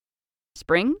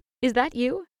Spring? Is that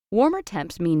you? Warmer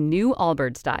temps mean new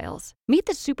Allbirds styles. Meet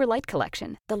the Super Light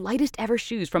Collection, the lightest ever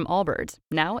shoes from Allbirds,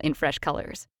 now in fresh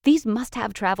colors. These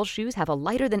must-have travel shoes have a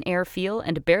lighter-than-air feel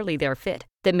and barely-there fit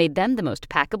that made them the most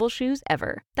packable shoes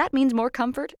ever. That means more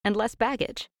comfort and less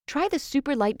baggage. Try the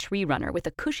Super Light Tree Runner with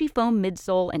a cushy foam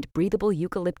midsole and breathable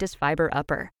eucalyptus fiber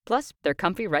upper. Plus, they're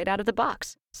comfy right out of the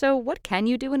box. So what can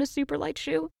you do in a super light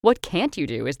shoe? What can't you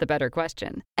do is the better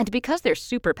question. And because they're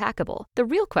super packable, the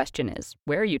real question is,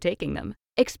 where are you taking them?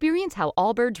 Experience how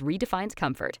Allbirds redefines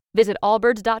comfort. Visit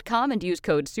allbirds.com and use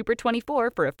code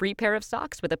SUPER24 for a free pair of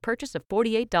socks with a purchase of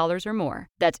 $48 or more.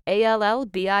 That's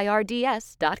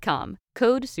ALLBIRDS.com.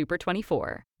 Code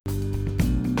SUPER24.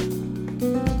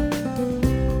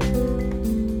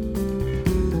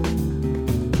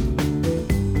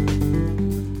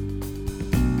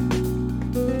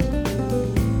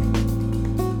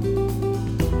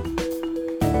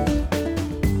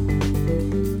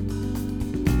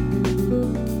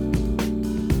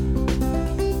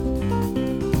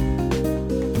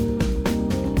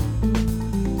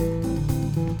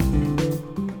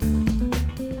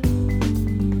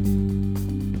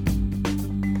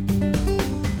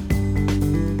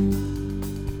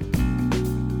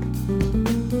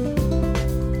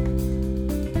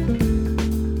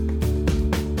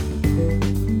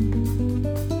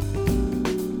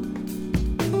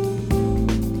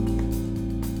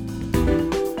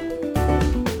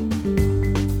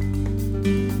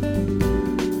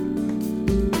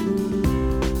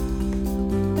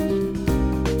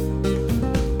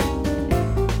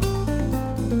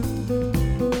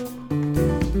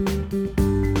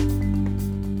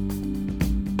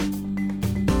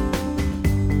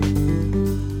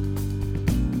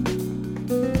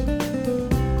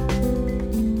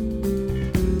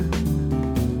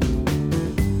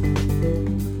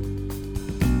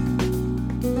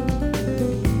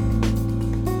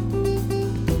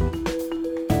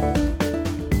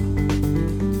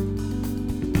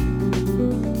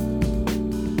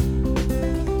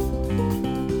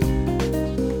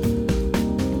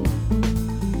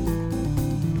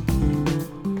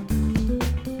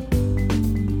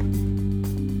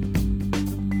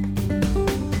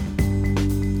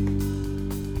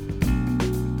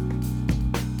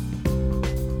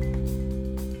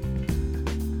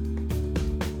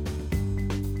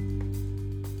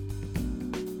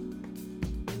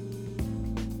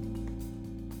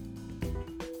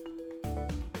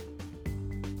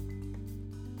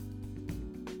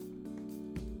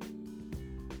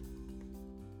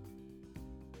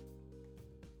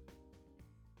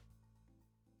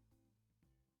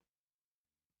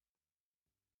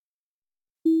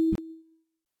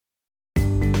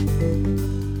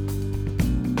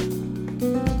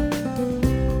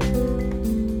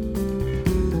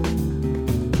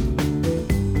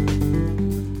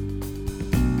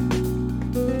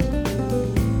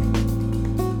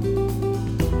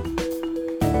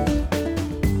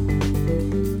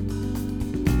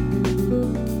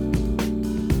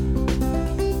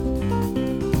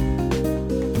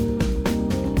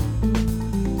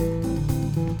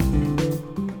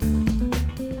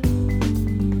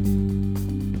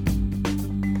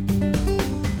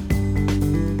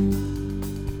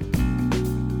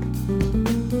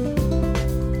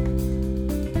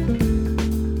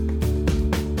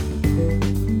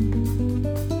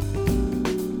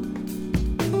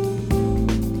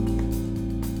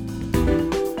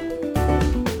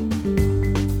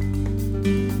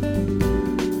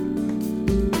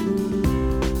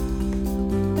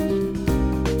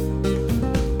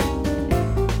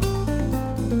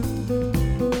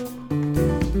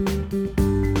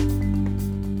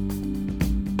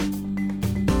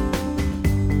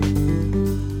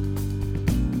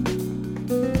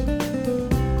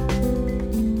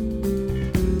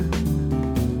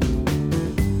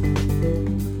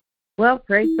 Well,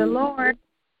 praise the Lord.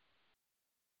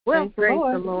 Well, praise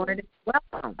the Lord.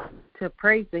 Welcome to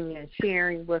Praising and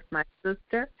Sharing with my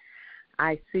sister.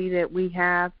 I see that we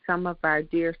have some of our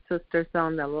dear sisters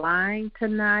on the line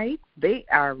tonight. They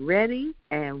are ready,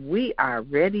 and we are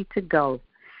ready to go.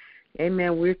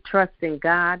 Amen. We're trusting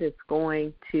God is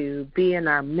going to be in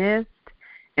our midst,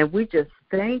 and we just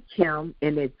thank Him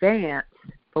in advance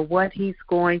for what He's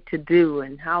going to do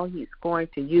and how He's going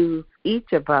to use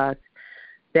each of us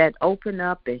that open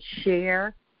up and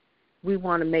share. We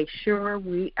want to make sure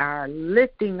we are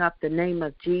lifting up the name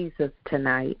of Jesus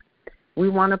tonight. We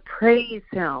want to praise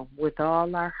Him with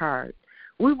all our heart.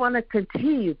 We want to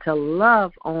continue to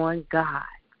love on God.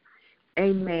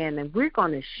 Amen. And we're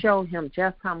going to show Him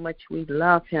just how much we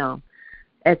love Him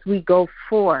as we go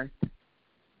forth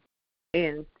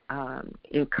in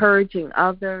encouraging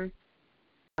others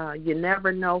You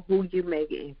never know who you may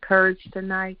encourage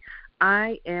tonight.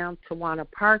 I am Tawana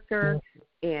Parker,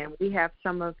 and we have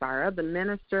some of our other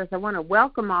ministers. I want to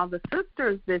welcome all the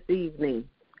sisters this evening.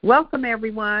 Welcome,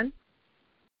 everyone.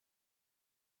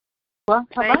 Well,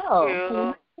 hello. Thank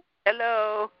you.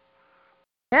 Hello.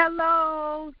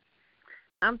 Hello.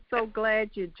 I'm so glad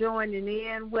you're joining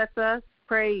in with us.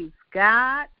 Praise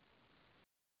God.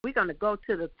 We're going to go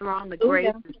to the throne of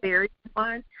grace. If there is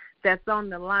one that's on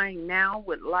the line now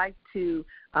would like to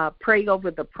pray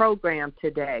over the program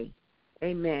today.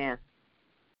 Amen.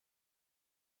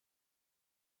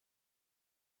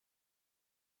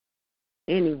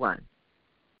 Anyone?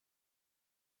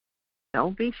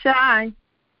 Don't be shy.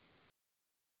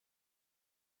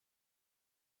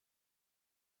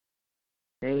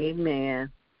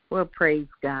 Amen. Well, praise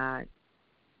God.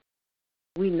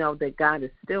 We know that God is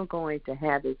still going to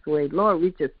have his way. Lord, we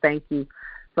just thank you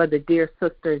for the dear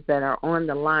sisters that are on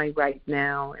the line right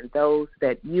now and those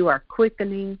that you are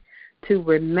quickening to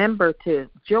remember to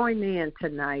join in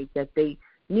tonight, that they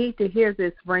need to hear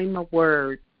this rhema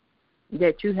word,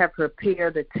 that you have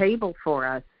prepared a table for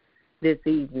us this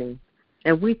evening.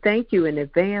 And we thank you in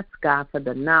advance, God, for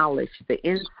the knowledge, the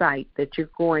insight that you're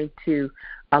going to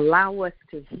allow us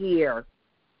to hear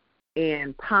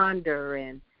and ponder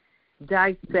and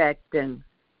dissect and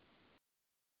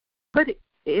put it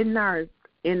in our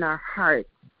hearts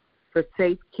for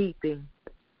safekeeping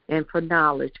and for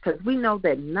knowledge, because we know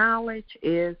that knowledge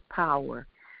is power.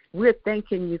 We're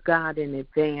thanking you, God, in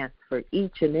advance for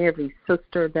each and every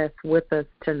sister that's with us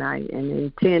tonight and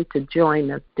intend to join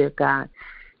us, dear God.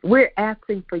 We're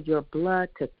asking for your blood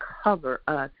to cover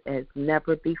us as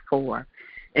never before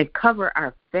and cover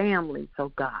our families,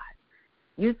 oh God.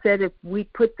 You said if we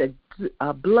put the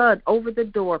blood over the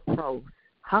doorpost,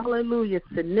 hallelujah,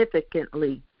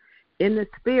 significantly in the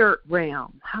spirit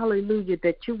realm, hallelujah,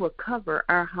 that you will cover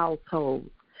our households.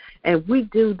 And we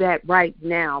do that right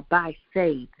now by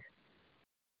faith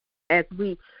as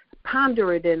we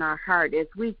ponder it in our heart, as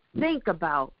we think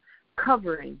about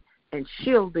covering and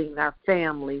shielding our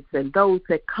families and those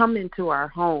that come into our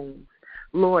homes,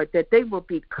 Lord, that they will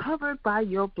be covered by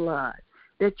your blood,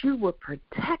 that you will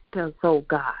protect us, oh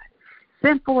God.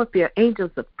 Send forth your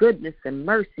angels of goodness and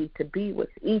mercy to be with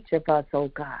each of us, oh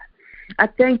God. I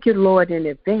thank you, Lord, in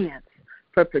advance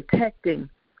for protecting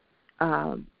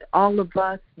all of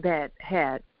us that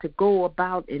had to go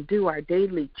about and do our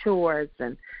daily chores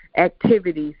and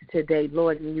activities today,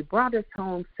 Lord, and you brought us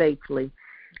home safely.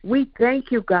 We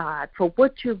thank you, God, for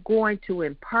what you're going to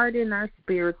impart in our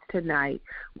spirits tonight.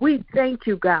 We thank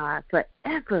you, God, for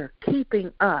ever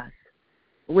keeping us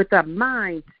with our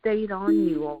minds stayed on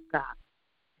you, oh God.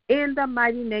 In the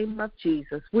mighty name of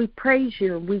Jesus, we praise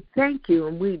you and we thank you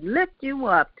and we lift you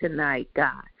up tonight,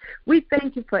 God. We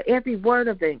thank you for every word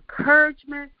of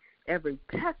encouragement, every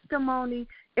testimony,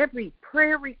 every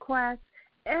prayer request,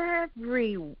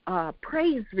 every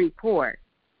praise report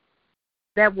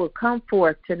that will come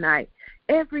forth tonight,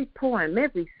 every poem,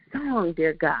 every song,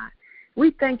 dear God.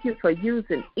 We thank you for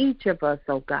using each of us,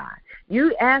 oh God.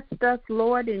 You asked us,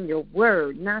 Lord, in your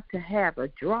word not to have a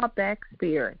drawback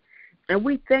spirit. And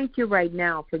we thank you right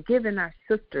now for giving our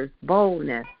sisters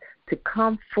boldness to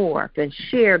come forth and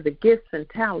share the gifts and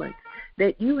talents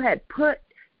that you had put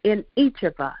in each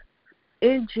of us.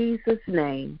 In Jesus'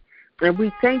 name. And we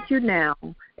thank you now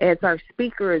as our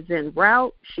speaker is en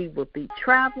route. She will be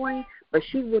traveling, but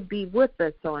she will be with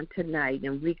us on tonight.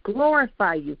 And we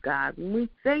glorify you, God. And we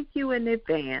thank you in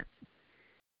advance.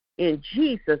 In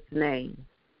Jesus' name.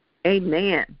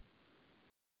 Amen.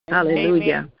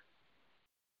 Hallelujah. Amen.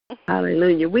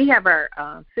 Hallelujah. We have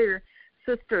our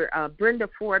sister Brenda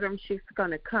Fordham. She's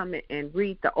going to come and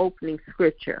read the opening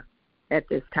scripture at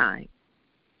this time.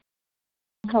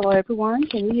 Hello, everyone.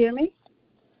 Can you hear me?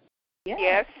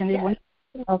 Yes. Can everyone?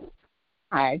 Oh,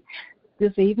 hi.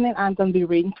 This evening, I'm going to be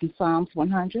reading from Psalms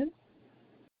 100.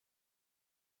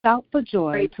 Shout for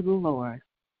joy to the Lord,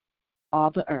 all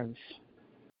the earth.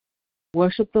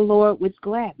 Worship the Lord with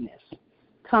gladness.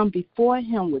 Come before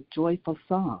him with joyful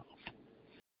songs.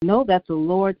 Know that the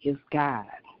Lord is God.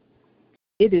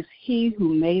 It is he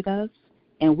who made us,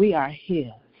 and we are his.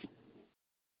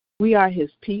 We are his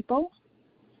people,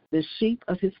 the sheep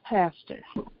of his pasture.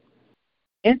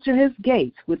 Enter his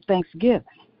gates with thanksgiving,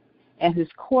 and his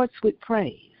courts with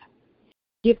praise.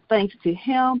 Give thanks to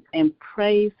him and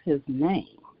praise his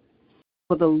name.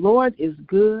 For the Lord is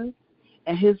good,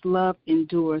 and his love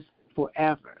endures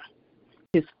forever.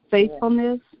 His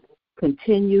faithfulness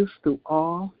continues through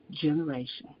all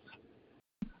generations.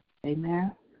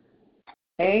 Amen.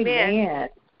 Amen.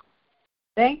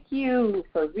 Thank you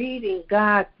for reading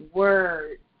God's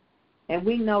word And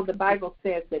we know the Bible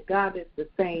says that God is the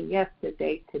same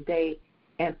yesterday, today,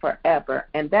 and forever.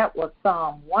 And that was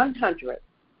Psalm 100.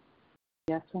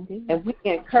 Yes, indeed. And we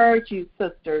encourage you,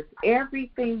 sisters,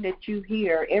 everything that you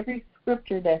hear, every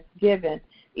scripture that's given,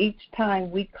 each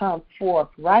time we come forth,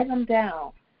 write them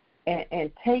down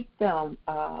and take them,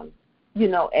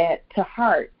 to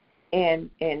heart and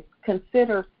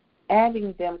consider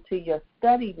adding them to your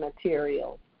study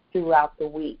materials throughout the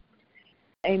week.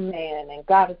 Amen. And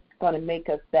God is going to make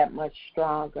us that much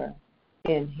stronger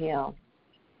in Him.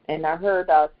 And I heard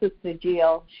Sister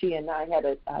Jill, she and I had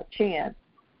a chance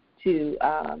to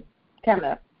kind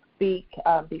of speak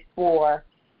before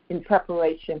in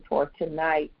preparation for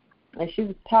tonight. And she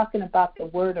was talking about the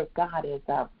Word of God as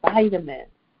our vitamin.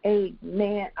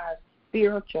 Amen. Our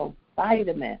spiritual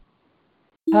vitamin.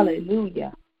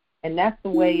 Hallelujah. And that's the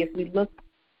way, if we look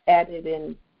at it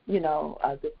in,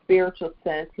 the spiritual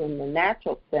sense and the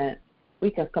natural sense, we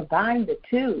can combine the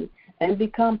two and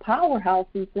become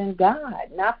powerhouses in God,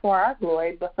 not for our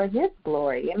glory, but for His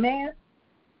glory. Amen?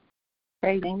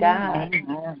 Praise God.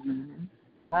 Amen.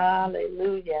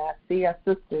 Hallelujah. I see our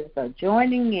sisters are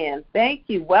joining in. Thank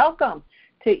you. Welcome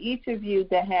to each of you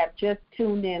that have just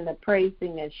tuned in to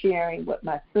praising and sharing with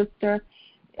my sister.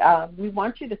 We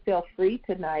want you to feel free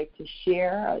tonight to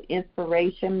share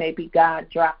inspiration. Maybe God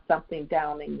dropped something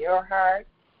down in your heart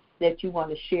that you want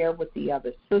to share with the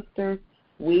other sisters.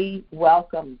 We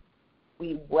welcome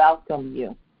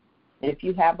you. If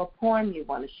you have a poem you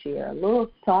want to share, a little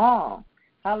song,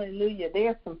 hallelujah. There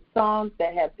are some songs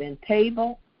that have been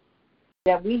tabled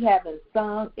that we haven't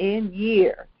sung in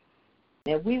years.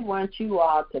 And we want you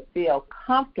all to feel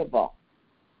comfortable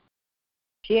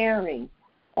sharing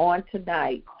on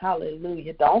tonight.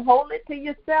 Hallelujah. Don't hold it to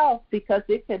yourself, because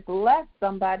it could bless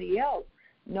somebody else,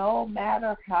 no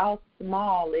matter how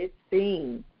small it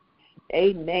seems.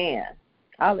 Amen.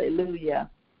 Hallelujah.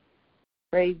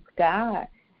 Praise God.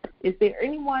 Is there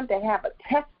anyone that have a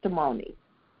testimony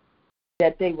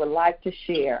that they would like to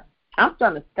share? I'm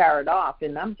going to start off,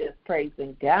 and I'm just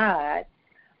praising God.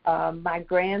 My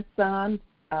grandson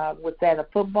was at a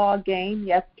football game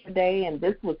yesterday, and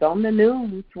this was on the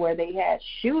news where they had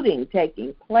shooting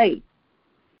taking place.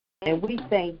 And we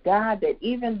thank God that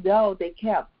even though they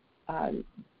kept,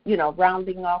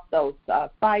 rounding off those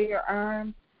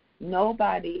firearms,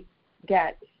 nobody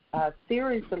got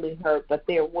seriously hurt, but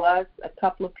there was a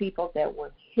couple of people that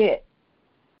were hit.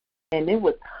 And there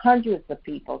was hundreds of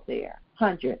people there,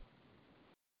 hundreds.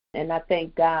 And I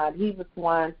thank God he was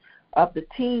one of the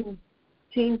team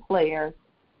players,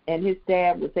 and his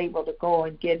dad was able to go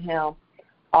and get him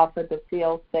off of the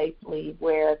field safely,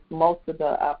 whereas most of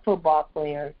the football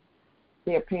players,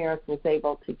 their parents was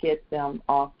able to get them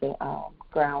off the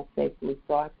ground safely.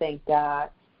 So I thank God.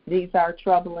 These are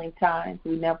troubling times.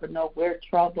 We never know where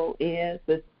trouble is.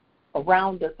 It's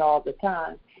around us all the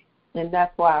time. And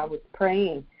that's why I was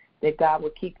praying that God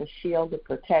would keep a shield of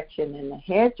protection and a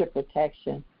hedge of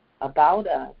protection about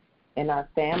us and our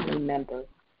family members.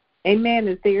 Amen.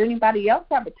 Is there anybody else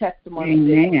have a testimony?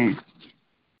 Amen.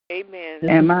 Amen.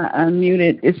 Am I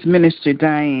unmuted? It's Minister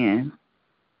Diane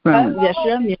from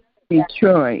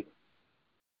Detroit.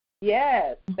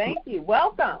 Yes. Thank you.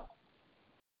 Welcome.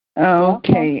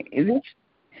 Okay.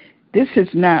 This is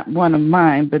not one of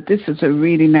mine, but this is a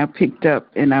reading I picked up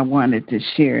and I wanted to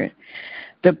share it.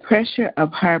 The pressure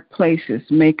of hard places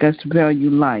make us value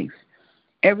life.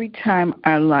 Every time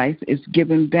our life is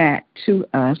given back to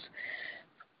us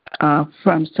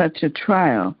from such a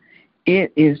trial,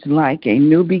 it is like a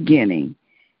new beginning,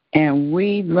 and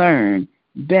we learn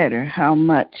better how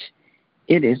much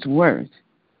it is worth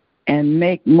and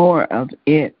make more of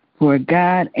it for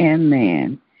God and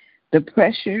man. The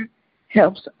pressure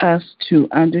helps us to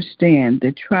understand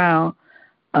the trial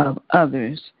of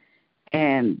others,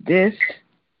 and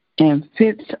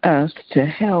fits us to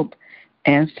help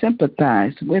and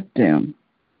sympathize with them.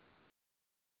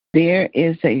 There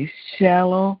is a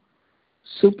shallow,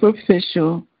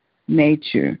 superficial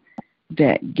nature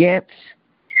that gets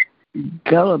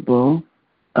gullible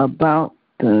about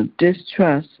the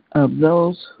distrust of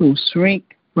those who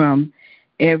shrink from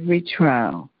every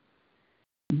trial.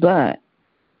 But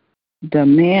the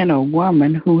man or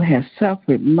woman who has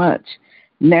suffered much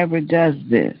never does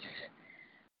this.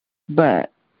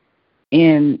 But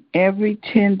in every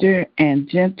tender and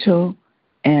gentle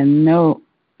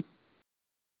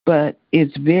but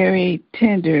it's very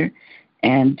tender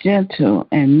and gentle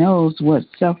and knows what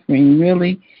suffering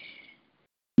really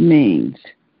means.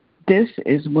 This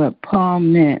is what Paul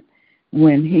meant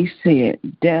when he said,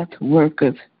 "Death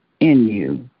worketh in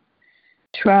you."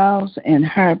 Trials and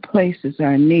hard places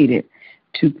are needed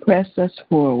to press us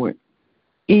forward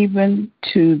even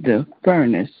to the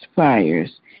furnace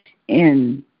fires.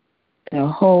 In the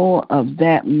whole of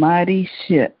that mighty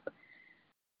ship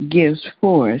gives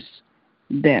force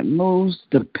that moves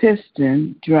the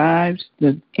piston, drives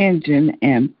the engine,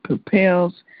 and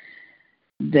propels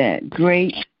that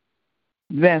great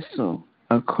vessel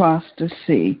across the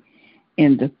sea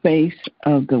in the face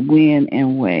of the wind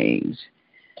and waves.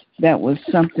 That was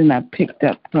something I picked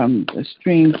up from the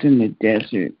streams in the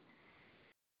desert.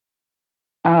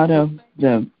 Out of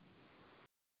the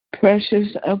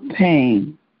pressures of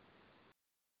pain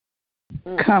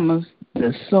cometh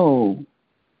the soul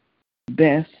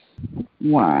best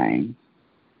wine,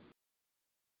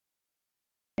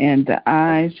 and the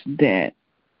eyes that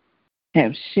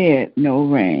have shed no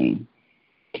rain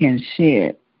can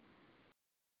shed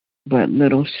but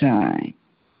little shine.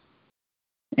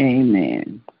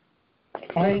 Amen.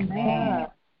 Amen.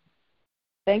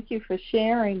 Thank you for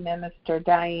sharing, Minister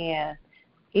Diane.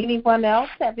 Anyone else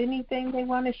have anything they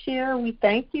want to share? We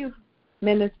thank you,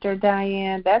 Minister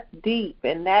Diane. That's deep,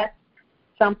 and that's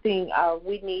something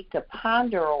we need to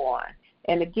ponder on.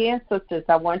 And again, sisters,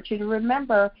 I want you to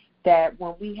remember that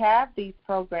when we have these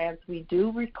programs, we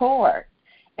do record.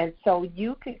 And so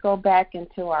you could go back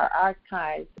into our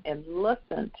archives and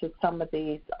listen to some of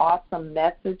these awesome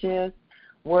messages,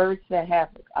 words that have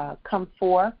come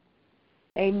forth.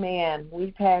 Amen.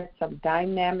 We've had some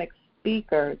dynamic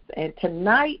speakers, and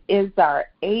tonight is our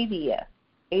 80th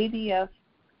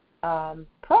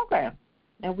program,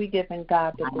 and we're giving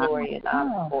God the glory and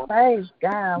honor for it. Praise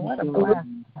God. What a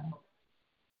blessing.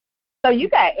 So you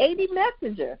got 80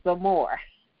 messages or more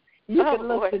you can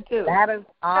listen to. That is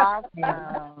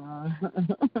awesome.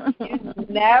 You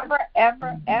never,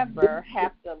 ever, ever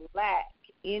have to lack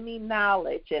any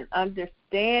knowledge and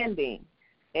understanding.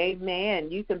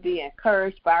 Amen. You can be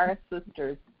encouraged by our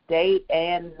sisters day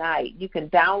and night. You can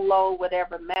download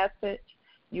whatever message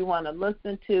you want to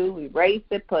listen to, erase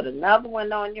it, put another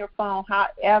one on your phone,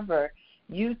 however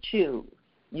you choose.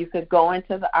 You could go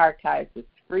into the archives. It's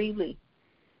freely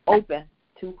open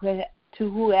to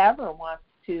whoever wants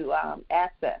to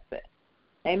access it.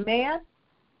 Amen?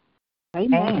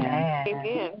 Amen.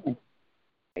 Amen.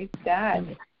 Praise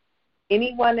God.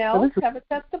 Anyone else have a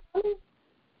testimony?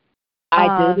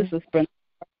 I do. This is from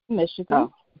Michigan.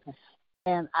 Oh.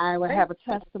 And I would have a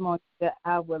testimony that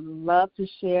I would love to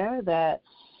share, that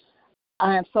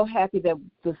I am so happy that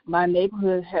my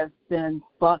neighborhood has been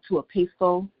brought to a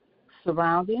peaceful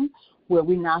surrounding where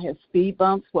we now have speed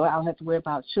bumps where I don't have to worry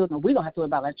about children. We don't have to worry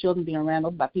about our children being ran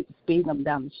over by people speeding up and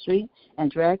down the street and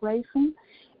drag racing.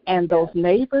 And those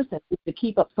neighbors that used to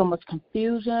keep up so much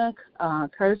confusion,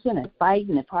 cursing and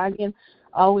fighting and arguing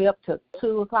all the way up to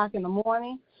 2 o'clock in the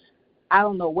morning, I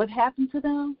don't know what happened to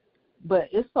them, but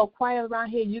it's so quiet around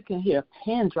here you can hear a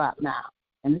pin drop now.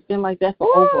 And it's been like that for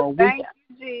over a week. Thank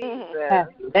you,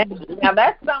 Jesus. Now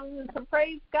that's something to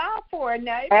praise God for,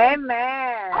 neighbor.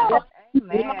 Amen. Oh,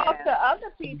 Amen. talk to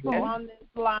other people on this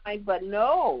line, but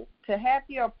no, to have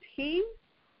your peace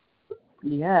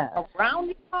around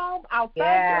your home,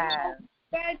 outside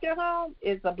your home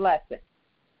is a blessing.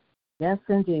 Yes,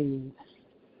 indeed.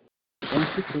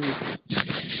 Thank you, Jesus.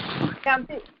 Now,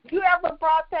 did you ever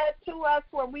brought that to us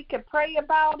where we could pray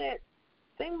about it?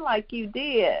 Seemed like you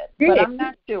did, but I'm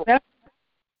not sure.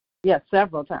 Yes,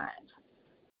 several times.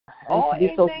 I used to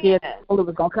be so scared that it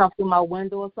was going to come through my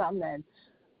window or something, and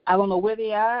I don't know where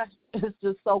they are. It's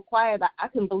just so quiet. I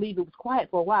couldn't believe it was quiet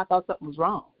for a while. I thought something was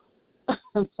wrong.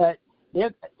 But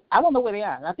I don't know where they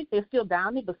are. I think they're still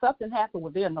down there, but something happened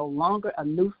where they're no longer a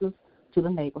nuisance to the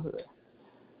neighborhood.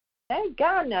 Thank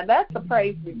God. Now, that's a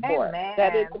praise report. Amen.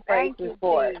 That is a praise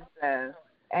report. Jesus.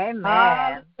 Amen.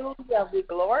 Hallelujah. We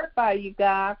glorify you,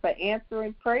 God, for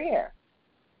answering prayer.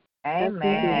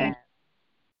 Amen.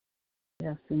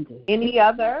 Yes, indeed. Any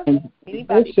other?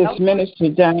 This is Minister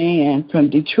Diane from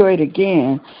Detroit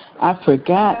again. I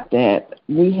forgot that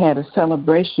we had a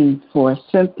celebration for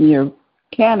Cynthia,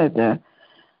 Canada,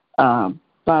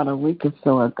 about a week or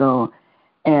so ago,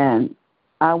 and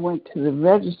I went to the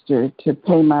register to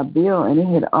pay my bill, and it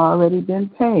had already been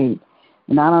paid.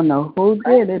 And I don't know who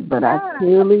did it, but I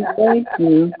truly thank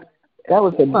you. That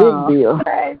was a big deal.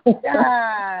 Praise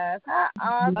God. How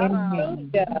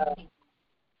awesome.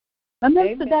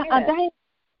 Minister Diane,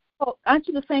 aren't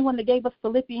you the same one that gave us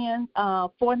Philippians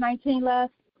 4:19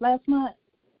 last month?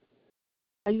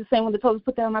 Are you the same one that told us to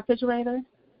put that on our refrigerator?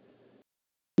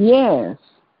 Yes.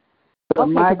 So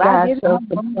okay, my God shall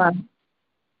supply.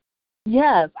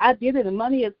 Yes, I did it. The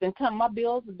money has been coming. My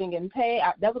bills have been getting paid.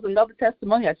 That was another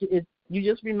testimony. You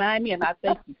just remind me, and I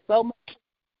thank you so much.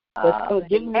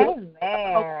 Amen.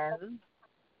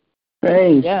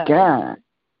 Praise God.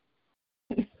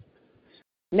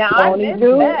 Now, I missed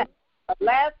that.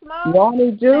 Last month. Won't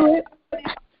he do it?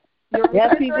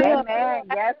 Yes, he will. Amen.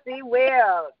 Yes, he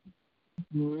will.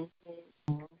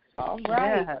 Mm-hmm. All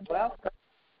right. Yeah. Welcome.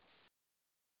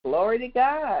 Glory to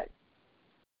God.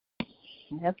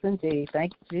 Yes, indeed.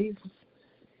 Thank you, Jesus.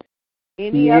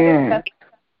 Any other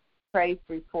praise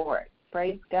report?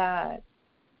 Praise God.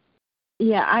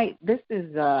 Yeah, this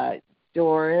is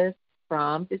Doris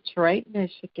from Detroit,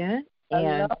 Michigan.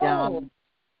 And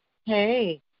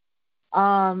hey,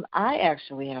 I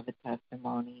actually have a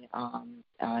testimony.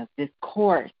 This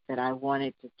course that I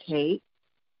wanted to take,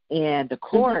 and the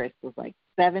course was like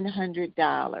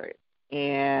 $700,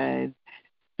 and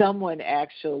someone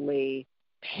actually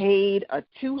paid a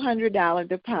 $200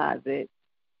 deposit,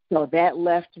 so that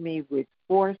left me with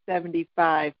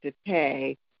 $475 to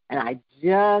pay. And I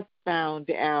just found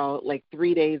out like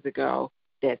 3 days ago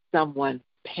that someone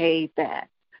paid that.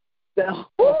 So,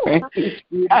 Thank you,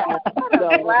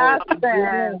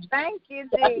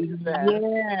 Jesus.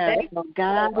 Yeah, so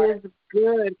God is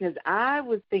good, because I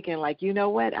was thinking, like, you know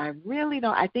what? I really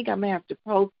don't. I think I'm going to have to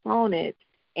postpone it.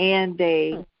 And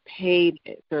they paid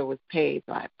it, so it was paid.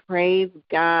 So I praise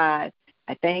God.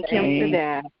 I thank Him for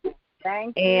that.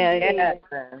 Thank you. And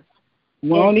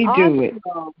won't He do it?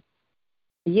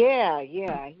 Yeah, He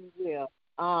will.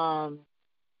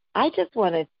 I just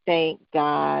want to thank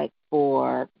God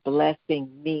for blessing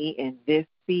me in this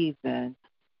season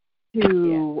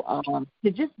to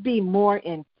just be more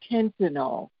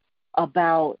intentional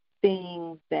about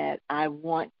things that I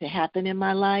want to happen in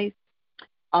my life.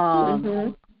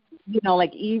 You know,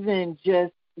 like even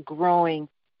just growing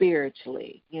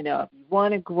spiritually. You know, if you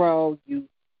want to grow, you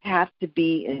have to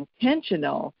be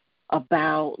intentional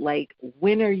about, like,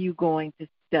 when are you going to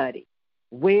study?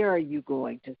 Where are you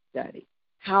going to study?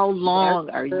 How long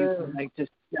are you going to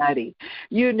study?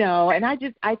 You know, and I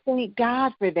thank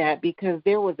God for that, because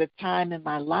there was a time in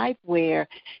my life where,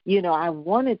 you know, I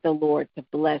wanted the Lord to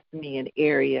bless me in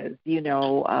areas, you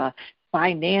know,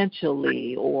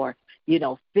 financially or, you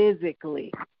know,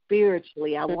 physically,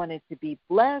 spiritually. I wanted to be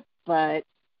blessed, but,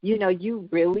 you know, you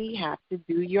really have to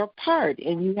do your part,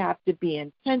 and you have to be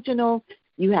intentional.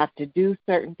 You have to do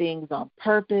certain things on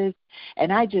purpose.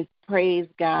 And I just praise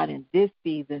God in this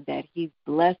season that He's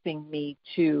blessing me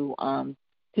to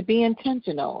be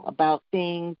intentional about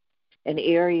things and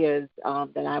areas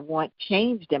that I want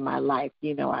changed in my life.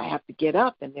 You know, I have to get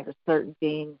up, and there are certain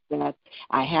things that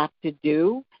I have to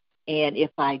do. And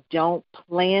if I don't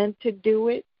plan to do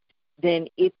it, then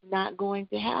it's not going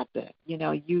to happen. You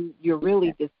know, you're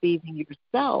really deceiving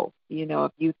yourself, you know,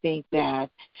 if you think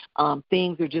that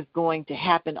things are just going to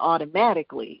happen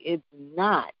automatically. It's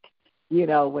not. You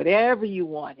know, whatever you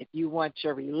want, if you want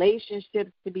your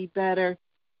relationships to be better,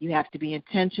 you have to be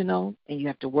intentional and you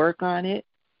have to work on it.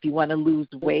 If you want to lose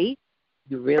weight,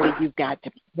 you've got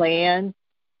to plan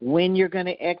when you're going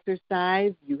to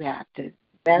exercise. You have to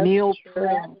meal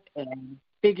prep and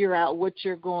figure out what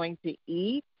you're going to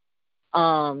eat.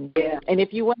 And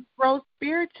if you want to grow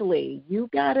spiritually, you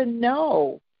got to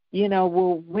know, you know,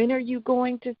 well, when are you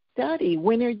going to study?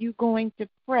 When are you going to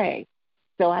pray?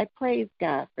 So I praise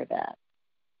God for that.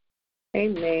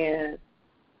 Amen.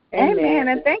 Amen.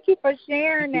 And thank you for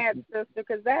sharing that, sister,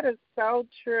 because that is so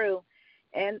true.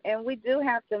 And we do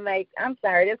have to make, I'm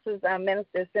sorry, this is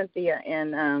Minister Cynthia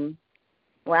in,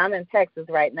 I'm in Texas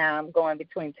right now. I'm going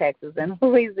between Texas and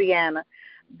Louisiana.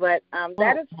 But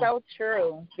that is so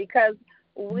true, because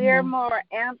we're more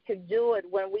amped to do it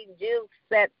when we do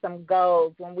set some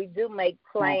goals, when we do make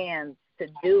plans to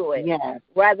do it,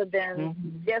 rather than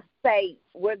just say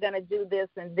we're going to do this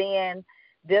and then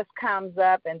this comes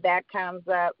up and that comes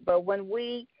up. But when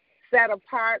we set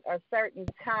apart a certain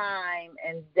time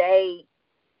and date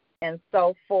and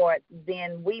so forth,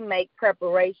 then we make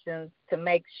preparations to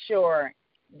make sure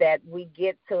that we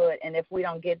get to it. And if we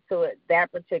don't get to it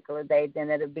that particular day,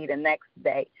 then it'll be the next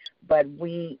day. But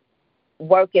we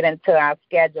work it into our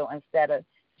schedule instead of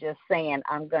just saying,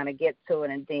 I'm going to get to it,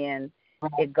 and then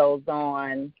it goes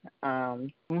on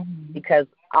because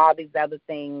all these other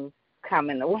things come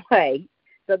in the way.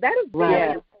 So that is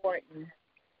very important.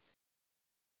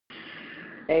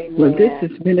 Amen. Well,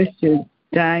 this is Minister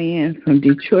Diane from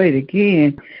Detroit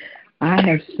again. I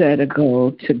have set a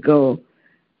goal to go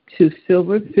to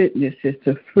Silver Fitness. It's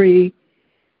a free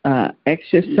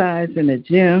exercise in a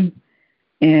gym,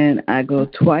 and I go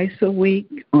twice a week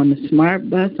on the Smart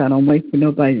Bus. I don't wait for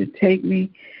nobody to take me.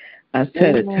 I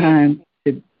set a time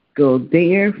to go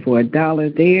there for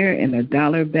 $1 there and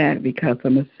 $1 back because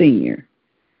I'm a senior.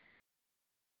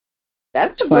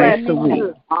 That's twice a week.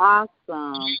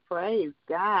 Awesome. Praise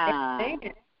God.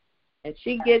 And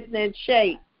she getting in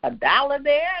shape. $1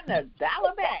 there and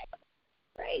 $1 back.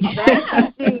 Praise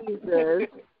Thank you, Jesus.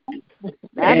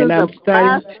 That And is a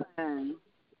blessing.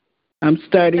 I'm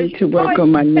starting to work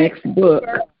on my next book.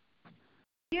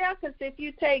 Yeah, because if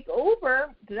you take Uber,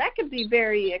 that could be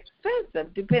very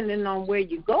expensive depending on where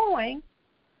you're going.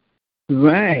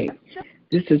 Right.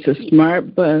 This is a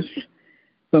smart bus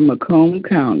from Macomb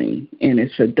County, and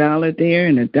it's $1 there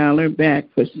and $1 back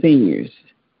for seniors.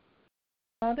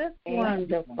 Oh, that's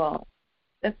wonderful.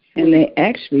 That's sweet. And they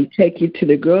actually take you to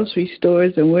the grocery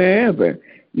stores and wherever.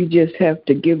 You just have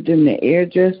to give them the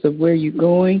address of where you're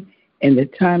going and the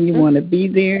time you want to be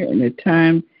there and the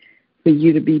time for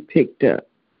you to be picked up.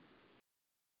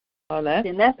 Oh,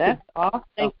 that's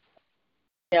awesome.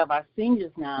 We have our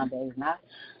seniors nowadays, and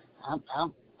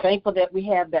I'm thankful that we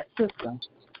have that system,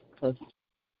 because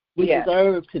we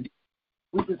deserve to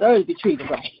be treated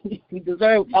right. We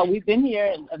deserve. We've been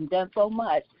here and done so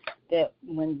much that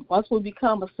once we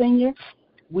become a senior,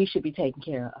 we should be taken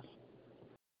care of.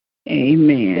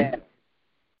 Amen.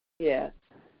 Yes,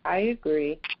 I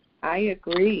agree.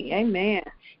 Amen.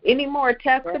 Any more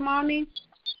testimonies?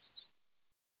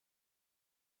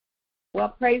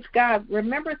 Well, praise God.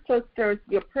 Remember, sisters,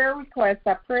 your prayer requests,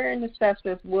 our prayer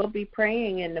intercessors will be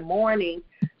praying in the morning.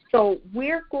 So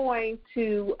we're going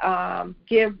to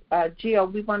give Jill,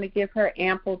 we want to give her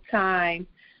ample time,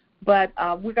 but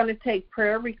we're going to take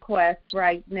prayer requests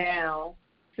right now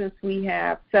since we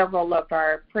have several of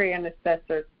our prayer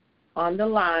intercessors on the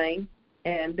line,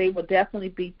 and they will definitely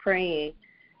be praying.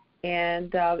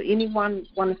 And anyone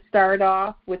want to start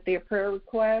off with their prayer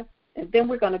request? And then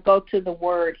we're going to go to the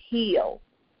word heal.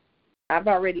 I've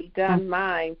already done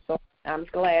mine, so I'm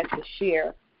glad to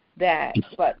share that.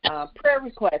 But prayer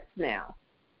requests now.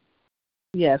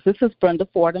 Yes, this is Brenda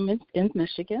Fordham in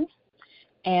Michigan.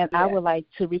 And I would like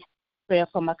to request prayer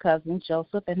for my cousin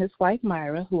Joseph and his wife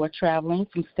Myra, who are traveling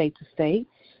from state to state.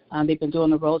 They've been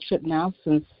doing a road trip now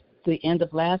since the end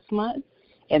of last month,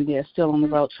 and they're still on the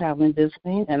road traveling,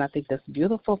 visiting. And I think that's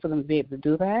beautiful for them to be able to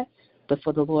do that, but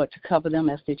for the Lord to cover them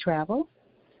as they travel.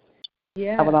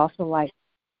 Yeah. I would also like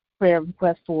prayer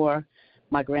request for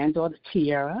my granddaughter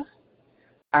Tiara,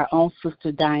 our own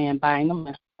sister Diane Bynum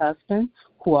and her husband,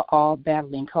 who are all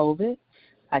battling COVID.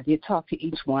 I did talk to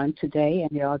each one today, and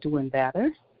they're all doing better.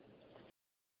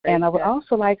 And I would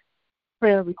also like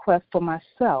prayer request for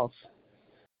myself.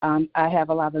 I have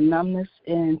a lot of numbness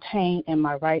and pain in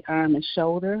my right arm and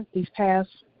shoulder these past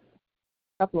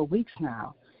couple of weeks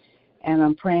now, and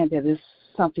I'm praying that it's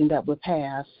something that will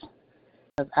pass.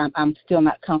 I'm still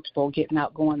not comfortable getting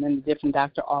out, going in the different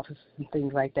doctor offices and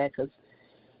things like that because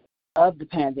of the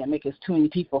pandemic. It's too many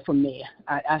people for me.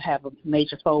 I have a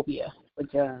major phobia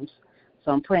with germs.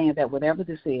 So I'm praying that whatever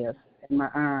this is in my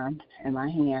arm and my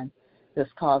hand that's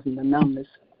causing the numbness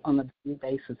on a daily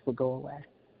basis will go away.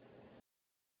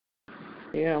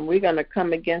 Yeah, and we're going to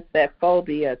come against that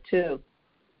phobia too.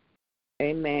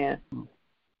 Amen.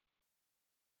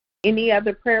 Any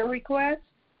other prayer requests?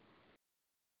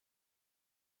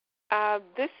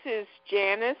 This is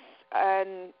Janice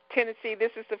in Tennessee.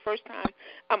 This is the first time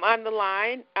I'm on the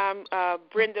line. I'm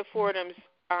Brenda Fordham's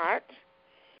aunt.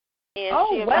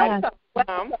 And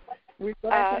welcome. We're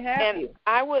glad to have you.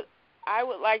 I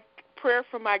would like prayer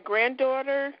for my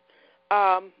granddaughter,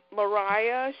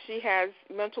 Mariah. She has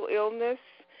mental illness,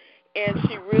 and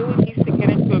she really needs to get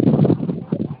into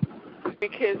a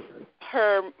because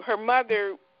her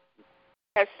mother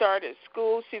has started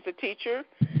school. She's a teacher,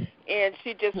 and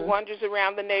she just wanders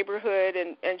around the neighborhood,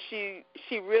 and she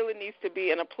really needs to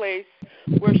be in a place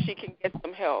where she can get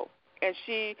some help. And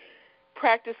she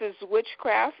practices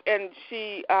witchcraft, and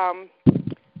she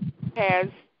has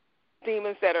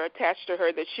demons that are attached to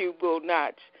her that she will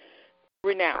not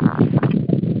renounce.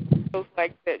 It feels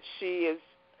like that she is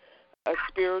a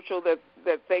spiritual, that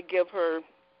they give her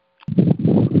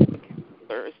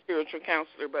a spiritual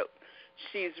counselor, but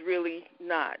she's really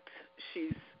not.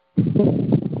 She's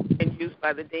been used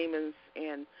by the demons,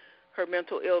 and her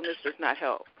mental illness does not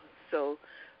help. So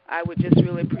I would just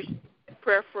really appreciate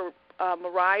prayer for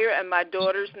Mariah, and my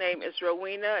daughter's name is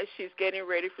Rowena. She's getting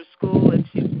ready for school, and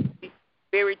she's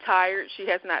very tired. She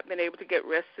has not been able to get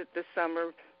rested this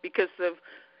summer because of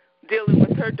dealing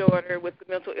with her daughter with the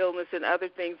mental illness and other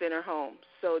things in her home.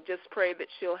 So just pray that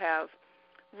she'll have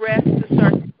rest to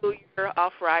start the school year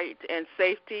off right and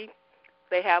safety.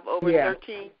 They have over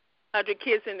 1,300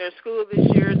 kids in their school this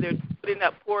year. They're putting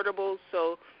up portables,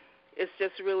 so it's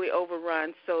just really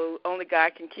overrun. So only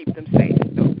God can keep them safe.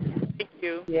 So thank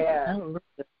you. Yeah. We're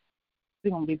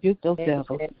going to rebuke those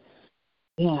devils.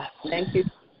 Yeah. Thank you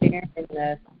for sharing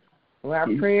that. Well, our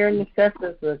prayer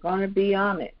necessitors are going to be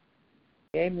on it.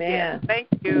 Amen. Yeah, thank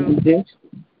you.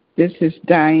 This is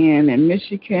Diane in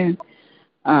Michigan.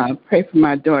 Pray for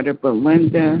my daughter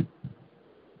Belinda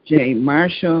J.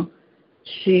 Marshall.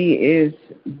 She is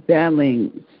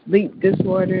battling sleep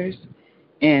disorders,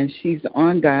 and she's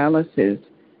on dialysis.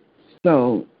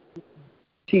 So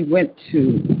she went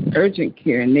to urgent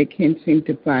care, and they can't seem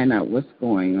to find out what's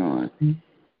going on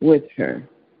with her.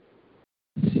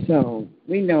 So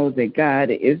we know that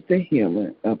God is the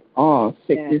healer of all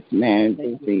sickness, and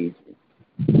disease.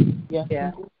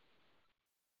 Yeah.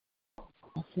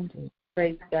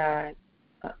 Praise God.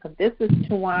 This is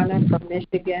Tawana from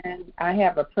Michigan. I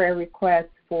have a prayer request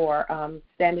for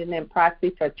standing in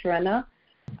proxy for Trina.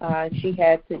 She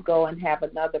had to go and have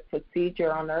another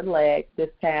procedure on her leg this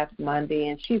past Monday,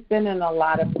 and she's been in a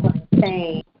lot of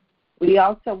pain. We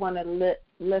also want to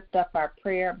lift up our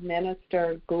prayer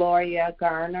minister, Gloria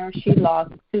Garner. She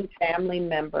lost 2 family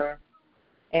members,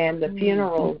 and the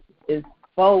funeral is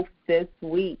both this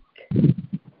week.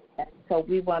 So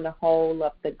we want to hold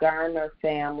up the Garner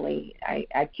family.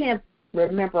 I can't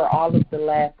remember all of the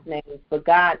last names, but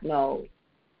God knows.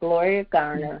 Gloria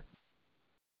Garner.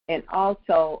 And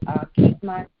also keep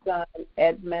my son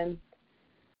Edmund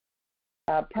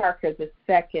Parker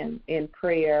II in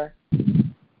prayer.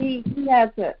 He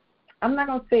has I'm not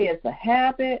going to say it's a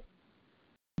habit,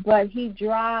 but he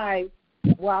drives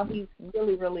while he's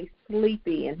really, really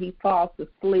sleepy, and he falls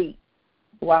asleep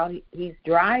while he's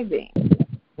driving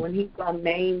when he's on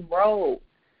main road.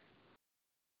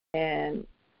 And, of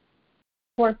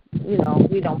course, we don't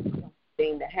want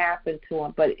anything to happen to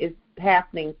him, but it's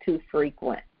happening too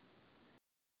frequent.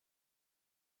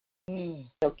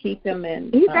 So keep him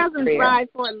in He doesn't prayer. drive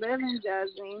for a living, does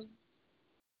he?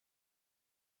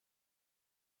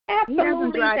 Absolutely he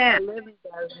doesn't drive not. for a living,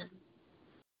 does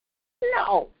he?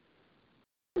 No.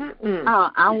 Mm-mm.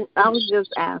 Oh, I was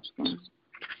just asking.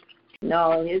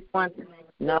 No, no,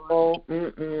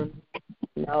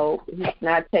 he's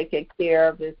not taking care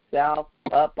of himself,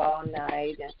 up all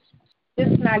night, and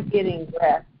just not getting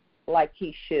rest like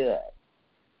he should.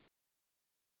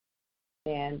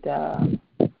 And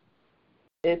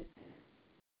it's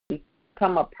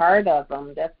become a part of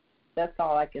him. That's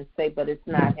all I can say, but it's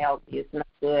not healthy. It's not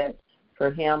good for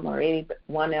him or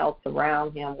anyone else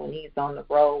around him when he's on the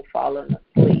road falling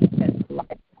asleep and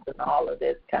lights and all of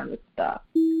this kind of stuff.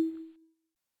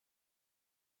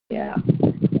 Yeah.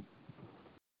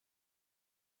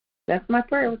 That's my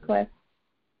prayer request.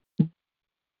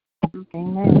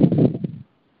 Amen.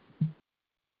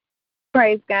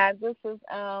 Praise God. This is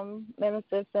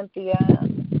Minister Cynthia,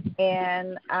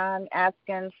 and I'm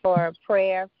asking for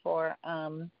prayer for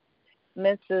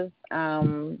Mrs.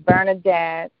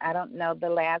 Bernadette. I don't know the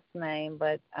last name,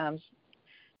 but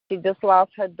she just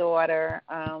lost her daughter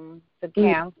to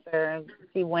cancer.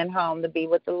 She went home to be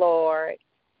with the Lord.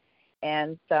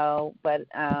 And so, but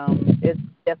it's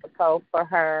difficult for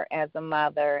her as a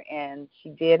mother, and she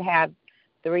did have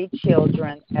 3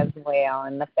 children as well,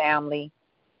 and the family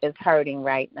is hurting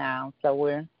right now. So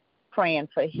we're praying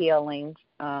for healing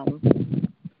for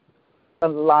the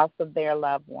loss of their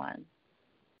loved one.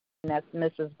 And that's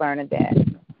Mrs. Bernadette.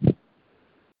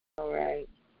 All right.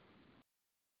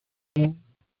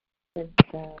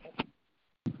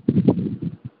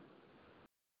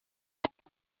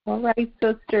 All right,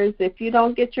 sisters, if you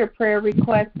don't get your prayer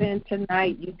requests in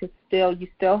tonight, you still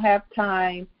have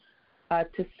time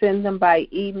to send them by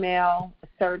email.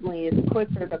 Certainly it's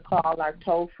quicker to call our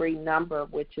toll-free number,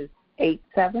 which is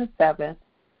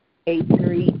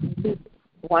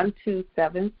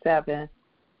 877-832-1277,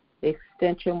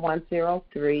 extension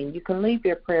 103. And you can leave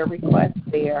your prayer request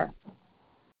there,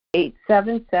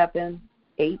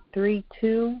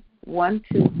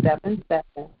 877-832-1277.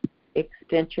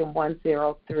 extension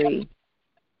 103.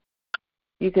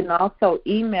 You can also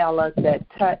email us at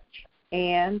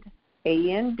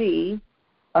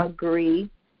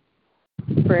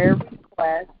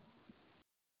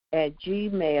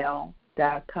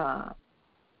touchandagree@gmail.com.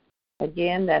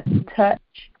 Again, that's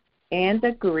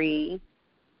touchandagree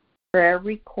prayer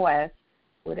request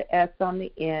with an S on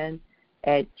the end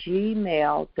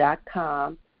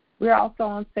 @gmail.com. We're also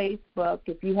on Facebook.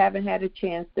 If you haven't had a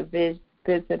chance to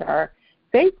visit our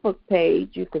Facebook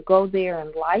page, you could go there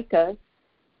and like us.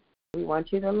 We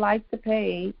want you to like the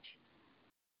page.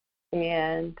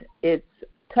 And it's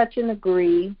Touch and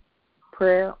Agree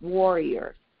Prayer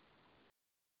Warriors.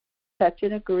 Touch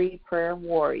and Agree Prayer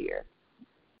Warriors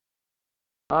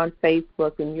on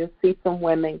Facebook, and you'll see some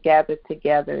women gathered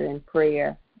together in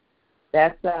prayer.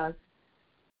 That's us.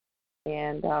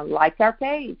 And like our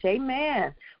page.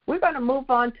 Amen. We're going to move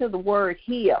on to the word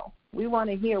heal. We want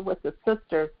to hear what the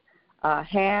sisters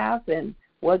have and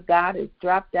what God has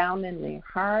dropped down in their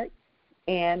heart.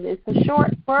 And it's a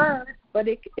short word, but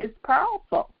it's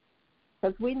powerful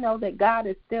because we know that God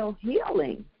is still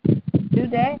healing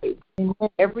today.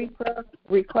 Every prayer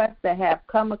request that have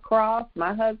come across,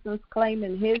 my husband's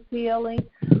claiming his healing.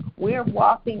 We're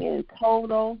walking in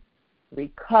total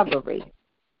recovery.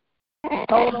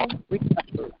 Total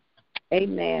recovery.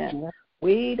 Amen.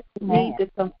 We don't need to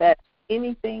confess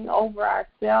anything over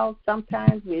ourselves.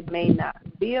 Sometimes it may not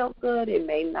feel good, it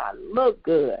may not look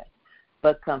good,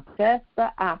 but confess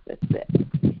the opposite.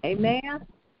 Amen?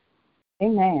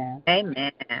 Amen.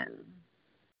 Amen.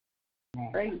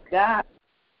 Praise God.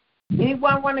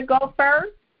 Anyone want to go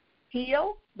first?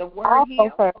 Heal? The word I'll heal?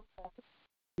 go first.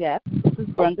 Yes, this is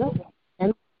Brenda.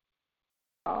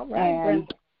 All right,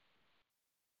 Brenda.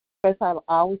 First, I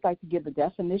always like to give the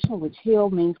definition, which heal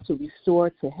means to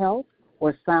restore to health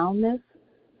or soundness.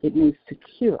 It means to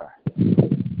cure.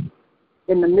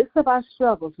 In the midst of our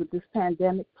struggles with this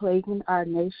pandemic plaguing our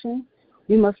nation,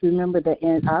 we must remember that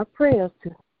in our prayers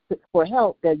for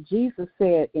help that Jesus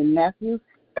said in Matthew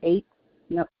 8,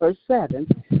 verse 7,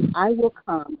 I will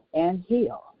come and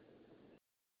heal.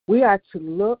 We are to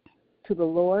look to the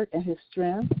Lord and his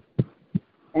strength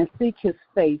and seek his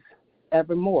face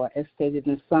evermore, as stated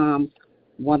in Psalms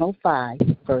 105,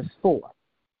 verse 4.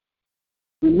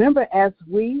 Remember, as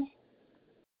we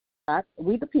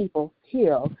the people,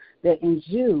 heal, that in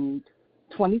Jude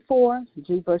 24,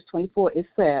 Jude verse 24, it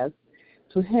says,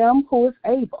 to him who is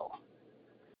able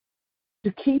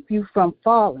to keep you from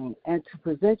falling and to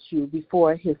present you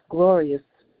before his glorious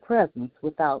presence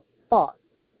without fault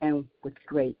and with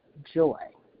great joy.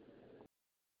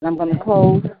 And I'm going to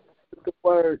close with the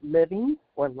word living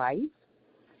or life,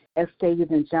 as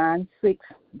stated in John 6,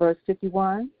 verse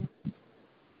 51.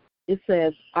 It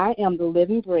says, I am the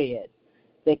living bread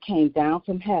that came down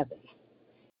from heaven.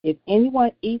 If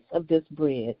anyone eats of this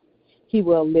bread, he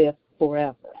will live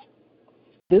forever.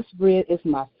 This bread is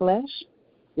my flesh,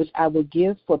 which I will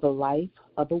give for the life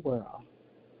of the world.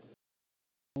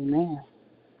 Amen.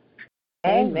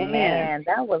 Amen.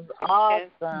 That was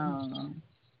awesome.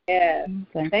 Yes.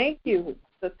 Thank you,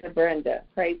 Sister Brenda.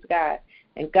 Praise God.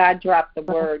 And God dropped the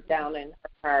word down in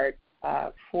her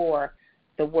heart for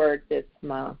the word this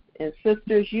month. And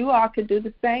sisters, you all could do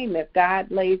the same. If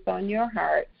God lays on your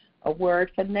heart a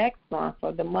word for next month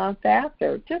or the month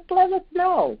after, just let us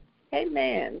know.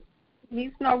 Amen.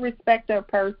 He's no respecter of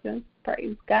persons.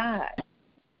 Praise God.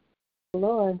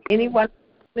 Lord. Anyone want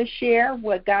to share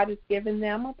what God has given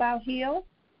them about heal?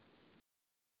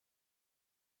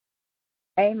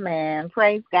 Amen.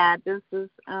 Praise God. This is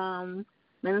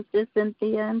Minister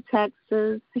Cynthia in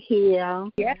Texas here.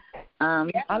 Yes.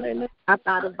 Hallelujah. I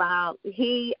thought about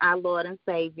He, our Lord and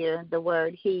Savior, the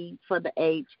word He for the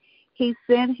H. He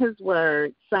sent His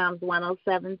word, Psalms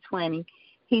 107:20.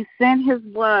 He sent His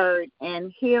word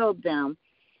and healed them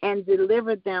and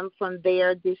delivered them from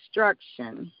their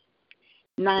destruction.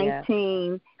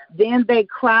 19. Then they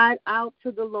cried out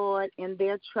to the Lord in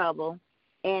their trouble,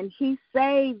 and He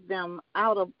saved them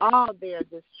out of all their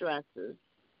distresses.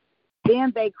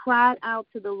 Then they cried out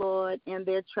to the Lord in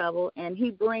their trouble, and He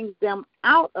brings them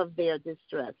out of their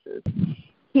distresses.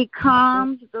 He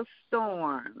calms the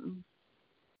storm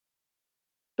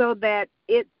so that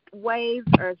its waves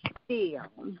are still.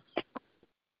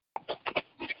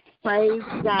 Praise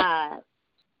God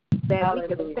that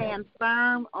we can stand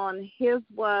firm on His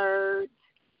word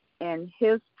and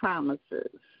His promises.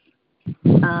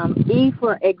 E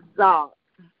for exalt.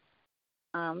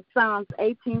 Psalms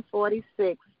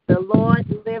 18:46. The Lord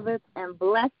liveth, and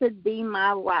blessed be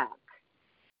my rock,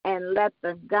 and let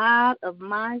the God of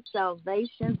my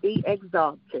salvation be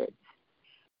exalted.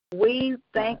 We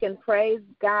thank and praise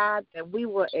God that we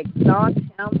will exalt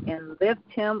Him and lift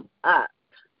Him up.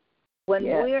 When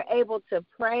we're able to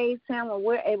praise Him, when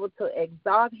we're able to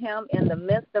exalt Him in the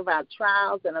midst of our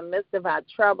trials, in the midst of our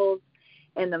troubles,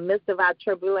 in the midst of our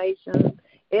tribulations,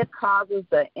 it causes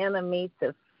the enemy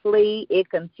to flee. It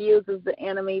confuses the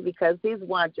enemy because he's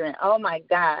wondering, oh, my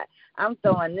God, I'm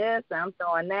throwing this, I'm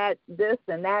throwing that, this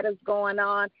and that is going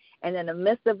on. And in the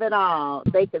midst of it all,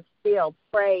 they could still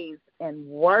praise and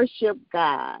worship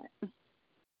God.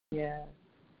 Yeah.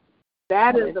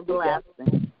 That is a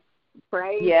blessing.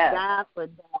 Praise God for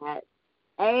that.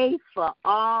 A for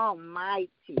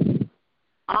Almighty.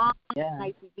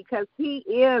 Almighty, because He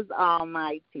is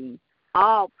Almighty,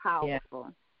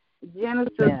 all-powerful.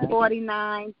 Genesis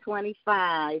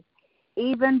 49:25.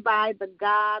 Even by the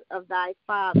God of thy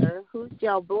father, who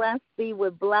shall bless thee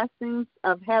with blessings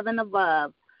of heaven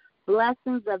above,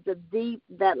 blessings of the deep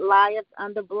that lieth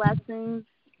under blessings.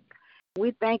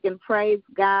 We thank and praise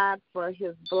God for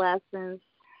His blessings.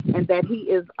 and that He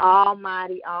is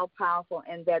almighty, all-powerful,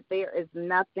 and that there is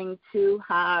nothing too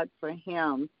hard for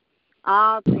Him.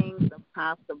 All things are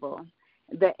possible.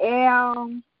 The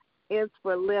L is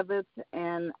for liveth,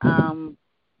 and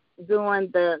doing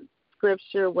the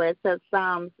scripture where it says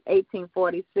Psalms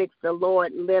 18:46, the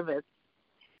Lord liveth,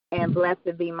 and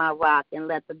blessed be my rock, and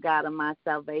let the God of my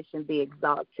salvation be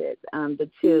exalted. The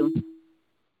two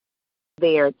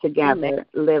there together,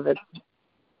 liveth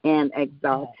and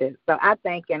exalted. So I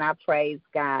thank and I praise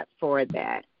God for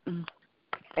that.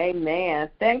 Amen.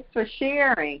 Thanks for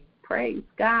sharing. Praise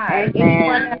God.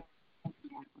 Amen.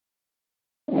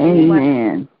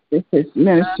 Amen. This is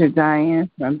Minister Diane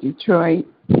from Detroit.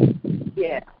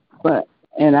 Yeah.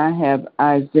 And I have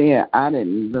Isaiah. I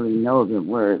didn't really know the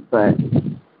word, but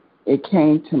it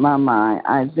came to my mind.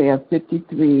 Isaiah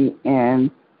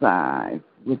 53:5,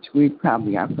 which we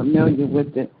probably are familiar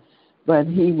with it. But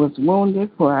He was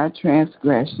wounded for our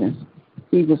transgressions.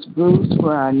 He was bruised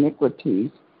for our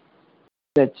iniquities.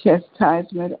 The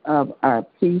chastisement of our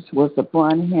peace was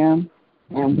upon Him,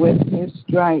 and with His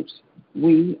stripes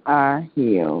we are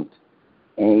healed.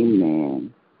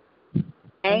 Amen.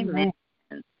 Amen.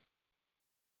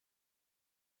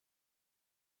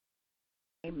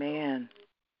 Amen.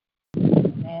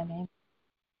 Amen.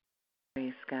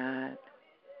 Praise God.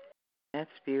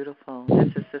 That's beautiful.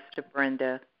 This is Sister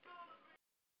Brenda.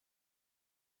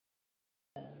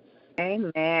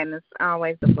 Amen. It's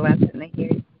always a blessing to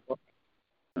hear you.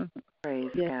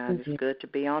 Praise God. It's good to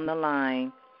be on the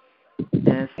line. And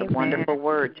it's a wonderful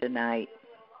word tonight.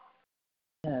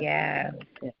 Yes.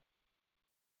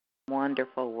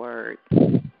 Wonderful word.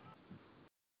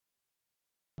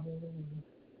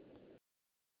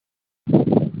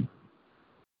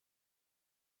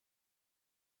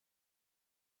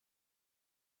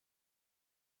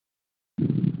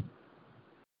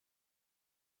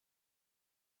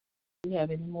 Do you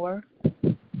have any more?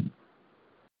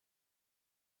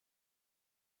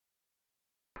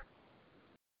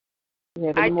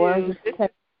 I do.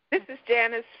 This is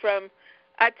Janice from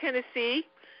Tennessee,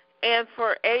 and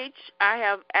for H, I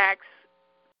have Acts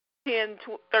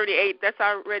 10:38. That's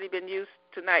already been used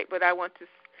tonight, but I want to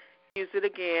use it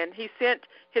again. He sent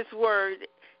His word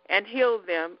and healed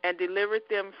them and delivered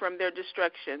them from their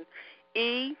destruction.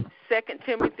 E, 2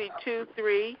 Timothy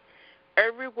 2:3.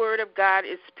 Every word of God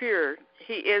is pure.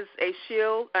 He is a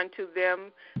shield unto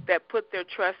them that put their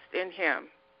trust in Him.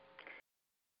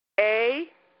 A,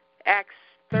 Acts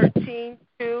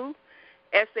 13:2.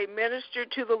 As they ministered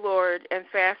to the Lord and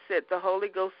fasted, the Holy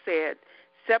Ghost said,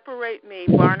 Separate me,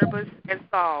 Barnabas and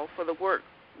Saul, for the work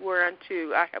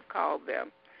whereunto I have called them.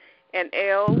 And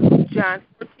L, John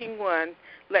 14:1.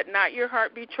 Let not your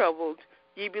heart be troubled.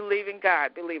 Ye believe in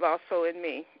God, believe also in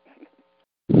me.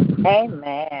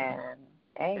 Amen.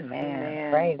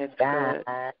 Amen. Praise God.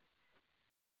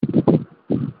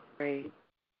 Praise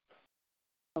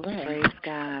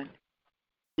God.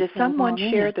 Did someone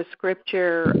share the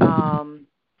scripture,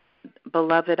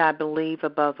 beloved, I believe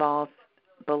above all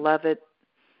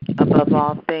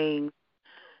things?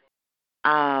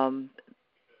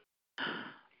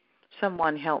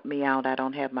 Someone help me out. I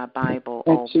don't have my Bible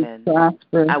open.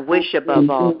 I wish above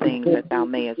all things that thou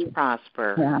mayest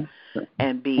prosper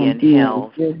and be in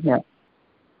health,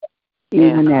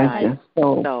 even as your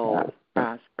soul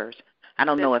prospers. I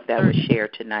don't know if that was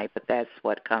shared tonight, but that's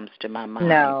what comes to my mind.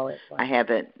 No, I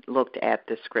haven't looked at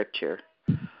the scripture,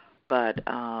 but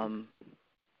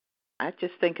I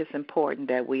just think it's important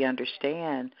that we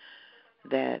understand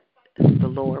that the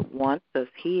Lord wants us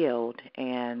healed,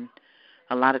 and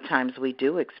a lot of times we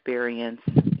do experience,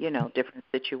 different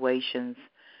situations,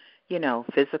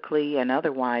 physically and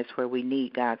otherwise where we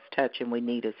need God's touch and we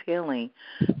need His healing.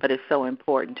 But it's so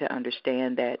important to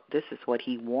understand that this is what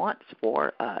He wants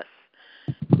for us.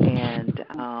 And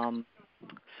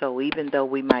so even though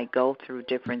we might go through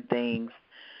different things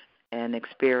and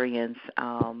experience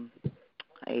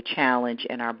a challenge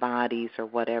in our bodies or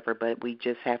whatever, but we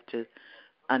just have to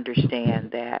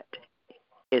understand that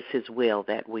it's His will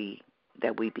that we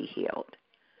be healed.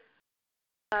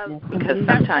 Because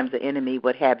sometimes the enemy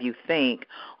would have you think,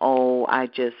 I'm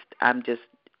just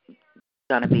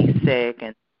going to be sick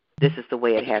and this is the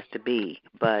way it has to be.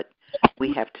 But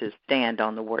we have to stand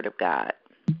on the Word of God.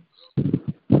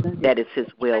 That is His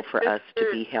will for us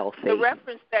to be healthy. The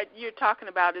reference that you're talking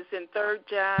about is in 3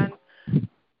 John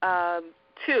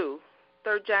 2.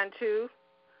 3 John 2.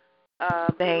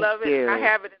 Beloved, you. I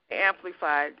have it in the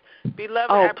Amplified.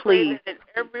 Beloved, I pray that in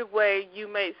every way you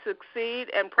may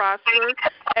succeed and prosper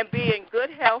and be in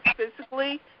good health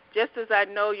physically, just as I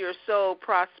know your soul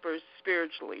prospers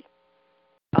spiritually.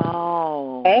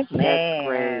 Oh, Amen. that's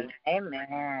great.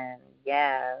 Amen.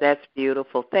 Yes. That's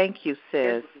beautiful. Thank you,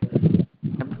 sis.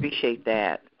 I appreciate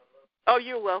that. Oh,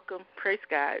 you're welcome. Praise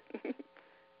God.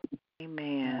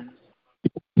 Amen.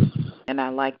 And I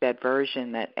like that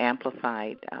version, that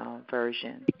amplified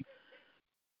version.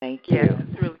 Thank you. Yeah,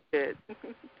 it's really good.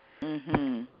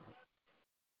 Mhm.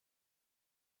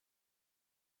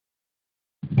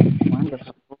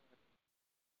 Wonderful.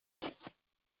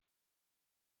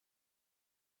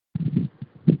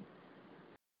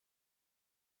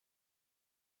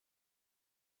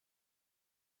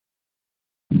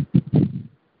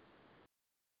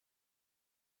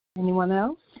 Anyone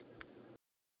else?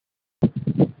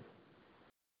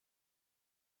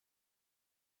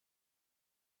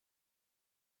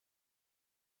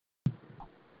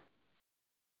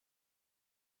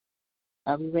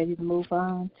 Are we ready to move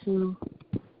on to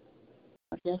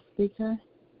our guest speaker?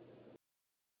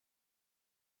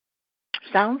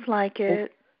 Sounds like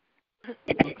it.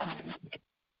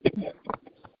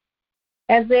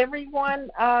 Has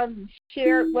everyone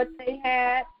shared what they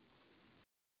had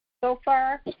so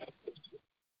far?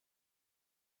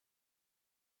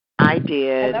 I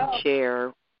did Hello?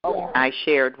 share. Okay. I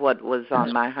shared what was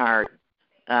on my heart,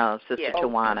 Sister Yeah.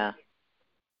 Tawana.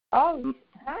 Oh,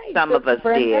 hi. Some of Sister us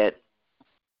Brenda. did.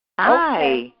 Hi.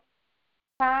 Okay.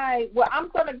 Hi. Well, I'm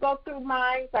going to go through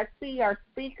mine. I see our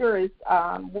speaker is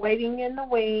waiting in the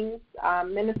wings,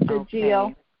 Minister Okay.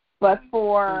 Jill. But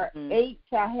for H,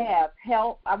 I have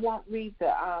help. I won't read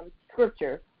the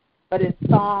scripture, but it's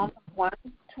Psalm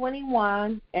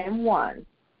 121 and 1.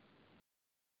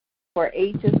 For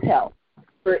H is help.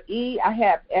 For E, I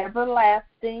have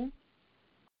everlasting,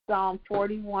 Psalm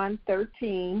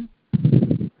 41:13.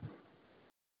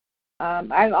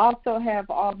 I also have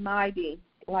almighty,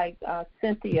 like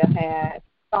Cynthia had,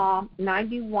 Psalm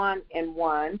 91 and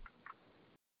 1.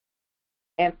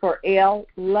 And for L,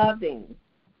 loving,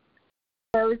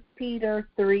 1 Peter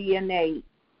 3 and 8.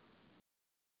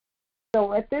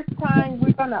 So at this time,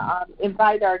 we're going to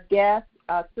invite our guest,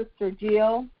 Sister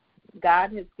Jill.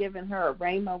 God has given her a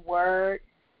rhema word,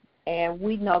 and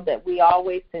we know that we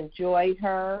always enjoy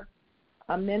her.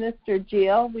 Minister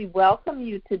Jill, we welcome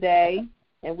you today,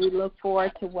 and we look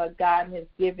forward to what God has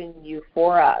given you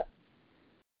for us.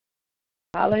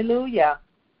 Hallelujah.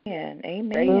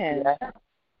 Amen.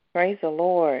 Praise the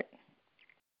Lord.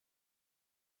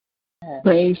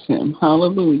 Praise Him.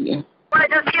 Hallelujah. I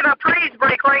just give a praise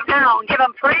break right now. Give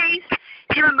him praise.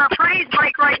 Give him a praise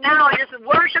break right now. Just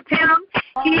worship him.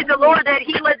 He is the Lord that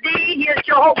healeth thee. He is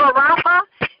Jehovah Rapha.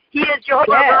 He is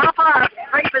Jehovah Rapha, a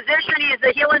great physician. He is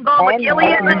the healing balm of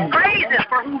Gilead. Let's praise him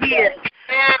for who he is.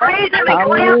 Praise him and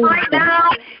clap right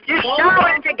now. Just shout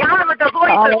unto God with the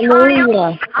voice of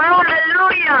triumph.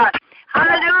 Hallelujah.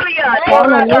 Hallelujah.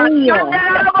 Hallelujah.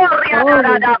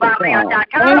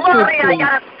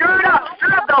 Stir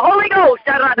up the Holy Ghost.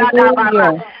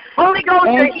 Holy Ghost,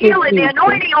 the healing, the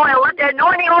anointing oil. Let the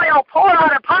anointing oil pour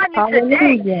out upon you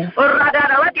today.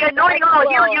 Let the anointing oil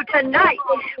heal you tonight.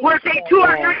 We're saying 2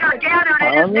 or 3 are gathered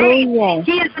in his name.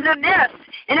 He is in the midst.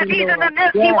 And if he's in the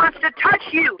midst, he wants to touch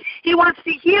you. He wants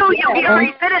to heal you. He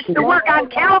already finished the work on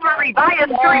Calvary. By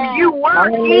his stripes you were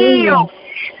healed.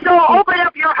 So open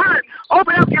up your heart,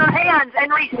 open up your hands,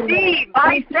 and receive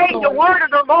by faith the word of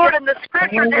the Lord and the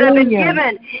scriptures that have been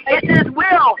given. It's his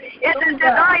will. It's his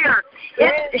desire.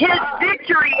 It's his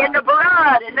victory in the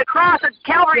blood, in the cross of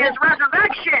Calvary, his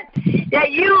resurrection.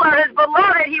 That you are his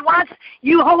beloved. He wants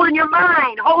you whole in your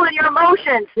mind, whole in your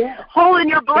emotions, whole in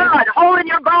your blood, whole in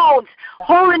your bones,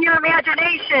 whole in your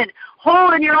imagination,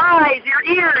 whole in your eyes, your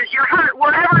ears, your heart,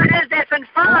 wherever it is that's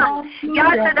infirm.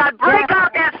 God said, I break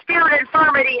out that spirit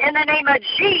infirmity in the name of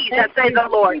Jesus, says the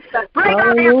Lord. Break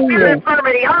out that spirit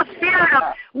infirmity, all spirit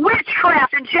of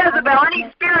witchcraft and Jezebel, any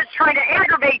spirits trying to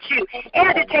aggravate you,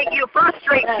 agitate you,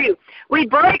 frustrate you. We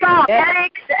break off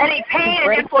headaches, any pain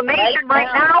and inflammation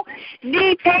right now,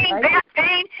 knee pain, back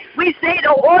pain. We say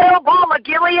the oil balm of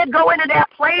Gilead, go into that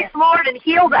place, Lord, and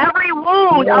heal every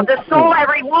wound of the soul,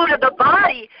 every wound of the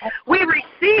body. We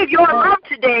receive your love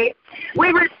today.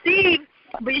 We receive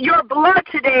your blood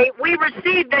today. We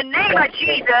receive the name of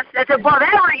Jesus that's above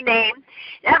every name.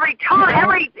 Every tongue,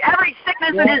 every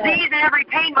sickness and disease and every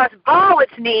pain must bow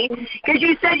its knee, because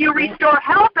you said you restore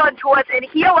health unto us and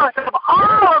heal us of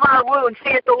all of our wounds,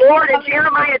 saith the Lord in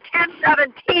Jeremiah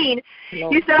 10:17.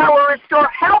 You said, I will restore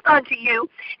health unto you,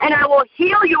 and I will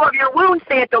heal you of your wounds,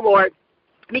 saith the Lord.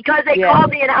 Because they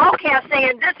called me an outcast,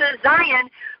 saying, this is Zion,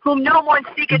 whom no one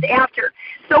seeketh after.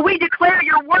 So we declare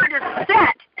your word is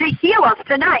set to heal us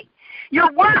tonight.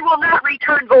 Your word will not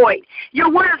return void.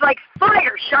 Your word is like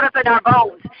fire shut up in our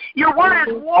bones. Your word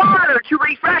is water to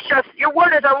refresh us. Your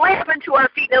word is a lamp unto our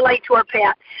feet and a light to our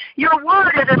path. Your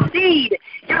word is a seed.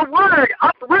 Your word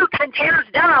uproots and tears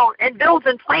down and builds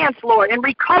and plants, Lord, and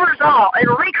recovers all and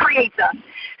recreates us.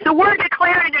 So we're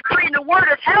declaring and decreeing the word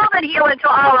is health and healing to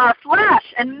all our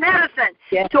flesh and medicine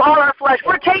to all our flesh.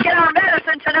 We're taking our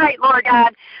medicine tonight, Lord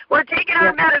God. We're taking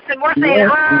our medicine. We're saying,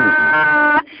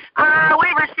 we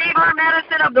receive our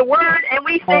medicine of the word, and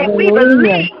we say, we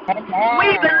believe.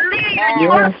 We believe and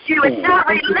trust you. It's not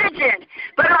religion,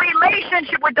 but a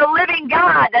relationship with the living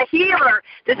God, the healer,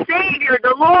 the Savior,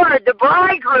 the Lord, the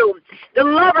bridegroom, the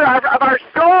lover of our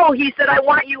soul. He said, I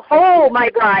want you whole, my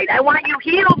bride. I want you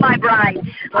healed, my bride.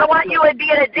 I want you to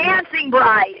be a dancing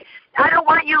bride. I don't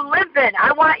want you limping.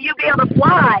 I want you to be able to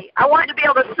fly. I want you to be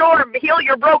able to soar, heal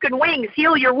your broken wings,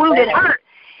 heal your wounded heart.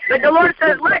 But the Lord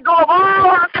says, let go of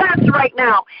all offense right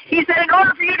now. He said, in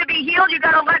order for you to be healed, you've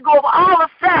got to let go of all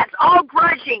offense, all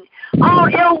grudging, all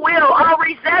ill will, all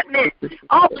resentment,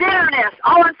 all bitterness,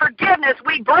 all unforgiveness.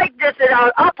 We break this at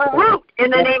our upper root in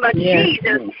the name of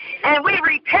Jesus. And we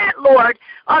repent, Lord,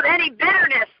 of any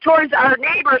bitterness towards our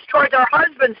neighbors, towards our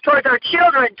husbands, towards our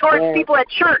children, towards people at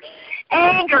church.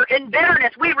 Anger and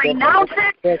bitterness, we renounce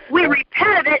it, we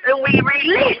repent of it, and we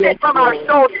release it from our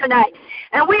souls tonight.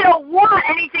 And we don't want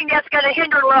anything that's going to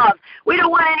hinder love. We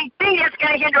don't want anything that's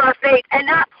going to hinder our faith and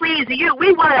not please you.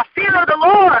 We want a fear of the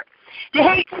Lord, to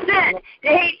hate sin, to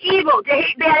hate evil, to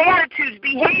hate bad attitudes,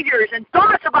 behaviors, and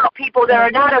thoughts about people that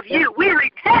are not of you. We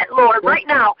repent, Lord, right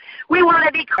now. We want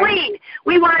to be clean.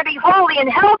 We want to be holy and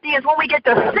healthy is when we get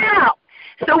the sin out.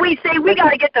 So we say, we got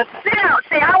to get the sin out.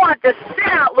 Say, I want the sin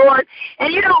out, Lord.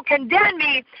 And you don't condemn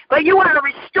me, but you want to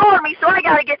restore me. So I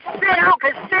got to get sin out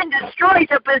because sin destroys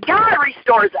us, but God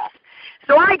restores us.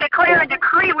 So I declare and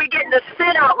decree we get the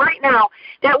sin out right now,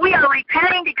 that we are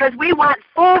repenting because we want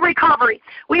full recovery.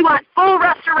 We want full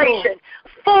restoration,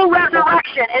 full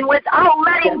resurrection. And without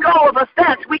letting go of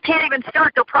offense, we can't even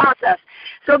start the process.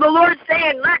 So the Lord's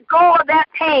saying, let go of that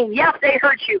pain. Yes, they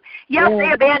hurt you. Yes,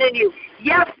 they abandoned you.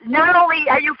 Yes, not only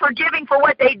are you forgiving for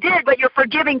what they did, but you're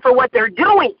forgiving for what they're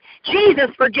doing.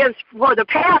 Jesus forgives for the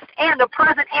past and the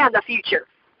present and the future.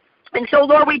 And so,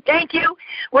 Lord, we thank you.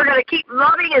 We're going to keep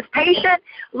loving is patient.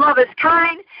 Love is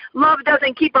kind. Love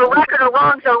doesn't keep a record of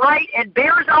wrongs or right. It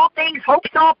bears all things, hopes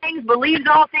all things, believes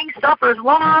all things, suffers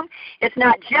long. It's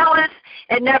not jealous.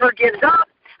 It never gives up.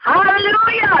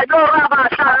 Hallelujah.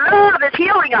 Love is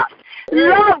healing us.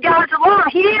 Love, God's love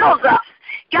heals us.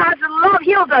 God's love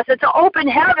heals us. It's an open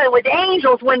heaven with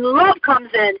angels when love comes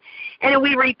in. And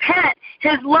we repent.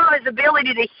 His love, his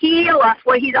ability to heal us,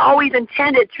 what he's always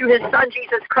intended through his Son,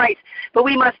 Jesus Christ. But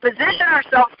we must position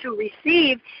ourselves to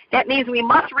receive. That means we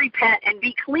must repent and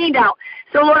be cleaned out.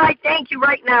 So, Lord, I thank you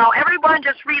right now. Everyone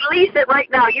just release it right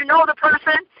now. You know the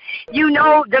person. You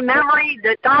know the memory,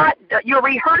 the thought. You're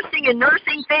rehearsing and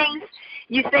nursing things.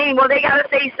 You're saying, well, they got to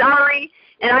say sorry.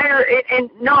 And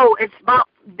no, it's about,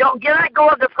 don't let go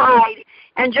of the pride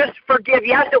and just forgive.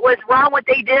 Yes, it was wrong what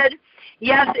they did.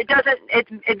 Yes,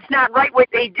 it's not right what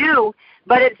they do,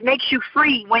 but it makes you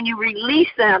free when you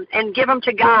release them and give them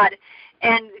to God.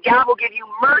 And God will give you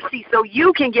mercy so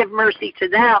you can give mercy to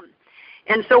them.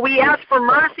 And so we ask for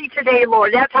mercy today,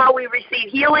 Lord. That's how we receive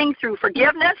healing, through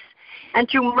forgiveness and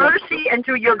through mercy and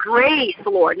through your grace,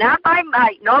 Lord. Not by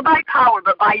might, nor by power,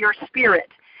 but by your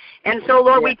Spirit. And so,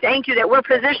 Lord, we thank you that we're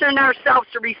positioning ourselves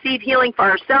to receive healing for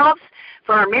ourselves,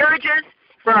 for our marriages,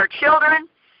 for our children,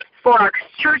 for our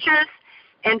churches,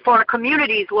 and for our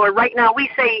communities, Lord. Right now we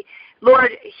say, Lord,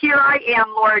 here I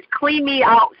am, Lord. Clean me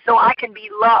out so I can be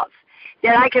loved,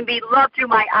 that I can be loved through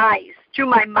my eyes, through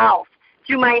my mouth,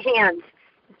 through my hands,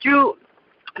 through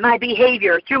my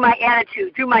behavior, through my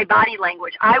attitude, through my body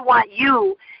language. I want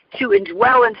you to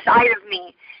indwell inside of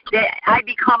me, that I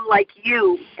become like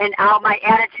you in all my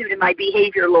attitude and my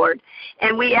behavior, Lord.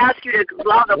 And we ask you to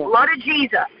allow the blood of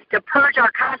Jesus to purge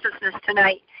our consciousness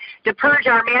tonight, to purge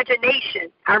our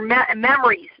imagination, our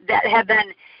memories that have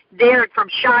been there from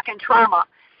shock and trauma.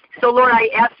 So, Lord, I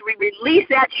ask we release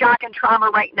that shock and trauma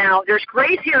right now. There's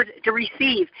grace here to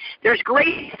receive. There's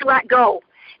grace to let go.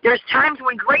 There's times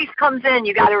when grace comes in,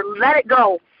 you got to let it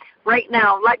go right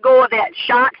now. Let go of that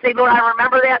shock. Say, Lord, I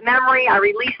remember that memory. I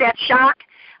release that shock.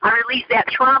 I release that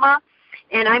trauma.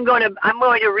 And I'm going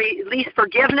to release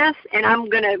forgiveness, and I'm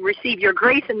going to receive your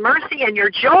grace and mercy, and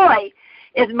your joy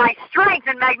is my strength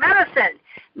and my medicine.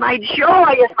 My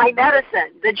joy is my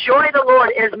medicine. The joy of the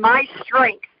Lord is my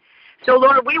strength. So,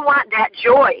 Lord, we want that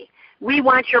joy. We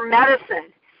want your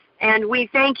medicine. And we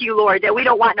thank you, Lord, that we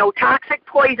don't want no toxic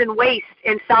poison waste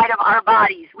inside of our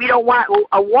bodies. We don't want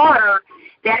a water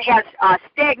that has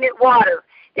stagnant water,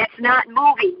 that's not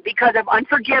moving because of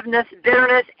unforgiveness,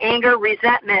 bitterness, anger,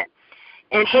 resentment,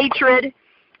 and hatred,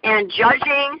 and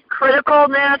judging,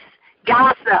 criticalness,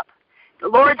 gossip. The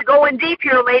Lord's going deep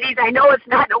here, ladies. I know it's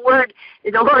not the word,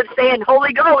 the Lord's saying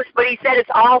Holy Ghost, but he said it's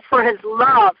all for his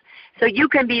love. So you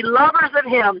can be lovers of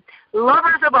him,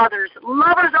 lovers of others,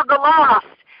 lovers of the lost,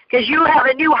 because you have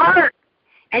a new heart,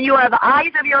 and you have the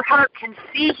eyes of your heart can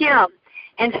see him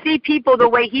and see people the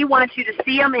way he wants you to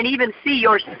see them, and even see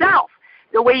yourself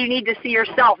the way you need to see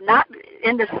yourself, not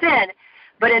in the sin,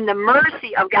 but in the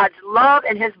mercy of God's love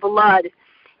and his blood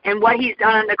and what he's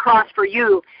done on the cross for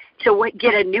you to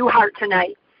get a new heart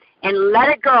tonight and let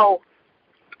it go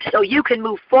so you can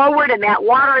move forward, and that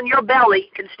water in your belly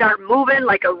can start moving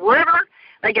like a river,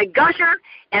 like a gusher,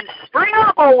 and spring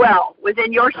up, oh well,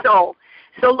 within your soul.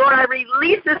 So, Lord, I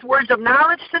release this words of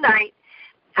knowledge tonight.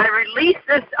 I release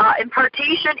this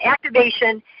impartation,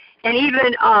 activation, and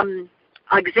even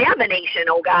examination,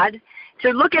 oh God, to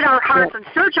look at our hearts and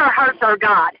search our hearts, our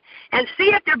God, and see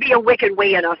if there be a wicked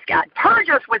way in us, God. Purge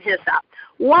us with hyssop.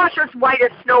 Wash us white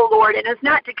as snow, Lord, and it's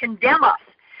not to condemn us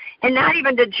and not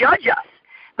even to judge us.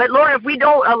 But, Lord, if we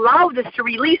don't allow this to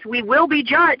release, we will be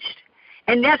judged.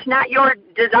 And that's not your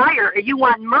desire. You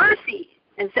want mercy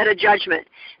instead of judgment.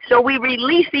 So we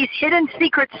release these hidden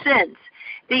secret sins,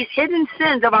 these hidden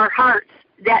sins of our hearts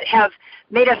that have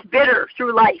made us bitter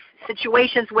through life,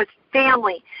 situations with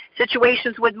family,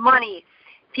 situations with money,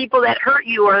 people that hurt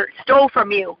you or stole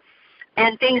from you,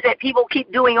 and things that people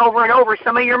keep doing over and over,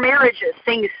 some of your marriages,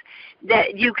 things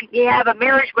that you have a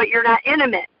marriage but you're not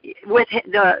intimate with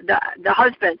the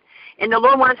husband. And the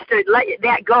Lord wants to let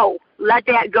that go. Let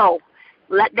that go.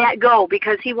 Let that go,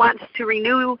 because he wants to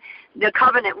renew the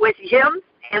covenant with him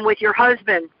and with your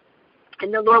husband.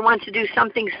 And the Lord wants to do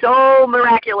something so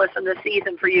miraculous in this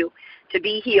season for you, to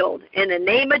be healed in the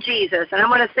name of Jesus. And I'm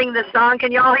going to sing this song.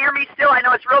 Can y'all hear me still? I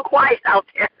know it's real quiet out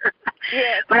there.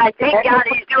 Yes. But I thank God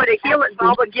he's doing a healing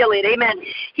bulb of Gilead. Amen.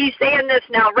 He's saying this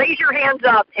now. Raise your hands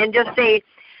up and just say,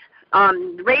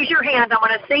 raise your hands. I'm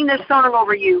going to sing this song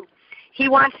over you. He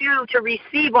wants you to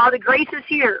receive all the graces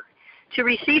here, to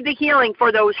receive the healing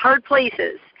for those hard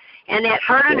places, and that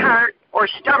hardened heart or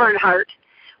stubborn heart,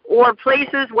 or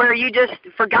places where you just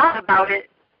forgot about it,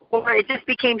 or it just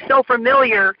became so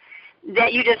familiar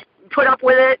that you just put up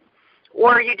with it,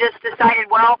 or you just decided,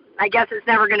 well, I guess it's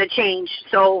never going to change,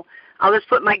 so I'll just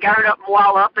put my guard up and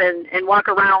wall up and walk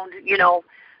around,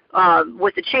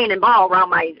 with the chain and ball around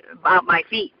my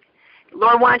feet. The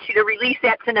Lord wants you to release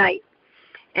that tonight.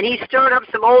 And he's stirring up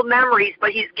some old memories,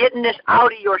 but he's getting this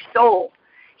out of your soul.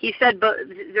 He said, but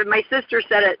my sister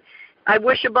said it, I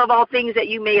wish above all things that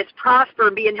you may prosper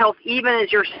and be in health even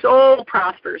as your soul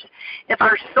prospers. If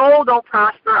our soul don't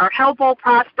prosper, our health won't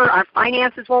prosper, our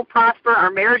finances won't prosper, our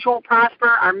marriage won't prosper,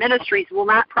 our ministries will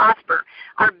not prosper,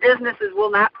 our businesses will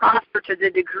not prosper to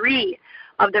the degree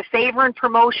of the favor and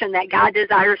promotion that God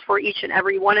desires for each and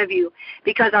every one of you,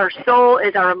 because our soul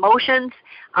is our emotions,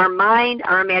 our mind,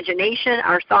 our imagination,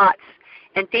 our thoughts,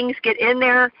 and things get in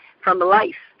there from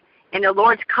life. And the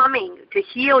Lord's coming to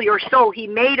heal your soul. He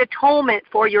made atonement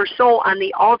for your soul on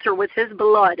the altar with his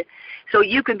blood, so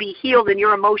you can be healed in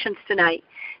your emotions tonight,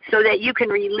 so that you can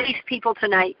release people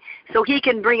tonight, so he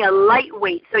can bring a light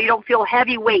weight, so you don't feel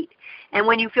heavy weight. And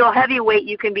when you feel heavy weight,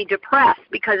 you can be depressed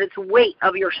because it's weight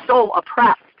of your soul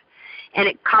oppressed, and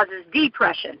it causes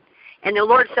depression. And the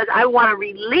Lord says, I want to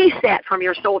release that from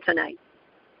your soul tonight.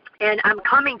 And I'm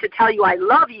coming to tell you I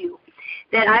love you,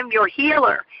 that I'm your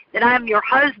healer, that I am your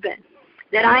husband,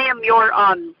 that I am your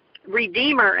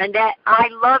redeemer, and that I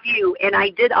love you, and I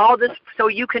did all this so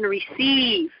you can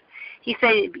receive. He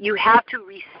said you have to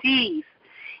receive.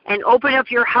 And open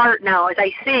up your heart now. As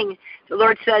I sing, the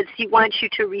Lord says he wants you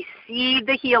to receive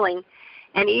the healing.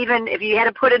 And even if you had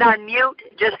to put it on mute,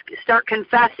 just start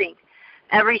confessing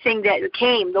everything that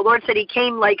came. The Lord said he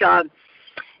came like a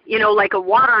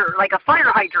water, like a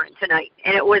fire hydrant tonight.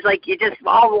 And it was like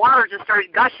all the water just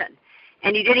started gushing.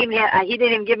 And he didn't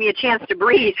even give me a chance to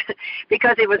breathe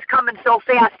because it was coming so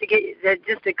fast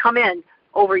to come in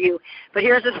over you. But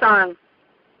here's a song.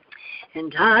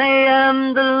 And I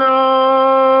am the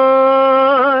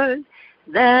Lord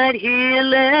that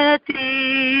healeth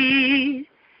thee,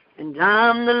 and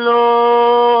I'm the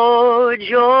Lord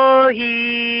your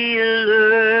healer.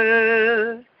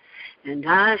 And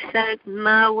I sent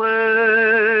my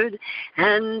word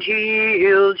and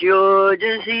healed your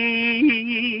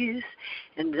disease,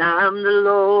 and I'm the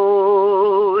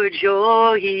Lord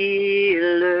your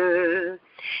healer.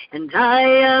 And I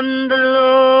am the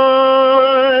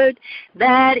Lord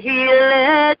that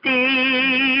healeth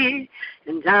thee,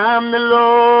 and I'm the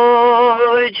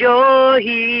Lord your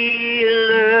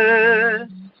healer.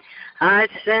 I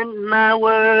sent my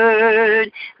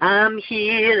word, I'm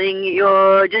healing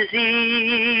your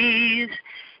disease,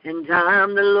 and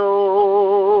I'm the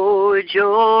Lord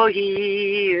your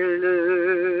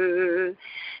healer.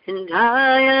 And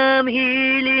I am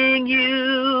healing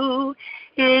you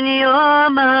in your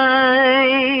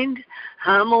mind.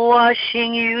 I'm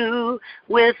washing you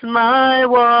with my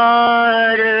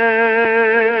water.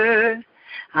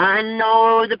 I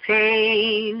know the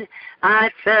pain,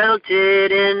 I felt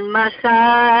it in my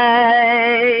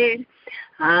side.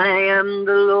 I am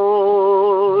the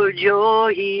Lord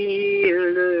your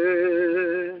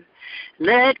healer.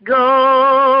 Let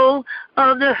go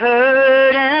of the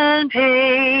hurt and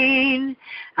pain.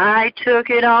 I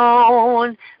took it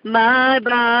on my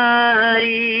body.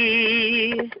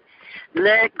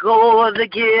 Let go of the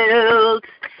guilt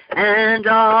and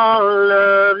all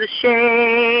of the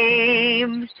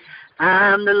shame.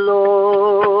 I'm the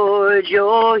Lord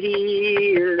your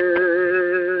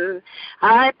healer.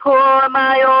 I pour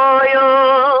my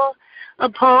oil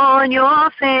upon your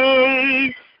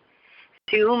face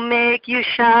to make you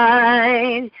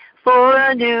shine for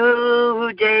a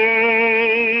new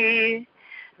day.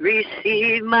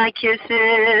 Receive my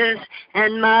kisses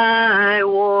and my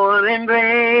warm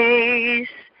embrace.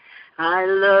 I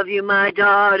love you, my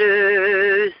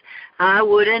daughters. I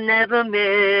wouldn't never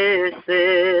miss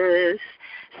this.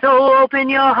 So open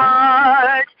your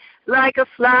heart like a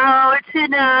flower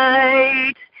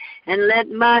tonight, and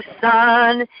let my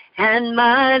sun and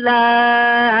my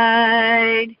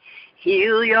light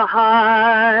heal your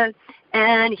heart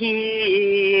and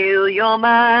heal your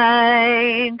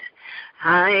mind.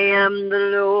 I am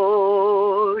the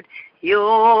Lord,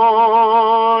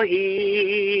 your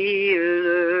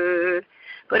healer.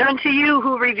 But unto you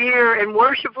who revere and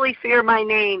worshipfully fear my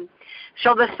name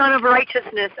shall the Son of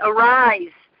Righteousness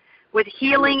arise with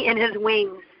healing in his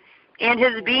wings and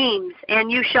his beams,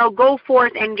 and you shall go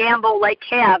forth and gambol like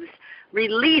calves,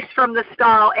 released from the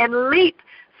stall, and leap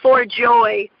for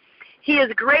joy. He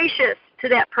is gracious to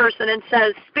that person and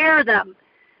says, spare them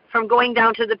from going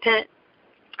down to the pit.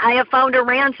 I have found a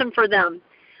ransom for them.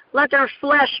 Let their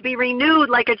flesh be renewed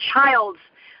like a child's.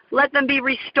 Let them be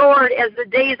restored as the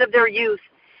days of their youth.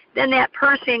 Then that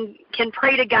person can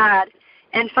pray to God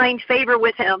and find favor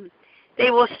with him.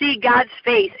 They will see God's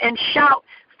face and shout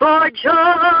for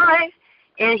joy,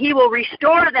 and he will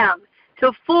restore them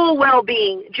to full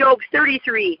well-being. Job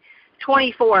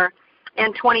 33:24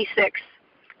 and 26.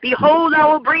 Behold, I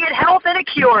will bring it health and a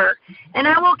cure, and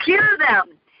I will cure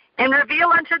them and reveal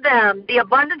unto them the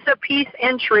abundance of peace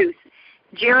and truth.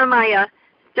 Jeremiah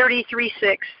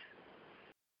 33:6.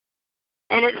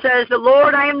 And it says, the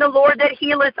Lord, I am the Lord that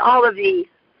healeth all of thee.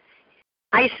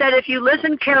 I said, if you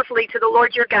listen carefully to the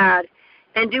Lord your God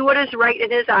and do what is right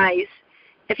in his eyes,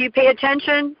 if you pay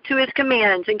attention to his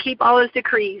commands and keep all his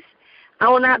decrees, I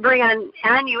will not bring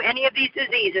on you any of these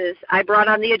diseases I brought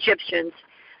on the Egyptians,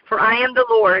 for I am the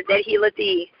Lord that healeth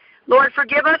thee. Lord,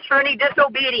 forgive us for any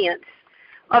disobedience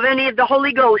of any of the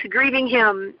Holy Ghost, grieving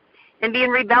him and being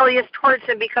rebellious towards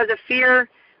him because of fear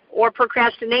or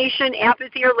procrastination,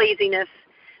 apathy, or laziness.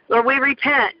 Lord, we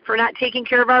repent for not taking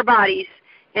care of our bodies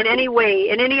in any way,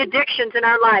 in any addictions in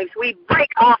our lives. We break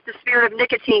off the spirit of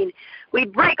nicotine. We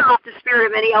break off the spirit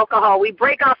of any alcohol. We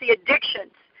break off the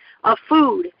addictions of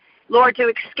food, Lord, to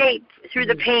escape through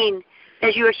the pain.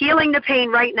 As you are healing the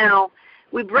pain right now,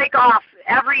 we break off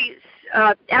every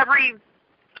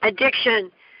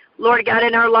addiction, Lord God,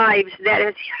 in our lives that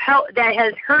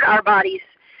has hurt our bodies.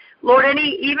 Lord,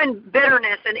 even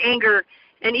bitterness and anger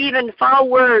and even foul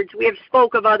words we have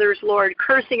spoke of others, Lord,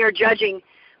 cursing or judging.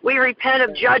 We repent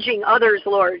of judging others,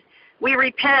 Lord. We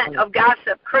repent of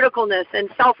gossip, criticalness, and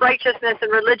self-righteousness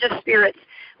and religious spirits.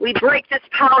 We break these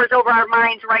powers over our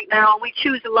minds right now, and we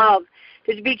choose love,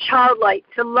 to be childlike,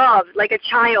 to love like a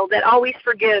child that always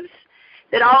forgives,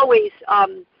 that always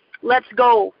lets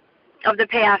go of the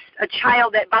past, a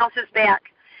child that bounces back.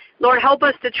 Lord, help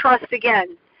us to trust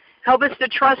again. Help us to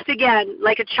trust again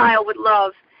like a child with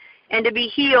love, and to be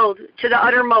healed to the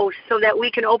uttermost so that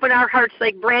we can open our hearts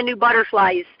like brand new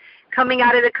butterflies coming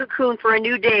out of the cocoon for a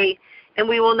new day, and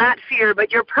we will not fear,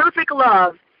 but your perfect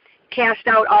love cast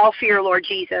out all fear, Lord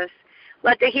Jesus.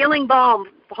 Let the healing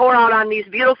balm pour out on these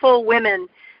beautiful women,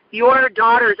 your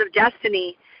daughters of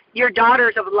destiny, your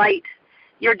daughters of light,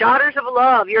 your daughters of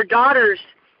love, your daughters,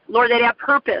 Lord, that have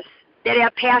purpose, that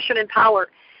have passion and power.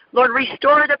 Lord,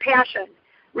 restore the passion,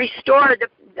 restore the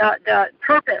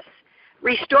purpose,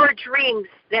 restore dreams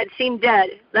that seem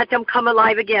dead. Let them come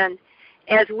alive again,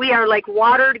 as we are like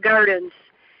watered gardens.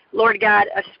 Lord God,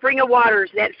 a spring of waters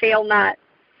that fail not.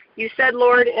 You said,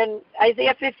 Lord, in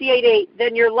Isaiah 58:8,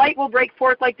 then your light will break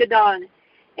forth like the dawn,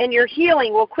 and your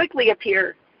healing will quickly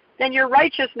appear. Then your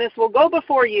righteousness will go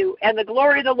before you, and the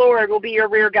glory of the Lord will be your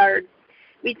rear guard.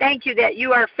 We thank you that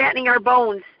you are fattening our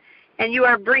bones, and you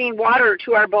are bringing water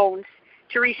to our bones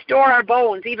to restore our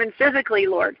bones, even physically,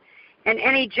 Lord. And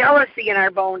any jealousy in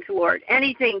our bones, Lord,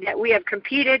 anything that we have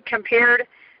competed, compared,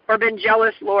 or been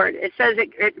jealous, Lord, it says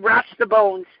it rots the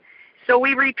bones. So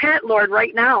we repent, Lord,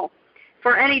 right now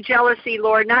for any jealousy,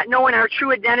 Lord, not knowing our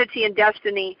true identity and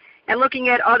destiny, and looking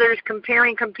at others,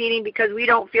 comparing, competing because we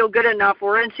don't feel good enough,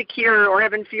 we're insecure, or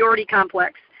have inferiority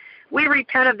complex. We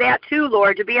repent of that too,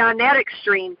 Lord, to be on that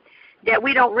extreme, that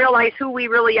we don't realize who we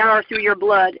really are through your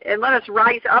blood. And let us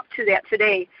rise up to that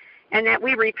today, and that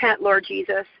we repent, Lord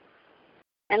Jesus.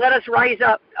 And let us rise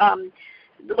up,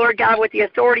 Lord God, with the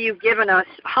authority you've given us,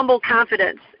 humble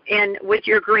confidence, and with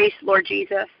your grace, Lord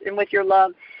Jesus, and with your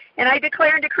love. And I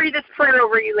declare and decree this prayer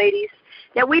over you, ladies,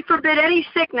 that we forbid any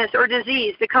sickness or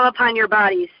disease to come upon your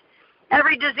bodies.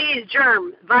 Every disease,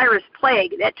 germ, virus,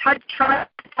 plague that touch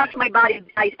my body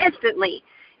dies instantly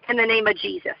in the name of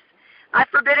Jesus. I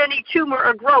forbid any tumor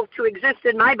or growth to exist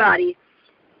in my body.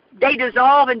 They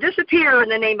dissolve and disappear in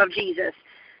the name of Jesus.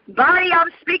 Body, I'm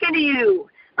speaking to you.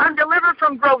 I'm delivered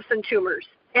from growths and tumors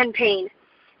and pain.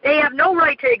 They have no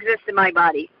right to exist in my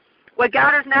body. What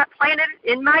God has not planted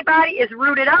in my body is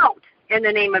rooted out in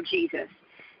the name of Jesus.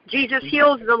 Jesus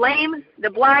heals the lame, the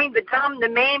blind, the dumb, the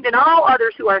maimed, and all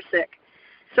others who are sick.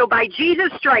 So by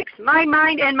Jesus' stripes, my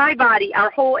mind and my body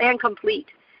are whole and complete.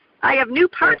 I have new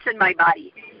parts in my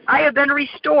body. I have been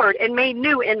restored and made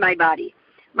new in my body.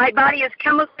 My body is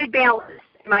chemically balanced,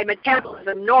 and my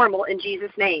metabolism normal in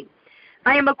Jesus' name.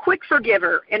 I am a quick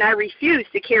forgiver, and I refuse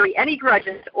to carry any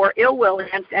grudges or ill will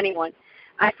against anyone.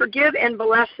 I forgive and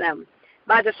bless them.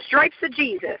 By the stripes of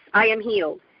Jesus, I am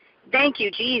healed. Thank you,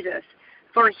 Jesus,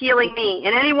 for healing me.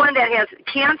 And anyone that has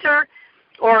cancer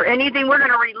or anything, we're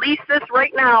going to release this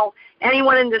right now.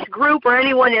 Anyone in this group or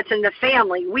anyone that's in the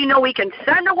family, we know we can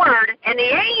send a word, and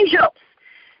the angels,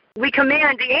 we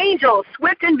command the angels,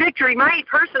 swift in victory. My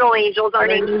personal angels are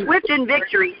named Swift in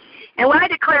Victory. And when I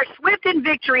declare swift in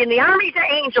victory in the armies of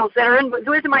angels that are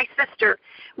with my sister,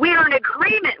 we are in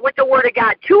agreement with the word of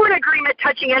God. Two in agreement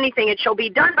touching anything, it shall be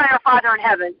done by our Father in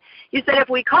heaven. You said if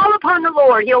we call upon the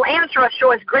Lord, he'll answer us,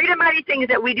 show us great and mighty things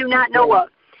that we do not know of.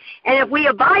 And if we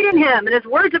abide in him and his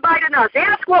words abide in us,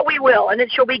 ask what we will, and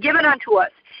it shall be given unto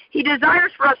us. He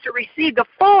desires for us to receive the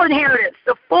full inheritance,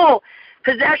 the full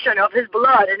possession of his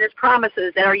blood and his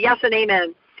promises that are yes and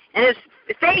amen. And his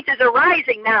faith is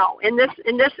arising now in this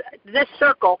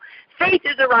circle. Faith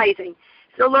is arising.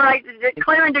 So, Lord, I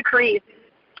declare and decree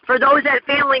for those that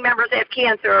family members have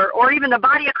cancer or even the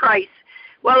body of Christ.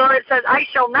 Well, Lord, it says, I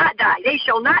shall not die. They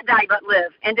shall not die but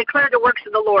live and declare the works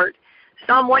of the Lord.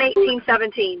 Psalm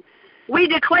 118:17. We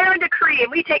declare and decree,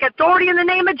 and we take authority in the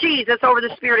name of Jesus over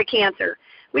the spirit of cancer.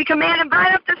 We command and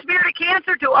bind up the spirit of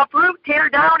cancer to uproot, tear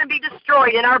down, and be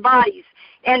destroyed in our bodies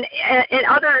and in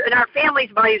our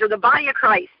families' bodies or the body of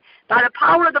Christ by the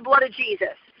power of the blood of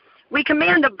Jesus. We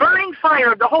command the burning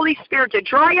fire of the Holy Spirit to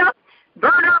dry up,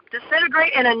 burn up,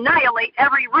 disintegrate, and annihilate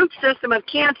every root system of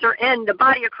cancer in the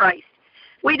body of Christ.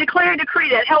 We declare and decree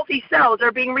that healthy cells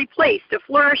are being replaced to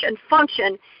flourish and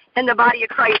function in the body of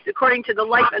Christ according to the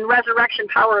life and resurrection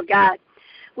power of God.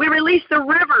 We release the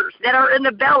rivers that are in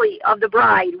the belly of the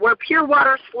bride where pure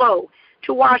waters flow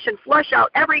to wash and flush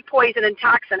out every poison and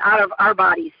toxin out of our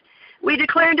bodies. We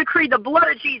declare and decree the blood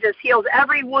of Jesus heals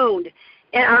every wound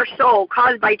in our soul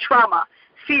caused by trauma,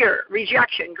 fear,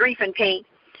 rejection, grief, and pain.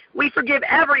 We forgive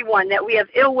everyone that we have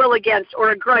ill will against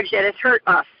or a grudge that has hurt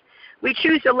us. We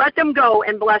choose to let them go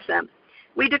and bless them.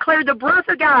 We declare the breath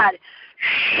of God.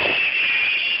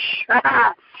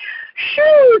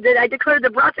 That I declare the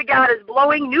breath of God is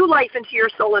blowing new life into your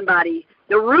soul and body.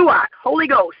 The Ruach, Holy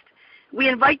Ghost. We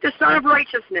invite the Son of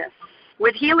Righteousness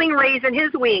with healing rays in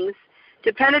his wings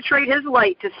to penetrate his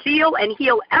light, to seal and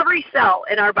heal every cell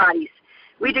in our bodies.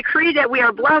 We decree that we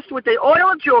are blessed with the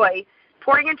oil of joy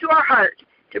pouring into our heart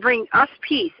to bring us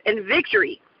peace and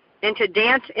victory and to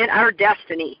dance in our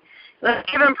destiny. Let's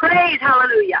give him praise.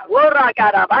 Hallelujah.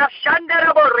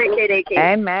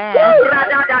 Amen.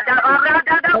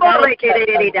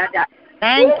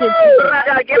 Thank you.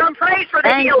 Give him praise for the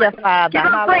healing. Give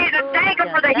him praise and thank him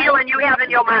for the healing you have in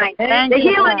your mind. The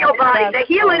healing in your body. The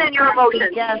healing in your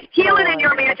emotions. Healing in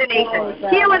your imagination.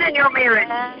 Healing in your marriage.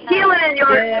 Healing in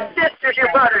your sisters, your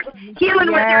brothers.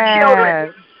 Healing with your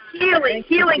children.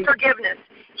 Healing forgiveness.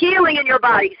 Healing in your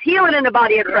bodies, healing in the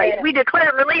body of Christ. We declare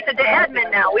and release it to Edmund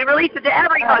now. We release it to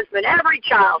every husband, every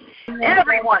child,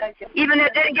 everyone, even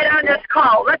that didn't get on this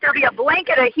call. Let there be a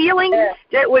blanket of healing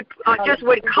that would just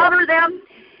would cover them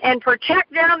and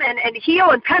protect them and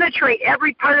heal and penetrate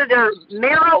every part of their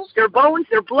marrow, their bones,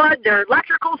 their blood, their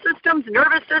electrical systems,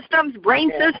 nervous systems,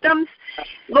 brain systems.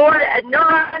 Lord,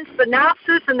 neurons,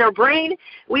 synapses in their brain.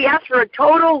 We ask for a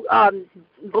total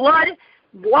blood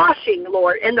washing,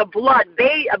 Lord, in the blood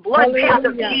path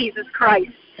of Jesus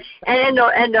Christ. And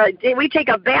we take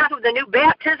a bath of the new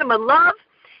baptism of love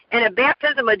and a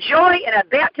baptism of joy and a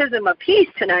baptism of peace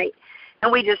tonight.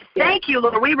 And we just thank you,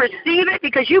 Lord. We receive it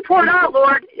because you poured out,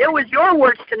 Lord. It was your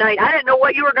words tonight. I didn't know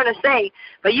what you were going to say,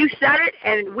 but you said it,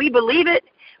 and we believe it.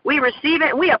 We receive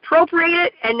it, and we appropriate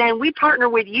it, and then we partner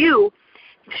with you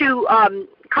to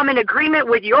come in agreement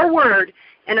with your word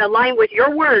and align with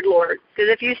your word, Lord.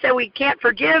 Because if you say we can't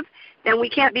forgive, then we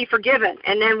can't be forgiven,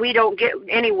 and then we don't get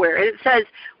anywhere. It says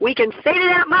we can say to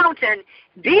that mountain,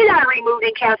 be thou removed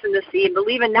and cast in the sea, and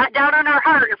believe and not doubt in our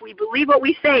heart if we believe what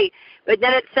we say. But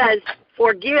then it says,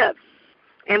 forgive.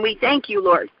 And we thank you,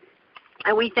 Lord.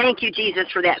 And we thank you, Jesus,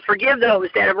 for that. Forgive those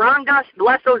that have wronged us,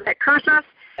 bless those that curse us,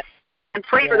 and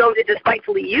pray for those that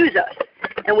despitefully use us.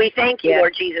 And we thank you,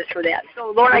 Lord Jesus, for that.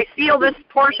 So, Lord, I seal this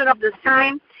portion of this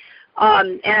time.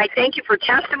 And I thank you for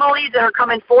testimonies that are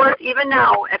coming forth even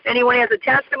now. If anyone has a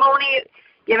testimony,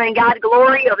 giving God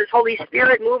glory of his Holy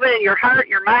Spirit moving in your heart,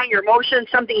 your mind, your emotions,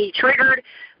 something he triggered,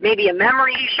 maybe a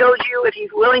memory he showed you, if he's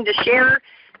willing to share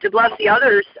to bless the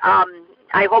others,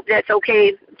 I hope that's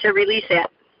okay to release that.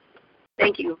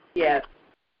 Thank you. Yes.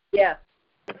 Yes.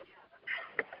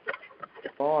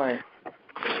 Lord.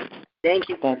 Thank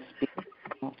you. That's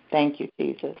beautiful. Thank you,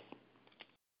 Jesus.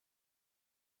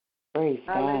 Praise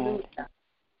God.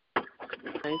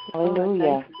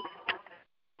 Hallelujah.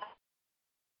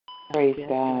 Praise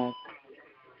God.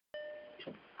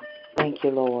 Thank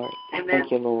you, Lord. Amen.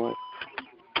 Thank you, Lord.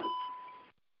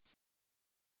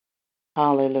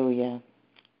 Hallelujah.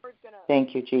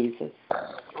 Thank you, Jesus.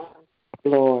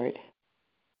 Lord.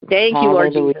 Thank you,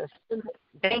 Lord Hallelujah. Jesus.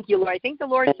 Thank you, Lord. I think the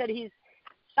Lord said he's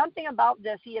something about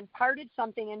this. He imparted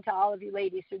something into all of you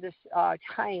ladies through this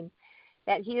time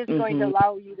that he is going to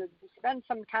allow you to spend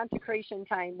some consecration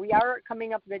time. We are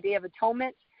coming up to the Day of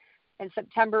Atonement in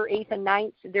September 8th and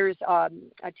 9th. There's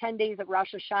 10 days of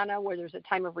Rosh Hashanah where there's a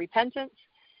time of repentance.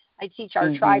 I teach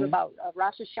our tribe about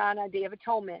Rosh Hashanah, Day of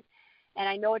Atonement. And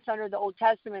I know it's under the Old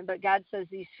Testament, but God says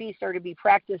these feasts are to be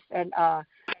practiced and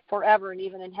forever and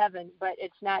even in heaven. But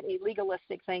it's not a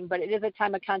legalistic thing, but it is a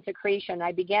time of consecration.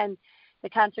 I began the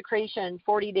consecration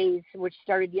 40 days, which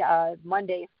started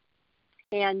Monday,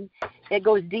 and it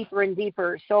goes deeper and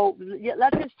deeper. So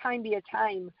let this time be a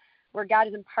time where God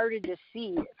has imparted this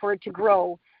seed for it to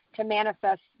grow, to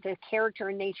manifest the character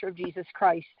and nature of Jesus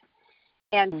Christ,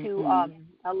 and to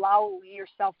allow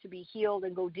yourself to be healed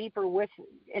and go deeper with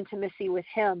intimacy with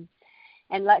him,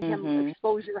 and let him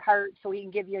expose your heart so he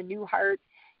can give you a new heart,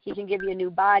 he can give you a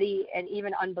new body, and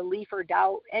even unbelief or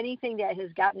doubt, anything that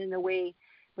has gotten in the way.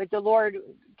 But the Lord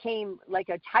came like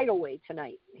a tidal wave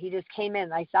tonight. He just came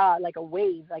in. I saw like a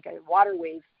wave, like a water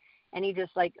wave, and he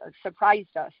just like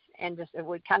surprised us, and just it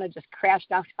would kind of just crash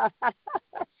down. That's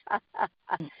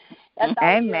how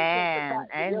Amen.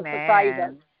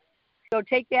 Amen. So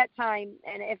take that time,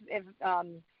 and if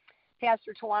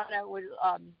Pastor Tawana would,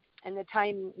 and the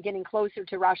time getting closer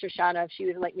to Rosh Hashanah, if she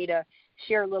would like me to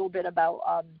share a little bit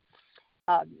about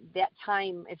that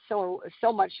time. It's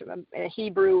so much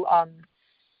Hebrew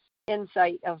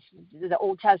insight of the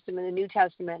Old Testament and the New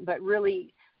Testament, but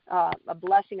really a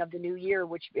blessing of the new year,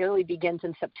 which really begins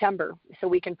in September, so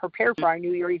we can prepare for our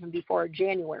new year even before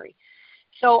January.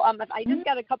 So if I just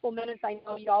got a couple minutes, I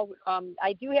know y'all,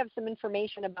 I do have some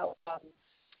information about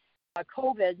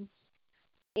COVID,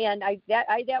 and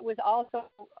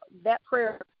that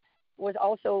prayer was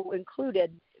also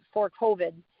included for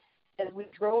COVID, as we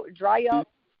dry up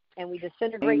and we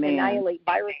disintegrate and annihilate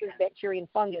viruses, bacteria, and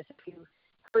fungus. If you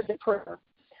heard the prayer.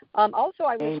 Also,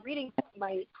 I was reading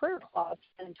my prayer cloths,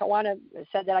 and Tawana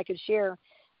said that I could share.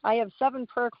 I have 7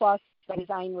 prayer cloths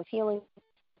designed with healing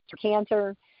for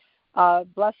cancer,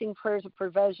 blessing prayers of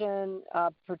provision,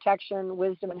 protection,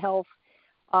 wisdom, and health.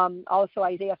 Also,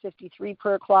 Isaiah 53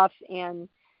 prayer cloths and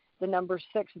the number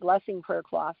 6 blessing prayer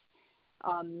cloth.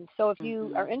 So if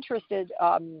you are interested,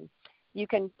 you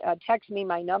can text me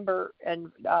my number, and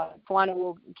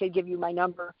Tawana can give you my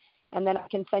number, and then I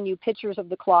can send you pictures of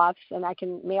the cloths, and I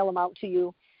can mail them out to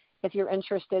you if you're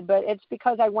interested. But it's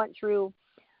because I went through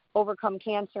Overcome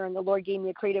Cancer, and the Lord gave me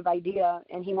a creative idea,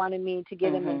 and he wanted me to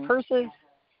get them in purses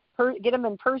get them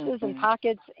in purses and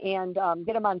pockets, and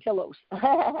get them on pillows.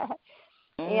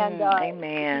 And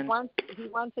amen. He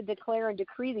wants to declare and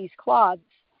decree these cloths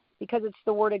because it's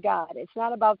the Word of God. It's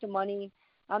not about the money.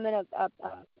 I'm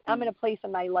in a place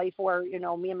in my life where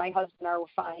me and my husband are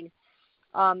fine.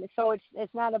 So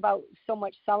it's not about so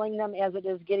much selling them as it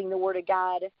is getting the Word of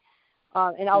God.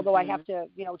 And although I have to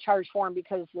charge for them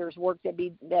because there's work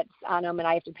that's on them, and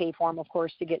I have to pay for them, of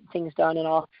course, to get things done and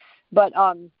all. But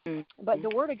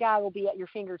the Word of God will be at your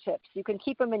fingertips. You can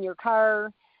keep them in your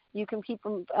car. You can keep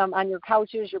them on your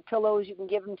couches, your pillows. You can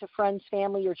give them to friends,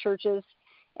 family, your churches.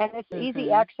 And it's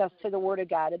easy access to the Word of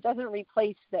God. It doesn't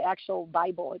replace the actual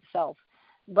Bible itself,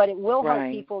 but it will help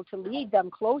people to lead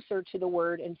them closer to the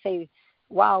Word and say,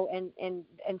 wow. And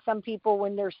some people,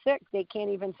 when they're sick, they can't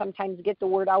even sometimes get the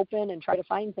Word open and try to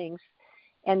find things.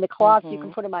 And the cloths, you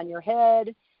can put them on your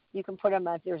head. You can put them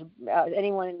if there's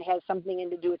anyone that has something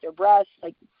to do with their breasts,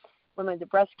 like women with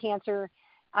breast cancer.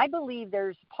 I believe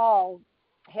Paul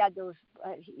had those,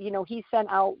 he sent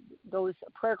out those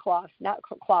prayer cloths, not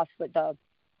cloths, but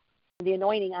the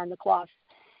anointing on the cloths.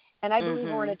 And I believe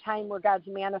we're in a time where God's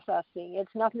manifesting.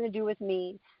 It's nothing to do with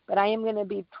me, but I am going to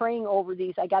be praying over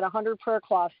these. I got 100 prayer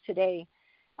cloths today.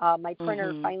 My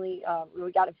printer finally,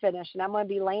 we got it finished. And I'm going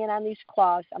to be laying on these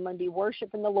cloths. I'm going to be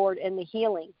worshiping the Lord in the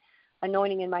healing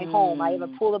anointing in my home. I have a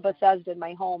pool of Bethesda in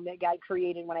my home that God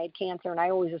created when I had cancer, and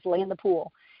I always just lay in the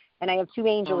pool. And I have 2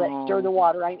 angels that stir the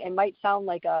water. It might sound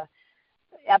like a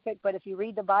epic, but if you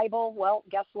read the Bible, well,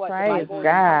 guess what? Praise the Bible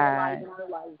God. is alive in our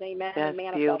lives. Amen. That's and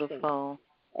manifesting. Beautiful.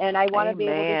 And I want to be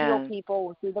able to heal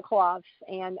people through the cloths,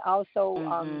 and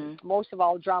also, most of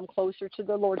all, draw them closer to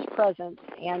the Lord's presence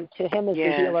and to Him as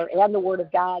the healer and the Word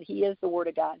of God. He is the Word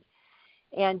of God.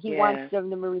 And He wants them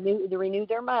to renew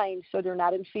their minds so they're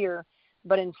not in fear,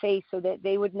 but in faith, so that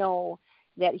they would know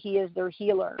that He is their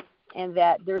healer, and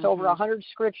that there's over 100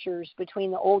 scriptures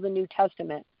between the Old and New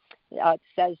Testament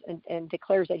says and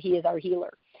declares that He is our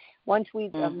healer. Once we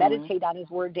meditate on His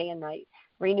Word day and night,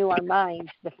 renew our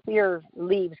minds, the fear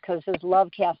leaves because His love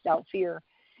casts out fear,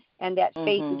 and that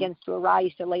faith begins to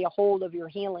arise to lay a hold of your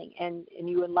healing, and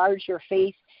you enlarge your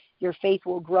faith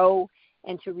will grow,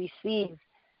 and to receive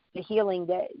the healing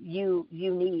that you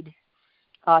need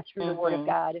through the Word of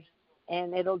God.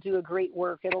 And it'll do a great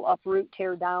work. It'll uproot,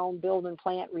 tear down, build and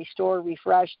plant, restore,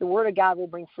 refresh. The Word of God will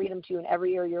bring freedom to you in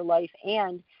every area of your life,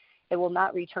 and it will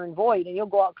not return void. And you'll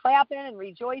go out clapping and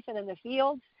rejoicing in the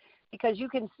fields, because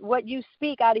what you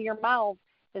speak out of your mouth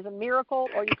is a miracle,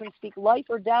 or you can speak life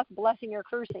or death, blessing or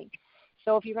cursing.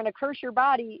 So if you're going to curse your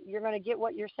body, you're going to get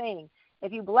what you're saying.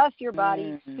 If you bless your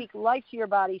body, speak life to your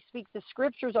body, speak the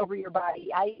scriptures over your body.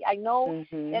 I know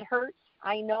it hurts.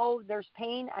 I know there's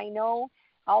pain. I know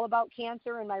all about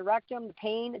cancer in my rectum, the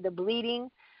pain, the bleeding,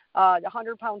 the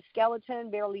 100-pound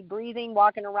skeleton, barely breathing,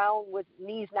 walking around with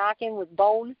knees knocking with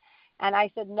bone. And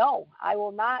I said, no, I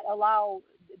will not allow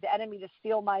the enemy to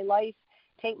steal my life,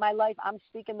 take my life. I'm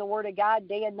speaking the Word of God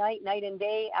day and night, night and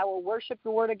day. I will worship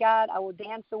the Word of God. I will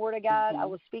dance the Word of God. I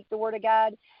will speak the Word of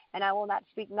God, and I will not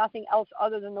speak nothing else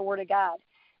other than the Word of God.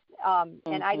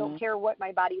 And I don't care what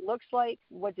my body looks like,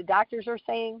 what the doctors are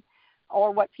saying,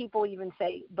 or what people even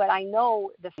say. But I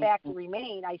know the fact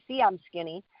remain. I see I'm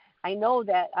skinny. I know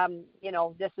that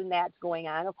this and that's going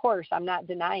on. Of course, I'm not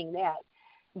denying that.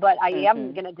 But I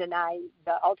am going to deny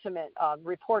the ultimate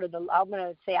report of I'm going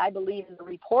to say I believe in the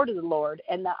report of the Lord.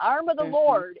 And the arm of the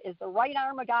Lord is the right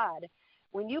arm of God.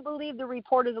 When you believe the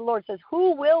report of the Lord, it says,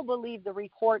 who will believe the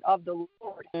report of the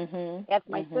Lord? That's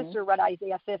my sister read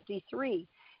Isaiah 53.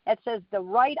 It says the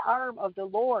right arm of the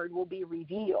Lord will be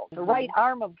revealed. The right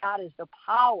arm of God is the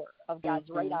power of God's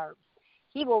right arm.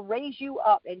 He will raise you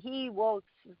up, and He will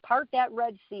part that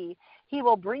Red Sea. He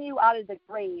will bring you out of the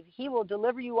grave. He will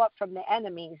deliver you up from the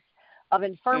enemies of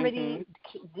infirmity,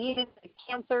 demons,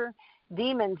 cancer,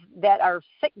 demons that are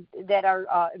sick, that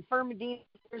are infirmity,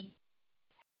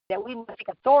 that we must take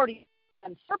authority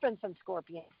on serpents and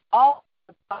scorpions. All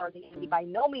the power of the enemy by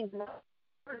no means not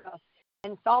hurt us.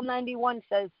 And Psalm 91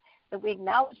 says that we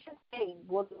acknowledge His name.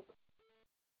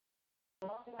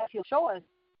 He'll show us.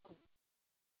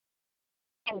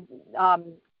 And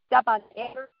step on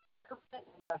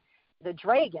the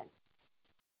dragon,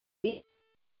 the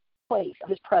place of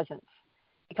His presence,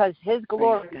 because His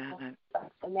glory is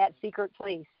in that secret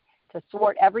place to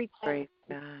thwart every plan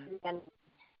and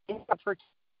for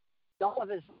all of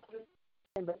His.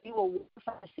 But He will work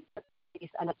from a secret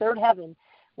place on a third heaven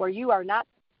where you are not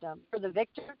for the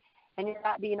victor, and you're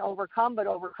not being overcome but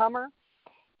overcomer,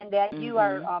 and that you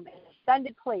are in an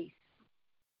ascended place.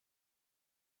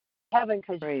 Heaven,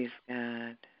 because praise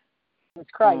God.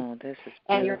 It's Christ. Oh, this is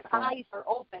and your eyes are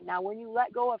open. Now, when you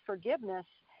let go of forgiveness,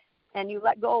 and you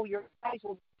let go, your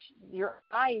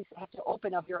eyes have to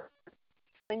open of your.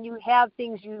 When you have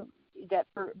things that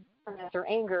for or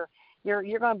anger, you're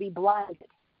going to be blinded.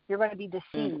 You're going to be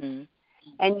deceived,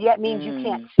 and yet means you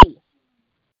can't see.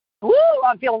 Woo!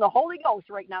 I'm feeling the Holy Ghost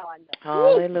right now on this.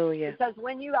 Hallelujah. Woo! Because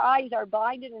when your eyes are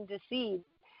blinded and deceived,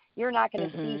 you're not going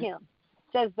to see Him. It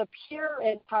says the pure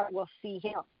in heart will see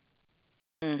Him,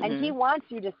 and He wants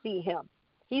you to see Him.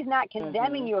 He's not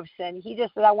condemning you of sin. He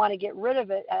just said, I want to get rid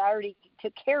of it. I already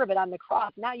took care of it on the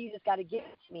cross. Now you just got to give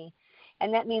it to me.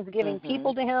 And that means giving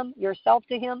people to Him, yourself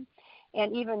to Him,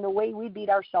 and even the way we beat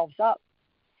ourselves up.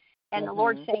 And the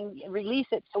Lord's saying, release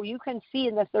it so you can see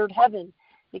in the third heaven,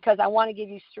 because I want to give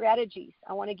you strategies.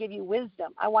 I want to give you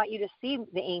wisdom. I want you to see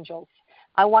the angels.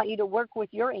 I want you to work with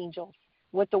your angels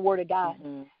with the Word of God,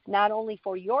 not only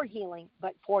for your healing,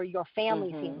 but for your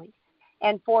family's healing.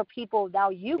 And for people, now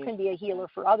you can be a healer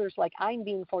for others like I'm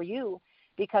being for you,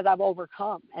 because I've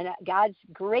overcome. And God's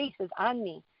grace is on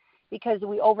me, because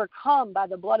we overcome by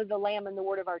the blood of the Lamb and the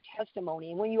word of our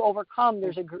testimony. And when you overcome,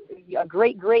 there's a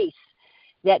great grace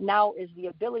that now is the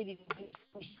ability to do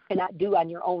what you cannot do on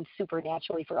your own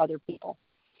supernaturally for other people.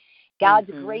 God's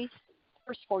grace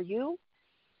first for you,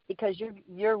 because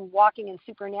you're walking in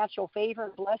supernatural favor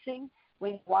and blessing.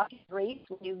 When you walk in grace,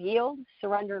 when you yield,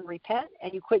 surrender, and repent,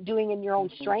 and you quit doing in your own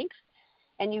strength,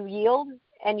 and you yield,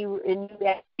 and you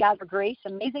ask God for grace,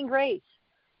 amazing grace,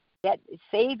 that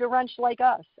saved a wretch like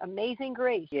us, amazing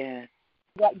grace,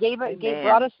 that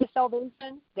brought us to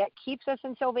salvation, that keeps us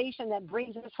in salvation, that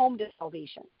brings us home to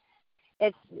salvation.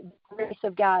 It's the grace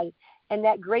of God, and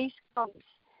that grace comes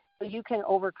so you can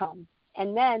overcome,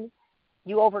 and then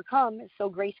you overcome so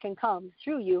grace can come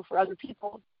through you for other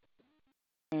people.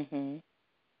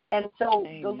 And so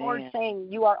the Lord's saying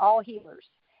you are all healers,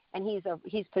 and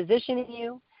He's positioning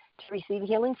you to receive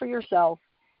healing for yourself,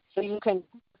 so you can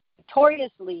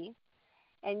victoriously,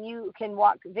 and you can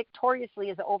walk victoriously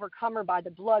as an overcomer by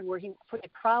the blood, where He put a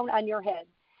crown on your head,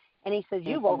 and He says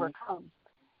you've overcome,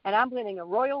 and I'm putting a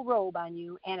royal robe on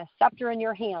you and a scepter in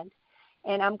your hand,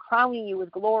 and I'm crowning you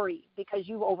with glory because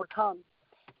you've overcome,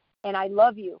 and I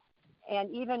love you,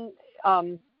 and even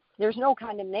there's no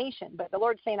condemnation, but the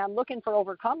Lord's saying, I'm looking for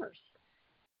overcomers,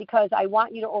 because I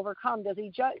want you to overcome. Does He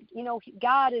judge?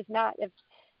 God is not,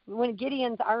 when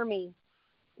Gideon's army,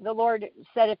 the Lord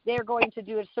said, if they're going to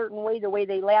do a certain way, the way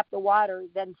they lap the water,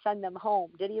 then send them home.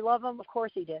 Did He love them? Of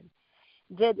course He did.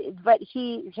 But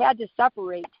He had to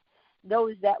separate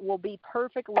those that will be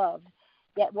perfect love,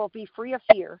 that will be free of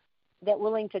fear, that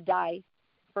willing to die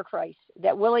for Christ,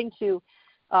 that willing to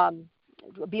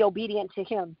be obedient to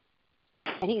Him.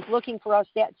 And He's looking for us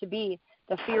to be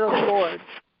the fear of the Lord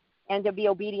and to be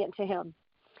obedient to Him.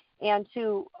 And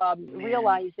to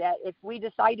realize that if we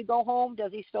decide to go home,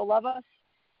 does He still love us?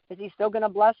 Is He still going to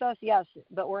bless us? Yes,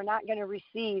 but we're not going to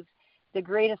receive the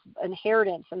greatest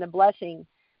inheritance and the blessing.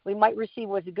 We might receive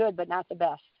what's good, but not the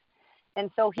best.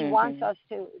 And so He wants us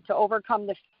to overcome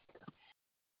the fear,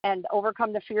 and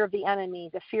overcome the fear of the enemy,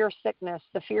 the fear of sickness,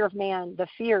 the fear of man, the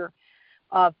fear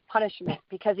of punishment,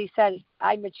 because He said,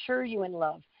 I mature you in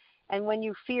love. And when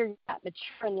you fear, you're not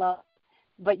mature in love,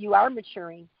 but you are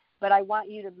maturing. But I want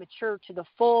you to mature to the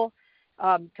full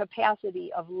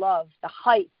capacity of love, the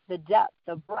height, the depth,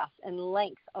 the breadth, and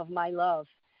length of my love.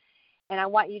 And I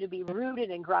want you to be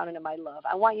rooted and grounded in my love.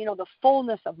 I want you to know the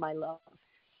fullness of my love.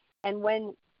 And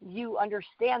when you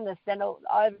understand this, then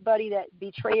everybody that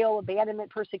betrayal, abandonment,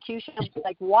 persecution,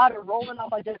 like water rolling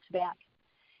off a duck's back.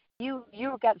 You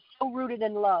got so rooted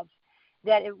in love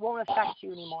that it won't affect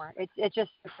you anymore. It's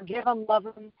just forgive them, love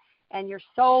them, and your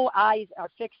soul eyes are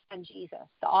fixed on Jesus,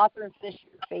 the author and finisher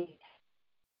of your faith.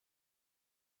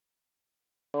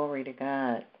 Glory to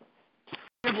God.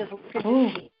 You just look at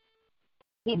the city.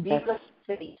 He beat the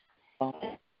city.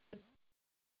 That's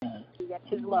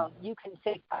His love. You can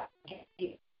say,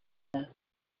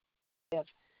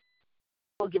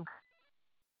 we'll give.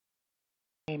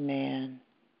 Amen.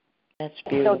 That's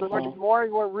beautiful. So the Lord is more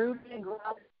and more rooted and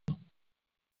grounded.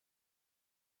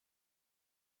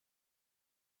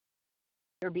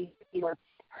 Or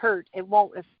hurt. It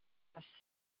won't,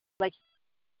 like,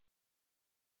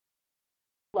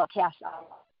 cast out.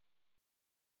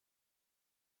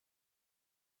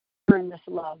 In this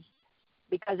love,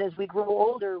 because as we grow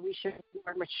older, we should be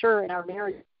more mature in our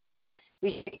marriage.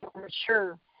 We should be more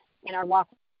mature in our walk.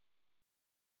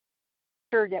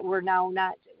 Sure that we're now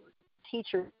not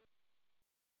teachers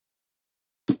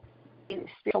in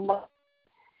spiritual love,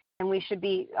 and we should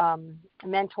be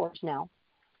mentors now,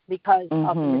 because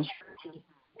of the maturity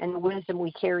and the wisdom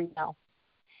we carry now.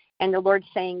 And the Lord's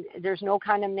saying there's no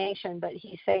condemnation, but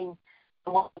He's saying, I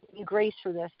want to give you grace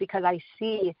for this, because I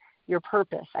see your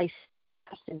purpose. I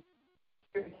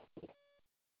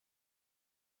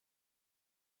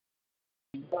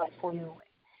for you.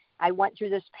 I went through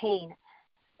this pain.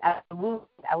 I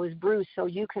was bruised so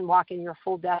you can walk in your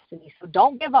full destiny. So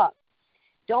don't give up.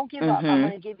 Don't give up. I'm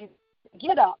going to give you,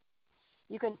 get up.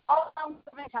 You can fall down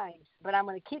 7 times, but I'm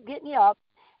going to keep getting you up.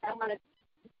 I'm going to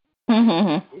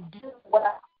do what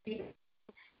I do.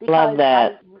 Because love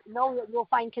that. I know that you'll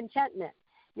find contentment.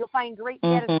 You'll find great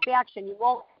satisfaction. You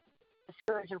won't be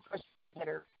discouraged and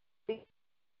frustrated.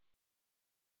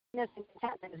 And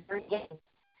contentment is very gain.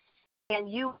 And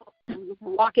you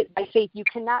walk it by faith. You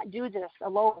cannot do this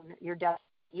alone, your destiny.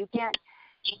 You can't.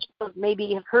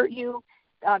 Maybe have hurt you,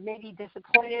 maybe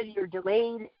disappointed, you're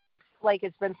delayed, like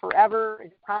it's been forever,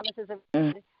 and promises have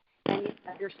been, and you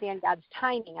understand God's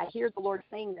timing. I hear the Lord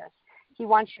saying this. He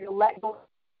wants you to let go.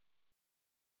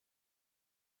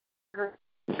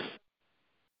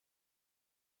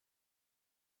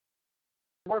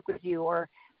 Work with you, or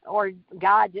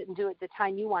God didn't do it the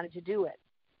time you wanted to do it.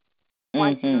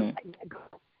 Again,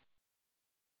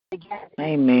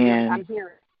 Amen. I'm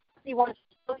here. He wants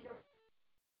to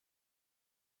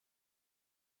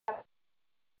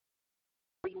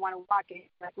you want to walk in.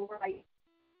 That's where I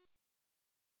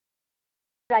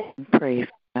praise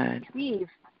God. Receive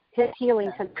His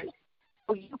healing tonight,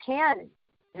 so you can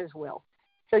His will,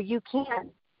 so you can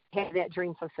have that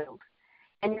dream fulfilled.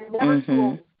 And you're never too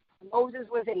old. Moses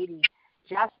was 80,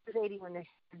 Joshua was 80 when they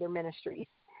started their ministries.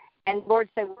 And the Lord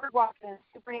said, we're walking in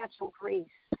supernatural grace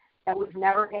that we've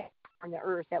never had on the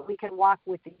earth, that we can walk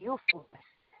with the youthfulness,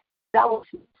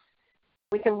 zealousness.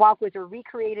 We can walk with a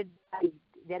recreated body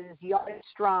that is young and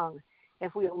strong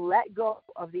if we let go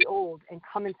of the old and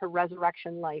come into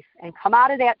resurrection life and come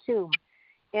out of that tomb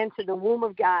into the womb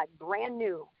of God, brand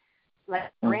new,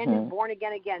 like brand new, born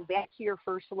again, back to your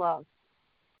first love.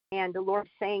 And the Lord's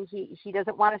saying he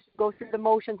doesn't want us to go through the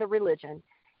motions of religion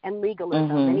and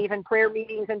legalism and even prayer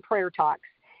meetings and prayer talks.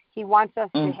 He wants us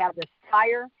to have this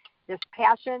fire, this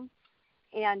passion,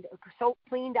 and so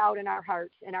cleaned out in our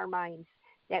hearts and our minds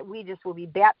that we just will be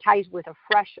baptized with a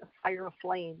fresh fire of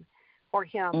flame for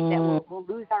Him, that we'll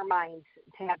lose our minds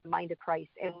to have the mind of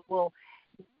Christ, and we'll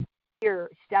hear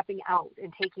stepping out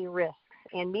and taking risks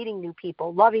and meeting new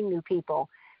people, loving new people,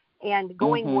 and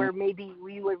going where maybe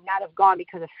we would not have gone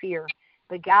because of fear.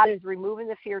 But God is removing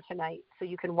the fear tonight so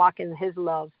you can walk in His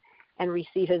love and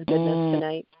receive His goodness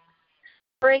tonight.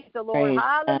 Praise the Lord. Praise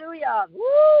Hallelujah.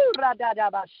 Woo!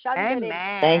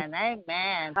 Amen.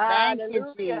 Amen. Thank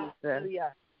you, Jesus.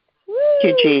 Hallelujah. Thank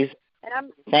you, Jesus.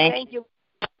 And Thank you.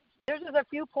 There's just a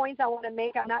few points I want to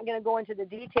make. I'm not going to go into the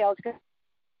details because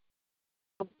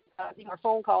our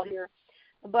phone call here.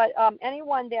 But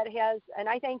anyone that has, and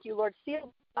I thank you, Lord,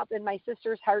 seal up in my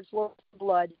sister's heart's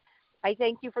blood. I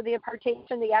thank you for the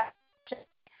impartation, the action,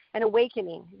 and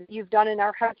awakening that you've done in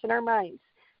our hearts and our minds.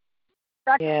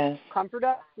 Yes. Comfort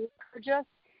us, encourage us,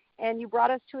 and you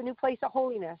brought us to a new place of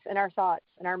holiness in our thoughts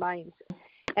and our minds.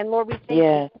 And Lord, we thank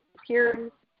you for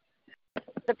hearing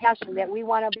the passion that we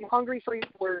want to be hungry for your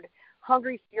word,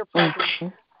 hungry for your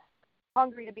presence,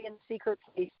 hungry to be in the secret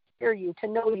place, to hear you, to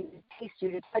know you, to taste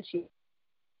you, to touch you.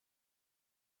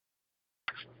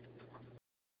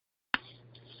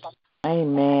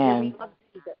 Amen.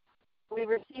 We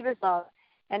receive His love.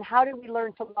 And how do we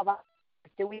learn to love others?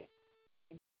 Do we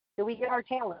give our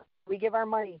talent? Do we give our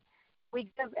money? We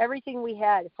give everything we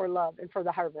had for love and for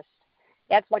the harvest.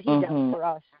 That's what He does for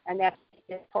us, and that's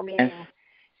it for me.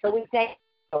 So we thank you,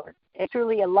 Lord. It's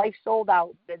truly a life sold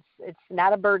out. It's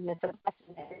not a burden. It's a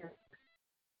blessing.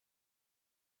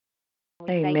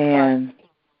 Amen.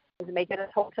 Make it a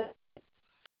whole time.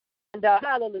 And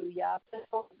hallelujah.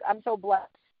 I'm so blessed.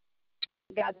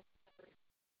 God,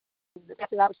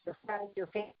 that's out to your friends, your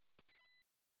family.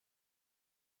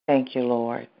 Thank you,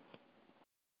 Lord.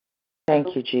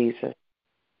 Thank you, Jesus.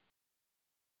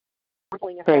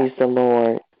 Praise the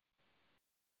Lord.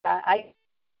 I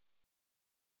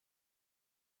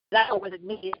wasn't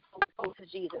me. It's so close to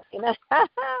Jesus. Amen.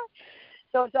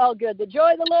 So it's all good. The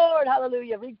joy of the Lord.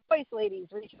 Hallelujah. Rejoice, ladies.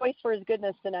 Rejoice for His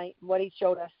goodness tonight, what He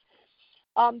showed us.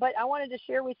 But I wanted to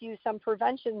share with you some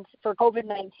preventions for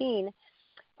COVID-19.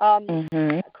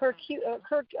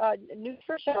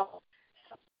 Nutritional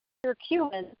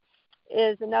curcumin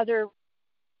is another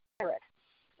turmeric,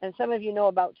 and some of you know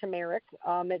about turmeric.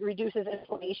 It reduces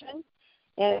inflammation,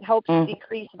 and it helps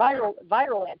decrease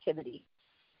viral activity.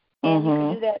 And you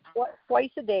can do that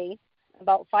twice a day,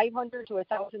 about 500 to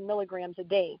 1,000 milligrams a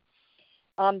day.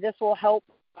 This will help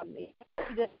on a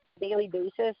daily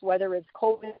basis, whether it's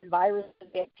COVID, virus,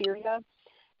 bacteria,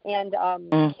 and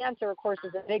cancer, of course,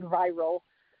 is a big viral.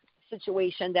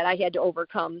 situation that I had to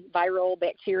overcome. Viral,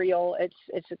 bacterial.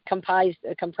 It's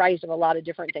comprised of a lot of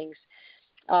different things.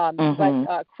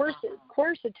 But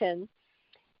quercetin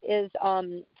is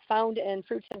found in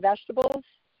fruits and vegetables,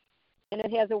 and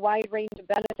it has a wide range of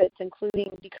benefits, including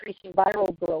decreasing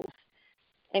viral growth.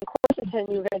 And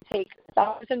quercetin, you're going to take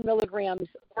 1,000 milligrams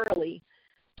orally,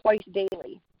 twice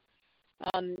daily.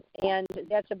 And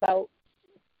that's about,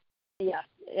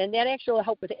 and that actually will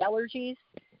help with allergies.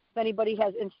 If anybody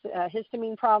has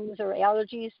histamine problems or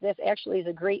allergies, that actually is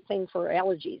a great thing for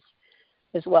allergies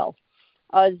as well.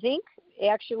 Zinc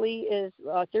actually is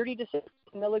 30 to 60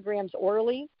 milligrams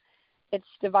orally. It's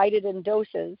divided in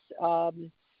doses.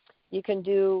 You can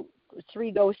do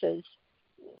 3 doses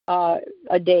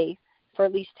a day for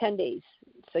at least 10 days.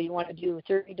 So you want to do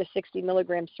 30 to 60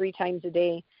 milligrams 3 times a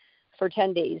day for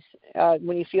 10 days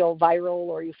when you feel viral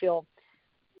or you feel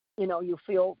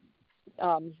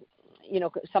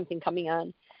something coming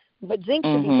on. But zinc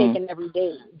should be taken every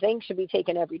day. Zinc should be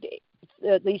taken every day,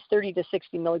 at least 30 to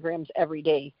 60 milligrams every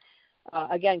day.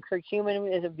 Again,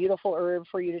 curcumin is a beautiful herb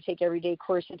for you to take every day.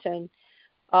 Quercetin.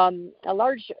 A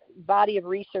large body of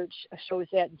research shows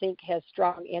that zinc has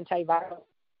strong antiviral,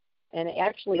 and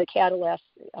actually the catalyst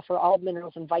for all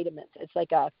minerals and vitamins. It's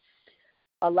like a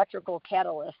electrical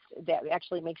catalyst that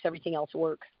actually makes everything else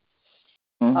work.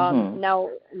 Now,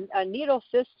 needle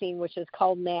cysteine, which is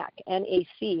called NAC,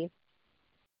 N-A-C,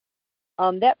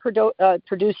 that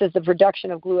produces the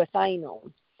production of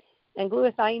glutathione. And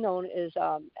glutathione is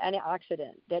an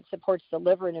antioxidant that supports the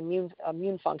liver and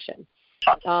immune function.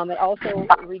 It also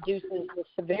reduces the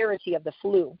severity of the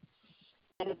flu.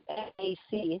 And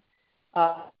NAC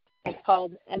is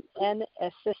called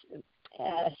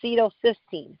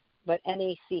N-acetylcysteine, but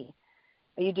NAC.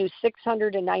 You do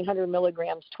 600 to 900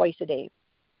 milligrams twice a day.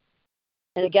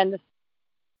 And again,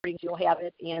 you'll have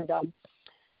it. And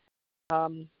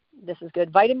this is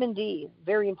good. Vitamin D,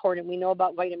 very important. We know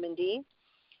about vitamin D.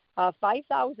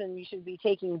 5,000 you should be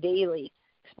taking daily,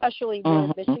 especially we're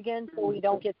in Michigan, so we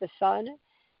don't get the sun.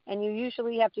 And you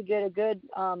usually have to get a good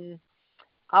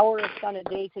hour of sun a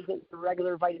day to get the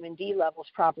regular vitamin D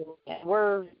levels properly. And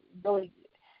we're really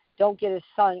don't get a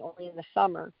sun only in the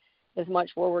summer as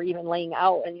much where we're even laying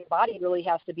out. And your body really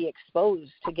has to be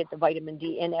exposed to get the vitamin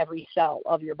D in every cell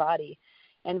of your body.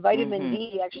 And vitamin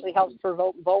D actually helps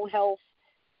promote bone health,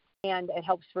 and it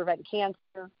helps prevent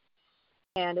cancer.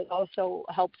 And it also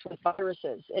helps with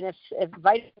viruses. And if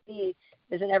vitamin D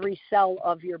is in every cell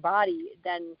of your body,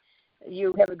 then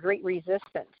you have a great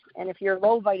resistance. And if you're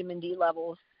low vitamin D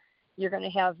levels, you're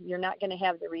not going to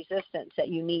have the resistance that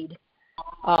you need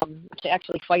to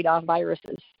actually fight off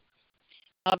viruses.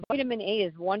 Vitamin A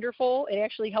is wonderful. It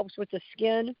actually helps with the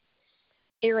skin,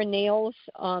 hair and nails,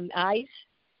 eyes.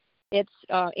 It's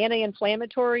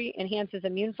anti-inflammatory, enhances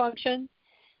immune function.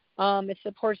 It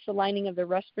supports the lining of the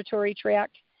respiratory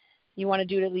tract. You want to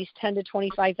do at least 10 to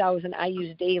 25,000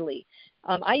 IUs daily.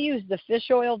 I use the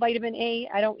fish oil vitamin A.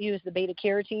 I don't use the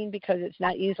beta-carotene because it's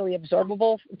not easily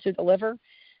absorbable to the liver.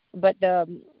 But the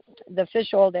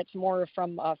fish oil that's more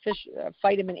from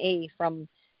vitamin A from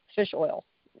fish oil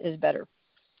is better.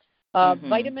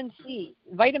 Vitamin C,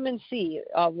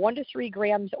 1 to 3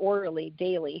 grams orally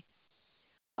daily.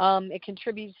 It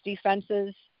contributes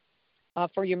defenses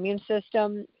for your immune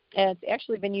system. And it's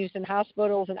actually been used in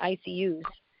hospitals and ICUs,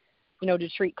 to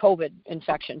treat COVID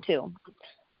infection too.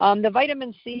 The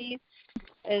vitamin C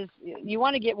is, you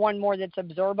want to get one more that's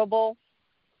absorbable.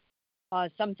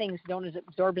 Some things don't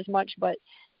absorb as much, but,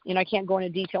 I can't go into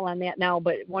detail on that now,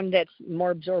 but one that's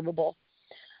more absorbable.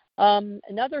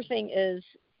 Another thing is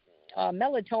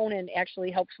melatonin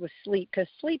actually helps with sleep, because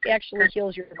sleep actually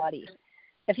heals your body.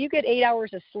 If you get 8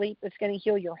 hours of sleep, it's going to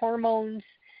heal your hormones.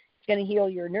 It's going to heal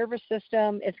your nervous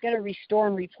system. It's going to restore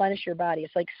and replenish your body.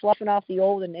 It's like sloughing off the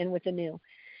old and in with the new.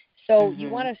 So you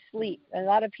want to sleep. A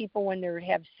lot of people, when they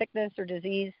have sickness or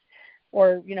disease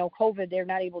or, COVID, they're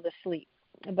not able to sleep.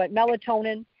 But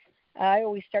melatonin, I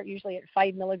always start usually at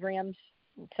 5 milligrams.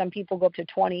 Some people go up to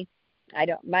 20.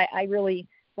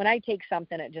 When I take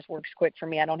something, it just works quick for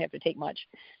me. I don't have to take much.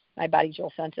 My body's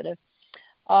real sensitive.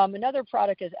 Another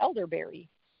product is elderberry.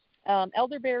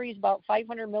 Elderberry is about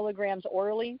 500 milligrams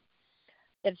orally.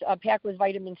 It's packed with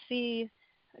vitamin C,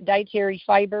 dietary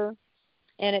fiber,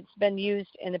 and it's been used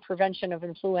in the prevention of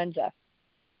influenza.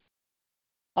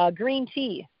 Green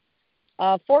tea,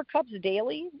 4 cups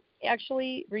daily,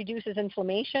 actually reduces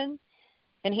inflammation,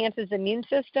 enhances the immune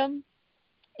system,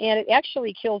 and it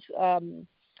actually kills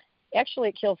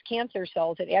cancer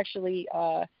cells. It actually,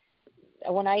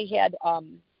 when I had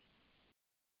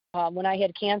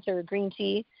cancer, green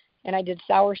tea And I did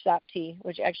soursop tea,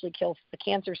 which actually kills the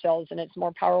cancer cells, and it's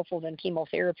more powerful than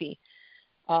chemotherapy,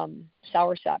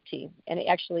 soursop tea. And it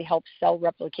actually helps cell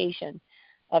replication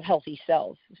of healthy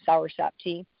cells, soursop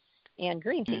tea and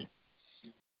green tea.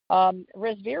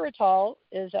 Resveratrol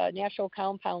is a natural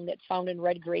compound that's found in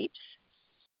red grapes,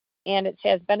 and it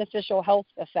has beneficial health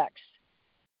effects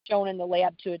shown in the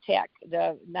lab to attack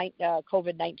the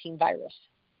COVID-19 virus.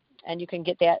 And you can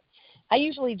get that. I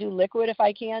usually do liquid if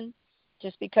I can,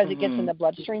 just because it gets in the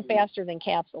bloodstream faster than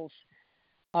capsules.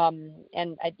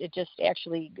 And it just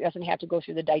actually doesn't have to go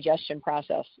through the digestion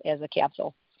process as a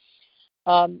capsule.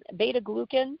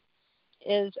 Beta-glucan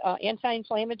is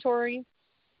anti-inflammatory,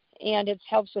 and it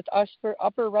helps with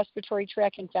upper respiratory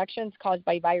tract infections caused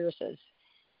by viruses.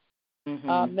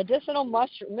 Medicinal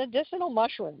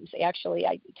mushrooms, actually.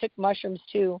 I took mushrooms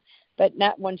too, but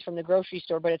not ones from the grocery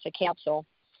store, but it's a capsule.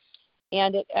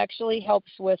 And it actually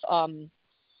helps with antiviral,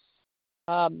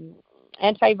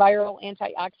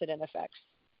 antioxidant effects.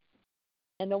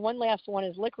 And the one last one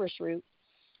is licorice root,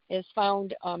 is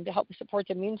found to help support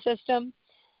the immune system,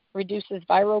 reduces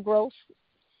viral growth,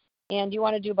 and you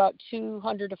want to do about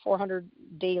 200 to 400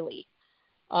 daily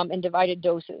in divided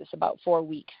doses, about 4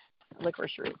 weeks,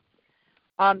 licorice root.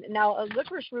 Now, a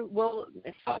licorice root will,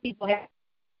 some people have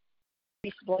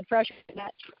blood pressure.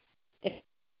 If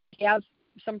you have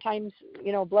sometimes,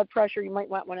 blood pressure, you might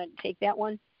want to take that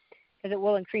one because it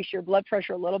will increase your blood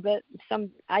pressure a little bit.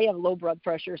 I have low blood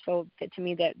pressure, so to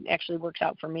me that actually works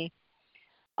out for me.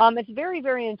 It's very,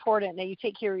 very important that you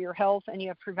take care of your health and you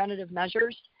have preventative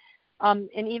measures. And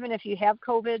even if you have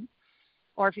COVID,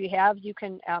 or if you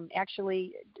can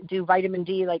actually do vitamin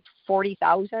D like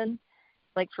 40,000,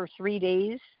 like for 3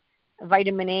 days.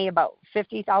 Vitamin A about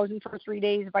 50,000 for 3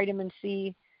 days. Vitamin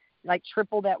C like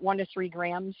triple that, 1 to 3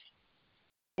 grams.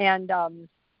 And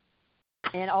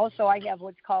also I have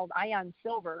what's called ion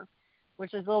silver,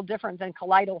 which is a little different than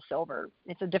colloidal silver.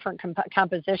 It's a different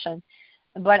composition.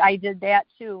 But I did that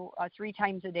too 3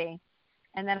 times a day.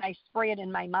 And then I spray it in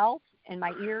my mouth, in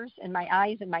my ears, in my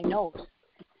eyes, and my nose.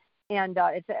 And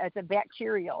it's a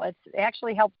bacterial. It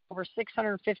actually helps over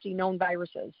 650 known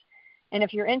viruses. And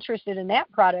if you're interested in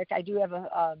that product, I do have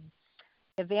a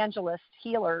evangelist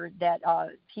healer that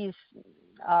he's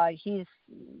a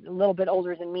little bit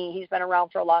older than me. He's been around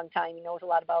for a long time. He knows a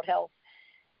lot about health.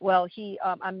 Well,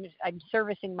 I'm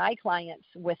servicing my clients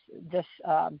with this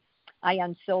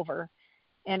ion silver,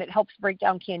 and it helps break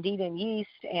down candida and yeast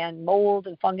and mold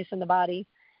and fungus in the body.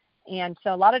 And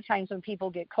so a lot of times when people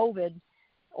get COVID,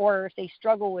 or if they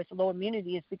struggle with low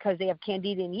immunity, it's because they have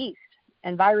candida and yeast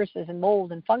and viruses and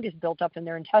mold and fungus built up in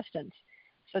their intestines.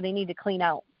 So they need to clean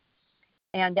out.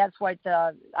 And that's what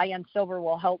the ion silver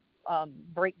will help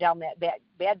break down that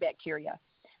bad bacteria.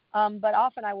 But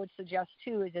often I would suggest,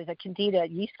 too, is a candida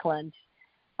yeast cleanse.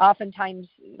 Oftentimes,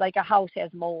 like a house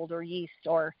has mold or yeast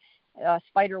or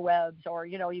spider webs, or,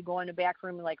 you go in a back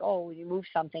room and you moved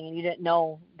something and you didn't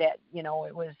know that,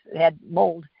 it had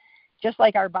mold. Just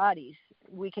like our bodies.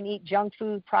 We can eat junk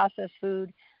food, processed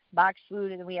food, boxed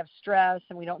food, and then we have stress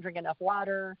and we don't drink enough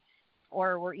water,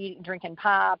 or we're drinking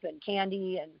pop and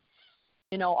candy and,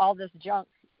 all this junk.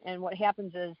 And what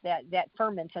happens is that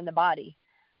ferments in the body.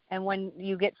 And when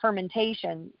you get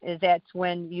fermentation, that's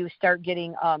when you start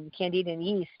getting candida and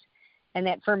yeast. And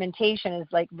that fermentation is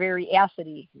like very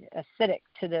acidic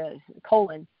to the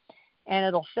colon. And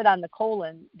it'll sit on the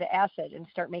colon, the acid, and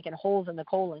start making holes in the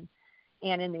colon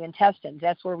and in the intestines.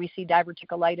 That's where we see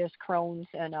diverticulitis, Crohn's,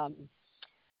 and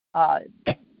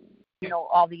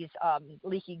all these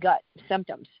leaky gut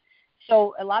symptoms.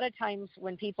 So a lot of times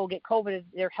when people get COVID,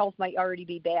 their health might already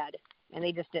be bad, and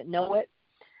they just didn't know it,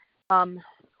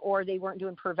 or they weren't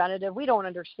doing preventative. We don't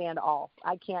understand all.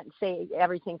 I can't say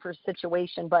everything for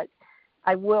situation, but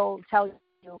I will tell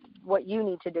you what you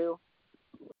need to do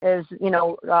is,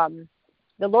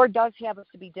 the Lord does have us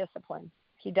to be disciplined.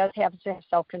 He does have us to have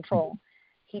self-control.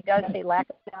 He does say lack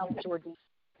of knowledge or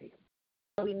deceit.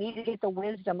 So we need to get the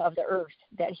wisdom of the earth,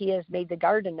 that He has made the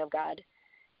garden of God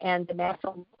and the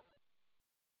natural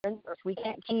earth. We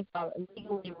can't keep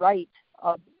legally right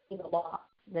of the law,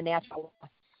 the natural law.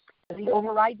 Does He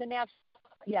override the natural?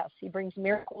 Yes, He brings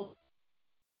miracles.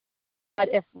 But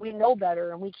if we know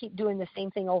better and we keep doing the same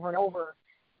thing over and over,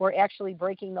 we're actually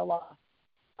breaking the law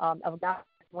of God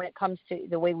when it comes to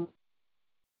the way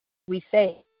we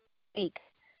speak.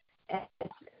 And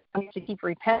we have to keep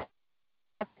repenting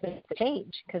to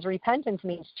change, because repentance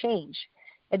means change.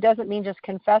 It doesn't mean just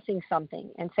confessing something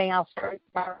and saying, I'll start it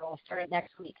tomorrow, I'll start it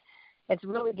next week. It's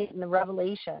really getting the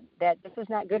revelation that this is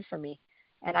not good for me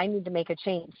and I need to make a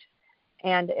change.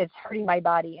 And it's hurting my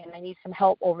body and I need some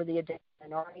help over the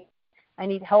addiction, or I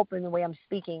need help in the way I'm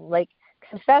speaking. Like,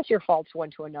 confess your faults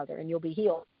one to another and you'll be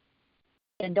healed.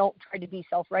 And don't try to be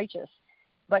self-righteous,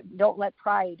 but don't let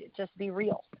pride, just be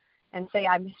real and say,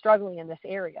 I'm struggling in this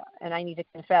area and I need to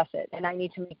confess it. And I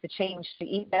need to make the change to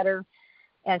eat better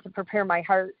and to prepare my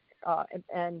heart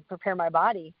and prepare my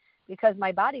body, because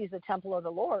my body is the temple of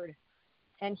the Lord.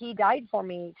 And he died for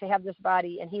me to have this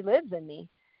body, and he lives in me.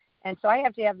 And so I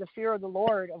have to have the fear of the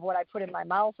Lord of what I put in my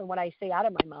mouth and what I say out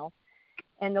of my mouth.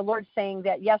 And the Lord's saying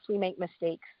that, yes, we make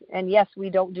mistakes, and yes, we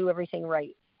don't do everything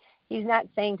right. He's not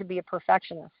saying to be a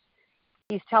perfectionist.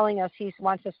 He's telling us he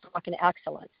wants us to walk in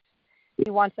excellence. He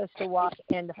wants us to walk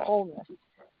in the fullness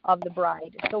of the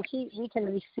bride. So we can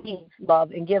receive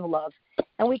love and give love,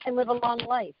 and we can live a long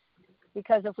life.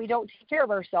 Because if we don't take care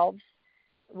of ourselves,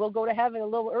 we'll go to heaven a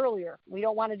little earlier. We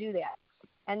don't want to do that.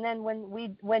 And then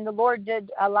when the Lord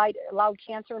did allowed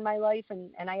cancer in my life,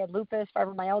 and I had lupus,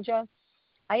 fibromyalgia,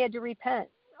 I had to repent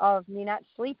of me not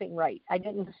sleeping right. I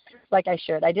didn't sleep like I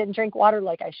should. I didn't drink water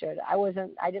like I should. I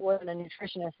wasn't a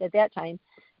nutritionist at that time.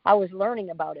 I was learning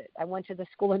about it. I went to the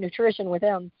school of nutrition with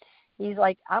him. He's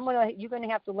like, you're gonna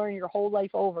have to learn your whole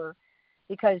life over,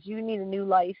 because you need a new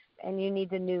life and you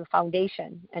need a new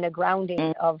foundation and a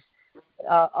grounding of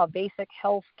a basic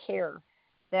health care,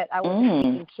 that I was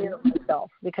taking care of myself,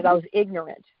 because I was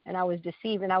ignorant and I was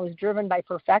deceived and I was driven by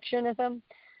perfectionism,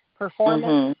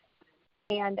 performance,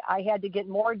 and I had to get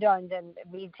more done than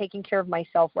me taking care of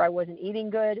myself, where I wasn't eating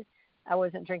good, I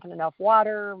wasn't drinking enough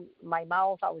water, my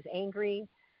mouth, I was angry,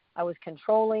 I was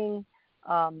controlling,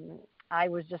 I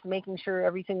was just making sure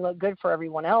everything looked good for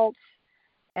everyone else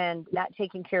and not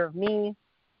taking care of me.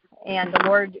 And the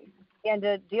Lord began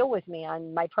to deal with me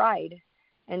on my pride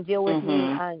and deal with me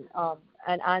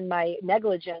on my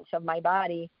negligence of my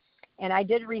body. And I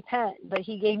did repent, but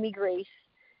he gave me grace.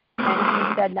 And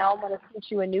he said, now I'm going to teach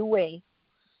you a new way,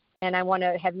 and I want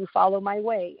to have you follow my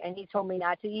way. And he told me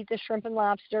not to eat the shrimp and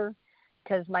lobster,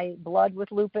 because my blood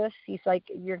with lupus, he's like,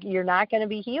 you're not going to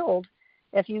be healed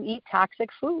if you eat toxic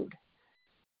food.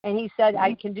 And he said,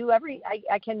 I can do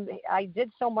I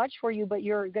did so much for you, but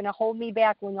you're going to hold me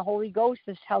back when the Holy Ghost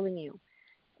is telling you.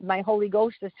 My Holy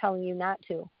Ghost is telling you not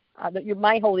to.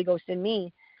 My Holy Ghost in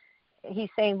me. He's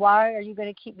saying, why are you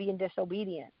going to keep being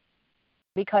disobedient?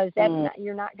 Because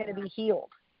you're not going to be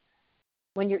healed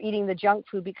when you're eating the junk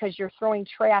food, because you're throwing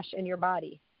trash in your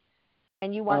body.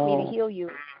 And you want me to heal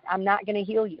you. I'm not going to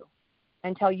heal you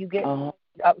until you get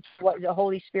what the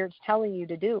Holy Spirit's telling you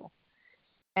to do.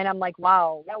 And I'm like,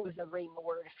 wow, that was a rhema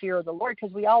word, fear of the Lord,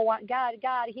 because we all want God,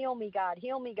 heal me, God,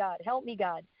 heal me, God, help me,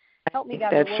 God, help me,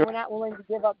 God. But we're not willing to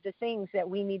give up the things that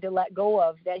we need to let go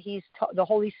of, that the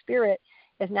Holy Spirit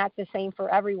is not the same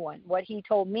for everyone. What he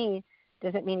told me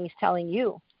doesn't mean he's telling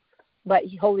you. But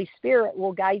Holy Spirit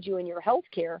will guide you in your health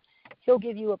care. He'll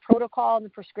give you a protocol and a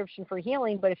prescription for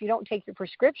healing, but if you don't take the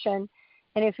prescription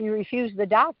and if you refuse the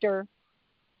doctor,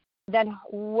 then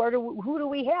who do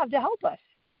we have to help us?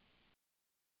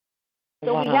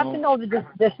 So we have to know the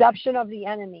deception of the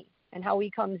enemy and how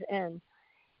he comes in.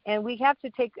 And we have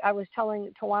to I was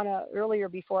telling Tawana earlier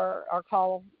before our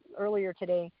call earlier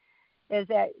today, is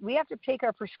that we have to take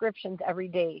our prescriptions every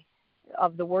day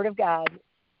of the Word of God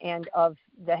and of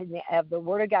the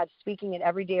Word of God, speaking it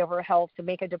every day of our health, to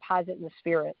make a deposit in the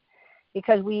Spirit.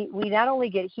 Because we not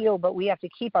only get healed, but we have to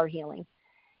keep our healing.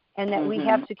 And that we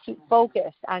have to keep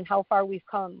focused on how far we've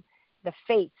come. The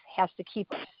faith has to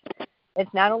keep us.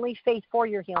 It's not only faith for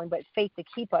your healing, but faith to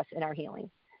keep us in our healing.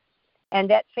 And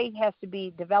that faith has to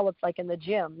be developed like in the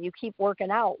gym. You keep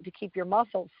working out to keep your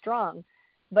muscles strong.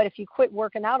 But if you quit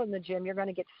working out in the gym, you're going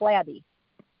to get flabby.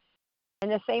 In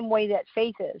the same way that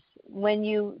faith is. When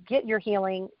you get your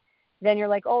healing, then you're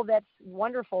like, oh, that's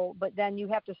wonderful, but then you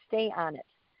have to stay on it.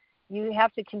 You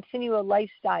have to continue a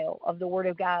lifestyle of the Word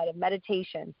of God, of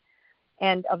meditation,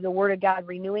 and of the Word of God,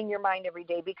 renewing your mind every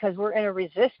day, because we're in a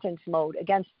resistance mode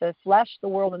against the flesh, the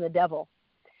world, and the devil.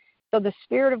 So the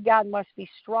Spirit of God must be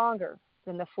stronger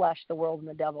than the flesh, the world, and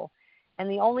the devil. And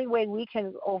the only way we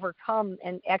can overcome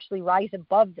and actually rise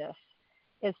above this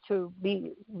is to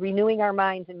be renewing our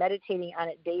minds and meditating on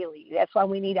it daily. That's why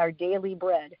we need our daily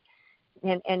bread.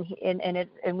 And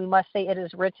we must say it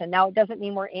is written. Now, it doesn't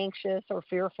mean we're anxious or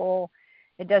fearful.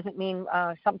 It doesn't mean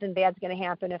something bad's going to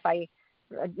happen if I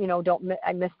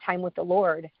miss time with the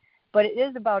Lord. But it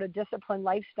is about a disciplined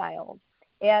lifestyle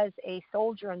as a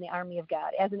soldier in the army of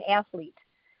God, as an athlete,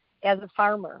 as a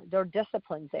farmer. There are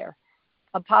disciplines there.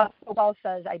 Apostle Paul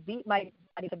says, I beat my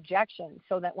body's objection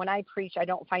so that when I preach, I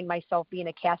don't find myself being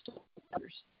a castaway to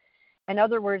others. In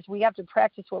other words, we have to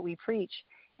practice what we preach.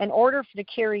 In order to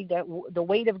carry the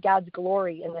weight of God's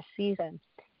glory in this season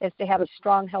is to have a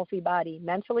strong, healthy body,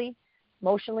 mentally,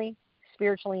 emotionally,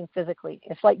 spiritually and physically.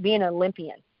 It's like being an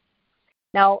Olympian.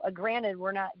 Now, granted,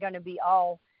 we're not going to be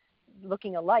all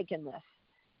looking alike in this,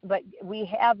 but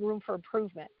we have room for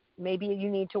improvement. Maybe you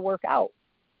need to work out.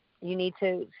 You need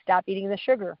to stop eating the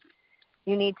sugar.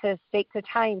 You need to take the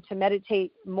time to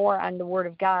meditate more on the Word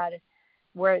of God,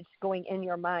 where it's going in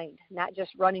your mind, not just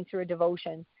running through a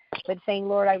devotion, but saying,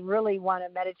 Lord, I really want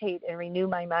to meditate and renew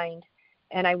my mind,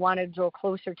 and I want to draw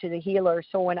closer to the healer.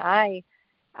 So when I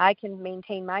can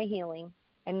maintain my healing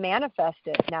and manifest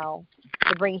it now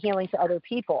to bring healing to other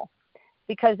people,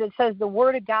 because it says the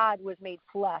Word of God was made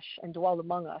flesh and dwelled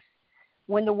among us.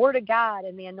 When the Word of God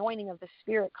and the anointing of the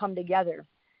Spirit come together,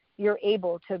 you're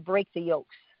able to break the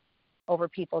yokes over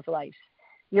people's lives.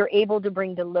 You're able to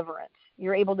bring deliverance.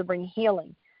 You're able to bring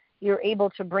healing. You're able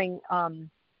to bring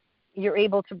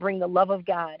the love of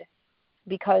God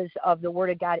because of the Word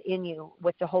of God in you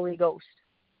with the Holy Ghost.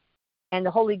 And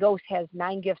the Holy Ghost has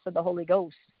 9 gifts of the Holy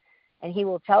Ghost. And He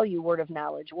will tell you word of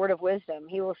knowledge, word of wisdom.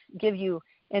 He will give you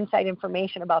inside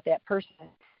information about that person.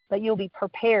 But you'll be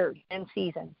prepared in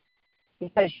season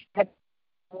because you have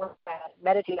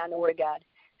meditate on the Word of God.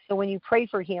 So when you pray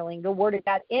for healing, the Word of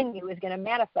God in you is going to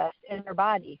manifest in their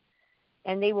body,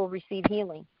 and they will receive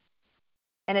healing.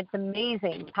 And it's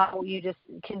amazing how you just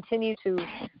continue to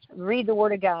read the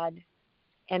Word of God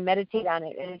and meditate on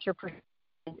it, and it's your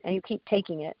and you keep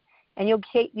taking it, and you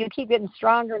keep getting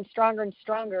stronger and stronger and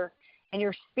stronger, and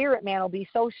your spirit man will be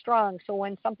so strong. So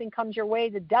when something comes your way,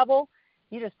 the devil,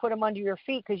 you just put him under your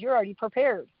feet because you're already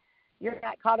prepared. You're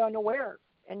not caught unaware.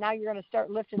 And now you're going to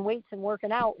start lifting weights and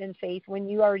working out in faith when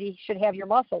you already should have your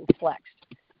muscles flexed,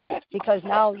 because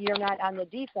now you're not on the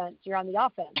defense, you're on the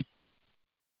offense. And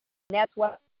that's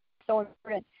what's so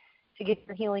important, to get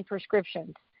your healing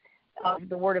prescriptions of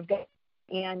the Word of God.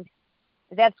 And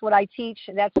that's what I teach,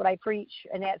 and that's what I preach,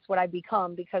 and that's what I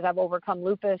become, because I've overcome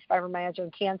lupus, fibromyalgia,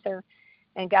 and cancer.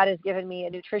 And God has given me a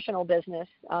nutritional business,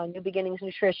 New Beginnings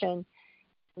Nutrition,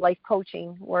 life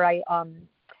coaching, where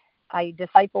I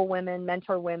disciple women,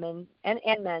 mentor women, and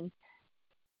men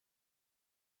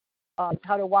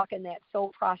how to walk in that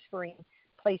soul prospering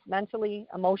place mentally,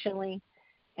 emotionally,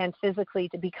 and physically,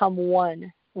 to become one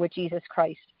with Jesus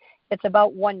Christ. It's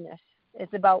about oneness.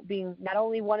 It's about being not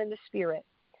only one in the spirit,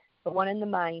 but one in the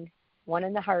mind, one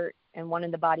in the heart, and one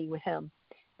in the body with Him.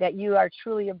 That you are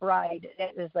truly a bride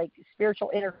that is like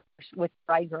spiritual intercourse with the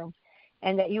bridegroom.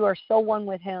 And that you are so one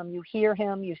with Him. You hear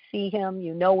Him, you see Him,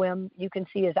 you know Him, you can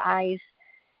see His eyes,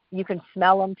 you can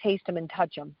smell Him, taste Him, and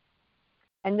touch Him.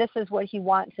 And this is what He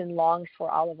wants and longs for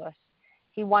all of us.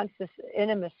 He wants this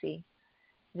intimacy,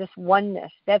 this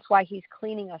oneness. That's why He's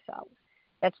cleaning us out.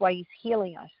 That's why He's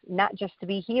healing us, not just to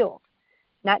be healed,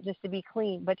 not just to be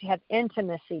clean, but to have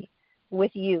intimacy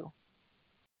with you,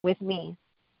 with me,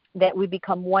 that we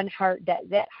become one heart,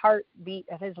 that heartbeat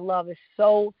of His love is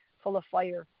so full of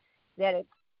fire that it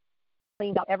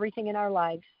cleans out everything in our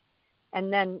lives,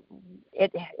 and then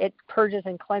it purges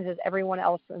and cleanses everyone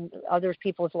else and other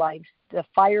people's lives. The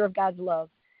fire of God's love,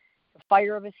 the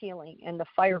fire of His healing, and the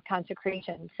fire of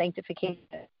consecration, sanctification.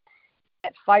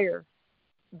 That fire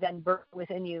then burns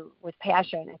within you with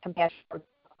passion and compassion.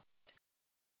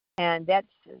 And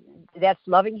that's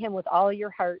loving Him with all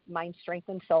your heart, mind, strength,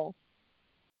 and soul,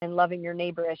 and loving your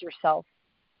neighbor as yourself.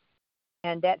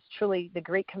 And that's truly the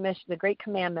great commission, the great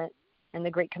commandment, and the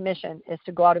Great Commission is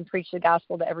to go out and preach the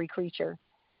gospel to every creature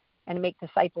and make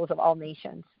disciples of all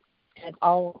nations. And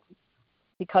all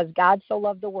because God so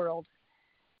loved the world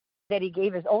that He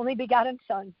gave His only begotten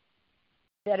Son,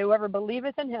 that whoever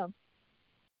believeth in Him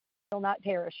shall not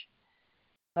perish,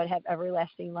 but have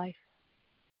everlasting life.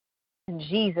 In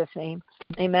Jesus' name,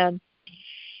 amen.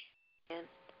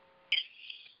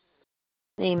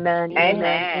 Amen.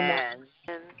 Amen.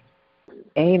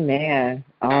 Amen.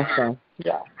 Awesome.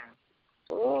 Yeah.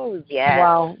 Oh,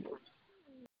 yeah.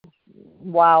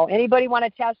 Wow. Anybody want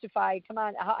to testify? Come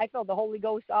on. I felt the Holy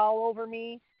Ghost all over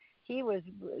me. He is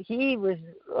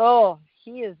the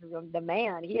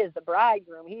man. He is the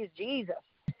bridegroom. He is Jesus.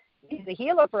 He's the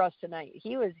healer for us tonight.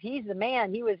 He's the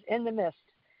man. He was in the midst.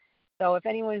 So if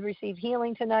anyone received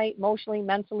healing tonight, emotionally,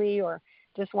 mentally, or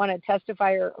just want to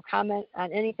testify or comment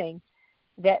on anything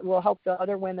that will help the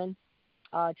other women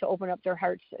to open up their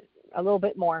hearts a little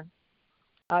bit more.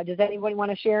 Does anybody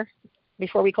want to share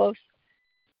before we close?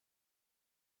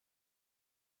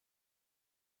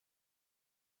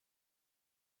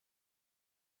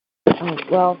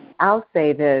 Well, I'll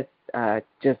say this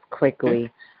just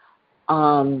quickly.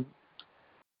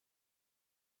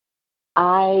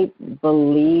 I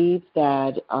believe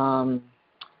that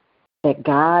that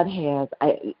God has.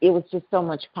 It was just so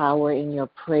much power in your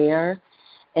prayer,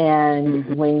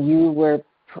 and when you were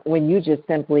when you just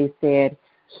simply said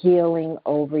healing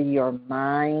over your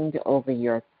mind, over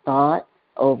your thoughts,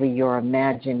 over your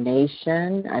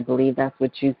imagination. I believe that's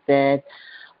what you said.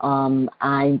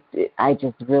 I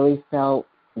just really felt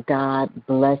God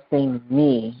blessing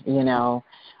me,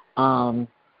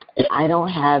 I don't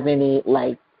have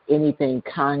anything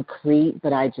concrete,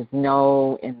 but I just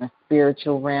know in the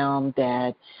spiritual realm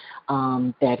that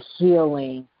that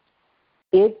healing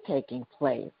is taking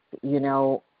place,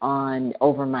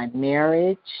 over my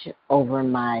marriage, over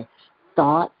my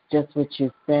thoughts, just what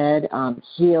you said,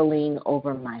 healing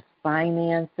over my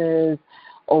finances,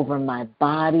 over my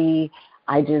body.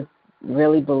 I just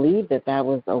really believe that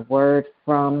was a word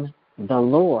from the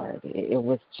Lord. It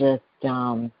was just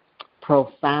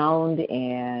profound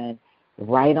and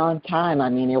right on time. I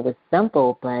mean, it was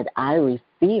simple, but I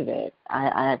receive it.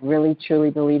 I really, truly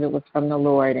believe it was from the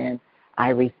Lord, and I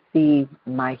receive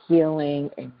my healing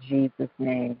in Jesus'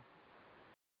 name.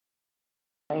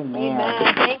 Amen.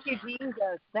 Amen. Thank you,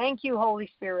 Jesus. Thank you, Holy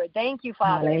Spirit. Thank you,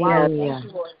 Father. Hallelujah. Wow. Thank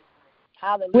you, Lord.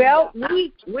 Hallelujah. Well,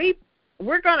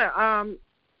 we're gonna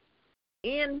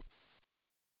end.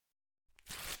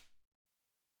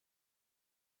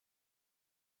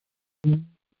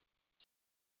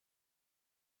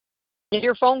 Is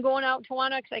your phone going out,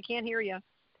 Tawana? Because I can't hear you.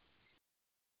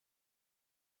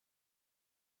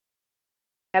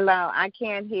 Hello, I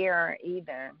can't hear her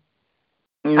either.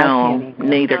 No,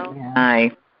 neither can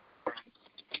I.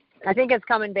 I think it's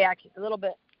coming back a little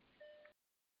bit.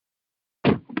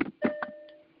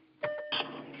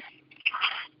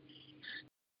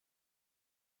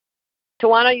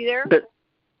 Tawana, are you there?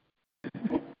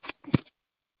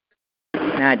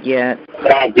 Not yet.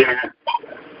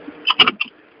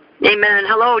 Amen.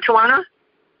 Hello, Tawana.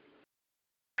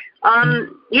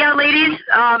 Yeah, ladies.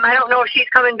 I don't know if she's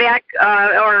coming back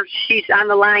or she's on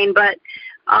the line, but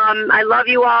I love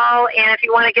you all. And if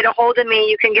you want to get a hold of me,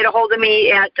 you can get a hold of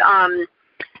me at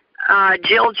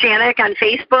Jill Janiec on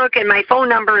Facebook, and my phone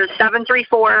number is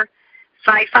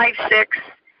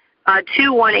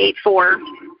 734-556-2184.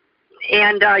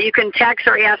 And you can text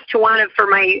or ask Tawana for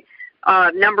my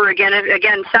number again.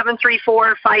 Again,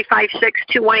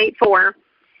 734-556-2184.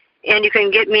 And you can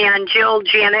get me on Jill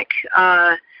Janiec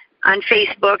on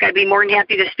Facebook. I'd be more than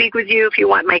happy to speak with you if you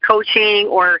want my coaching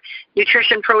or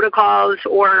nutrition protocols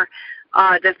or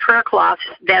the prayer cloths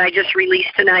that I just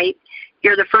released tonight.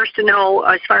 You're the first to know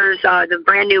as far as the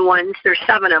brand new ones. There's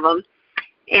 7 of them.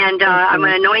 And I'm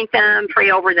going to anoint them, pray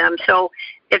over them. So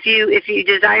if you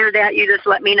desire that, you just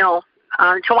let me know.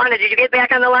 Tawana, did you get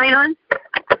back on the line, hon?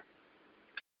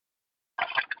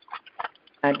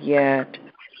 Not yet.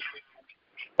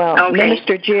 Well, Okay.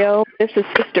 Minister Jill, this is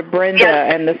Sister Brenda,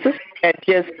 Yes. and the sister that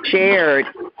just shared,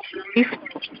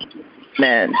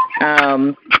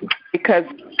 because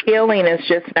healing is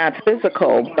just not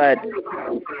physical, but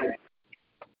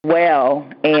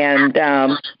and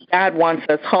God wants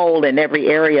us whole in every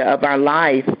area of our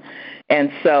life. And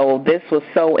so this was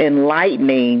so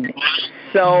enlightening,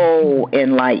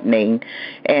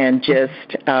 and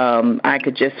just I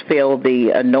could just feel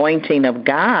the anointing of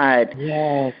God.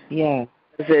 Yes, yes.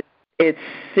 It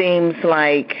seems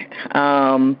like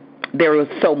there was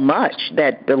so much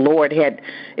that the Lord had.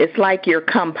 It's like you're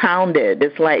compounded.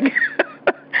 It's like,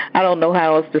 I don't know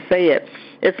how else to say it.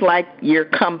 It's like you're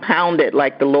compounded,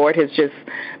 like the Lord has just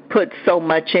put so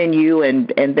much in you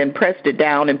and then pressed it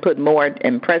down and put more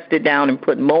and pressed it down and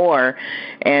put more.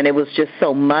 And it was just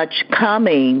so much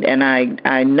coming, and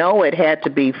I know it had to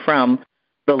be from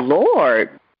the Lord.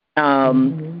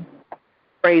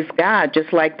 Praise God.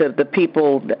 Just like the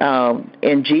people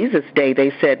in Jesus' day,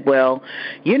 they said, well,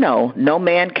 no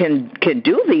man can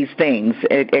do these things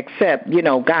except,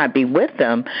 God be with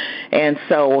them. And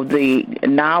so the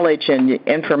knowledge and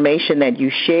information that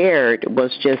you shared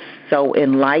was just so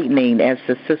enlightening, as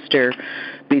the sister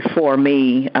before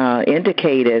me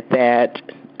indicated, that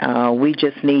we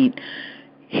just need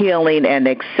healing and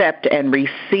accept and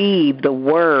receive the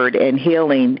word and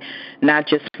healing, not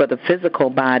just for the physical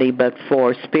body, but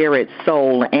for spirit,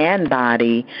 soul, and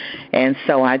body. And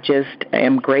so I just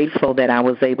am grateful that I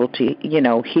was able to,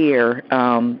 hear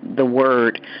the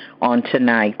word on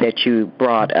tonight that you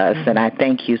brought us. And I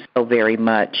thank you so very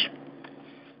much.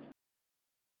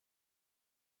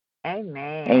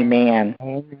 Amen. Amen.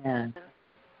 Amen.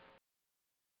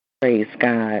 Praise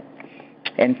God.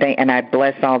 And I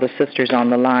bless all the sisters on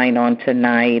the line on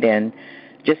tonight, and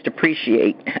just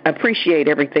appreciate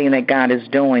everything that God is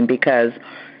doing, because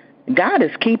God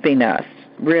is keeping us,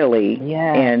 really.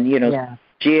 Yes. And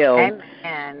Jill,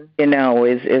 Amen.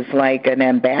 is like an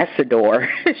ambassador.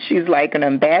 She's like an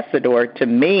ambassador to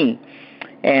me.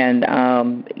 and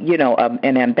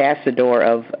an ambassador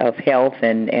of health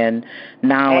and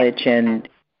knowledge,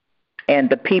 and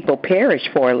the people perish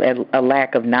for a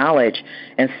lack of knowledge.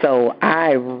 And so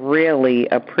I really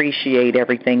appreciate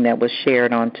everything that was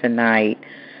shared on tonight.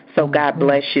 So God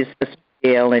bless you, Sister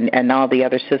Jill, and all the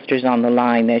other sisters on the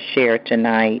line that shared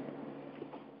tonight.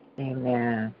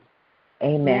 Amen.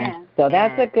 Amen. So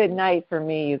that's a good night for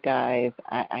me, you guys.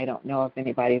 I don't know if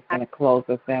anybody's going to close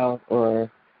us out, or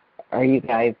are you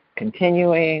guys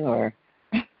continuing, or?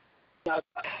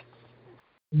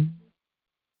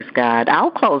 God,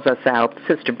 I'll close us out,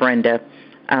 Sister Brenda.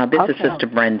 This is Sister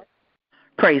Brenda.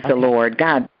 Praise the Lord.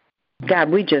 God,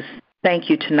 we just thank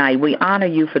you tonight. We honor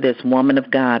you for this woman of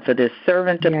God, for this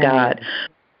servant of God,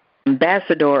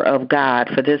 ambassador of God,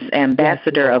 for this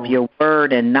ambassador of your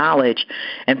word and knowledge.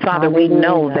 And Father, we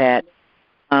know that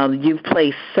you've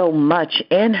placed so much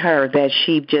in her that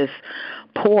she just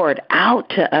poured out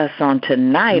to us on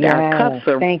tonight. Our cups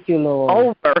are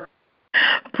over.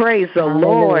 Praise the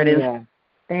Lord. And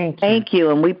thank you.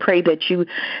 And we pray that you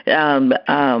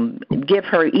give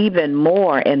her even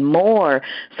more and more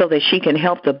so that she can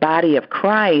help the body of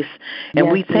Christ.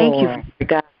 And we thank you, for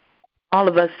God, all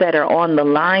of us that are on the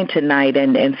line tonight,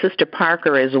 and Sister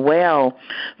Parker as well,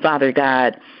 Father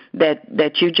God,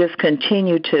 that you just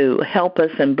continue to help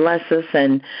us and bless us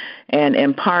and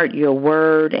impart your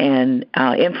word and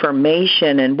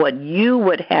information and what you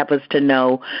would have us to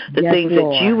know, the things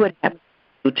that you would have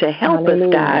to help us,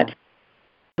 God.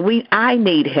 I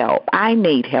need help.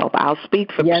 I'll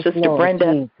speak for Sister Brenda,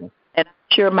 and I'm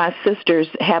sure my sisters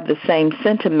have the same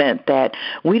sentiment that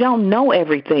we don't know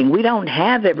everything. We don't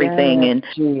have everything. And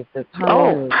Jesus.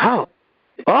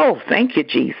 Thank you,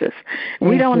 Jesus.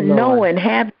 We don't know and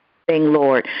have everything,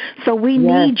 Lord. So we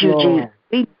need you, Jesus.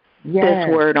 We need this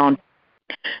word on,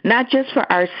 not just for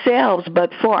ourselves,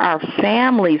 but for our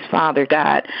families, Father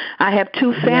God. I have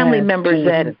two family members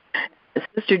that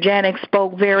Sister Janiec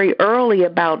spoke very early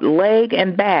about leg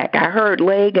and back. I heard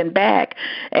leg and back,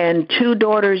 and two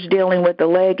daughters dealing with the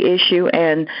leg issue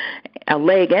and a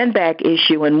leg and back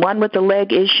issue, and one with the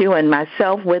leg issue and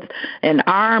myself with an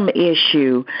arm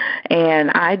issue.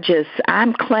 And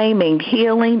I'm claiming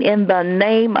healing in the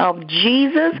name of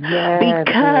Jesus,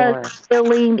 because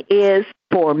healing is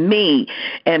for me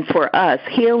and for us.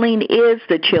 Healing is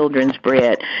the children's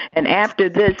bread. And after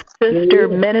this sister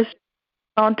minister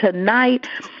on tonight,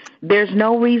 there's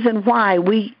no reason why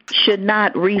we should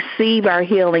not receive our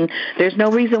healing. There's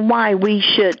no reason why we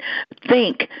should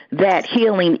think that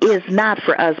healing is not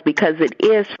for us, because it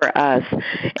is for us.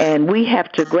 And we have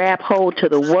to grab hold to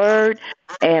the word.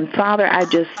 And Father, I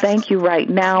just thank you right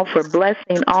now for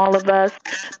blessing all of us,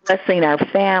 blessing our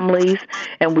families.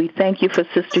 And we thank you for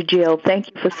Sister Jill. Thank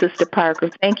you for Sister Parker.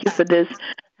 Thank you for this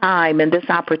time and this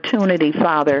opportunity,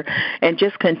 Father, and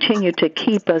just continue to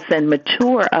keep us and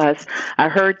mature us. I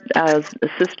heard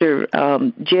Sister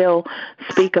Jill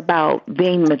speak about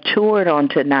being matured on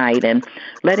tonight and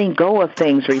letting go of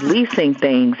things, releasing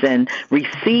things, and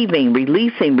receiving,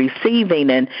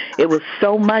 receiving, and it was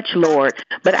so much, Lord.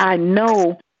 But I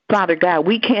know, Father God,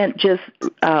 we can't just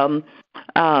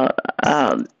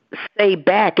say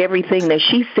back everything that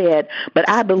she said, but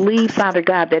I believe, Father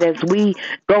God, that as we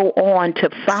go on to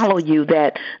follow you,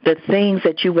 that the things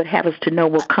that you would have us to know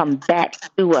will come back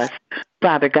to us,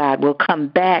 Father God, will come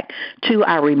back to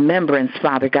our remembrance,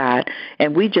 Father God.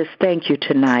 And we just thank you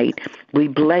tonight. We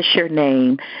bless your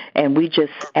name, and we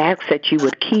just ask that you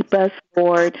would keep us,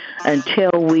 Lord,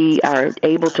 until we are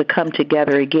able to come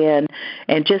together again.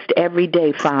 And just every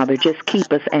day, Father, just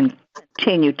keep us and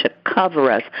continue to cover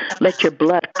us. Let your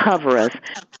blood cover us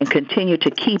and continue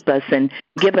to keep us and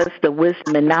give us the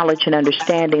wisdom and knowledge and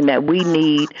understanding that we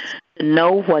need to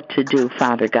know what to do,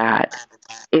 Father God.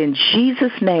 In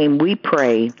Jesus' name we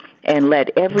pray, and let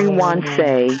everyone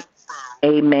say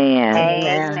amen.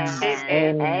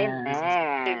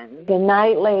 Amen. Good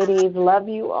night, ladies. Love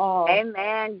you all.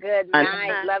 Amen. Good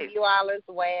night. Love you all as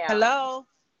well.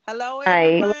 Hello,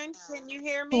 everyone. Can you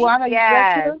hear me?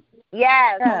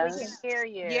 Yes, we can hear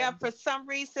you. Yeah, for some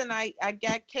reason I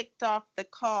got kicked off the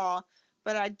call,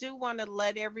 but I do want to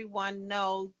let everyone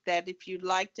know that if you'd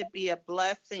like to be a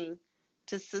blessing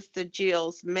to Sister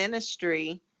Jill's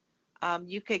ministry,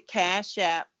 you could Cash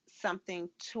App something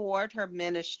toward her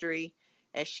ministry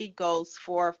as she goes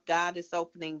forth. God is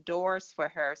opening doors for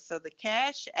her. So the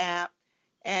Cash App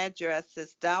address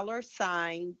is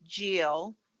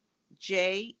 $Jill,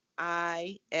 JILL.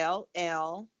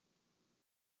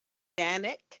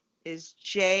 Janiec is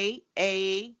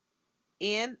JANIEC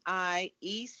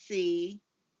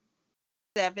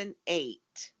 78.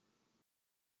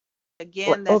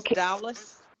 Again, that's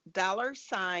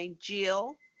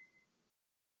Jill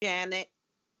Janiec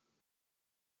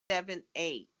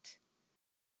 78.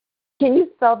 Can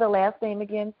you spell the last name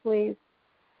again, please?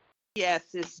 Yes,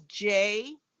 it's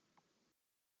JANIEC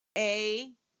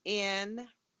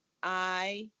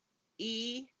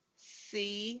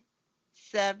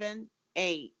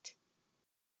 78.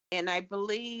 And I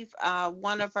believe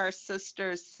one of our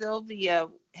sisters, Sylvia,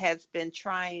 has been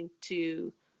trying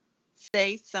to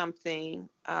say something.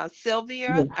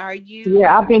 Sylvia, are you?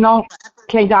 Yeah, I've been on.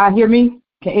 Can y'all hear me?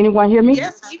 Can anyone hear me?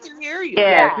 Yes, we can hear you.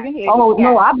 Yes. Oh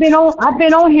no, I've been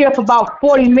on here for about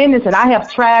 40 minutes, and I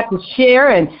have tried to share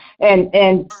and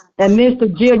Mr.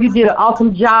 Jill, you did an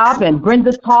awesome job, and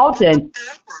Brenda talked, and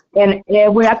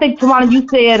when I think Tawana, you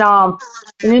said and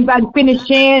anybody finished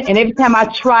sharing, and every time I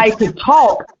tried to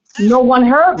talk, no one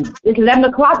heard me. It's 11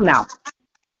 o'clock now.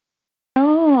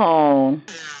 Oh.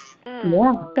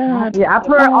 Yeah, I've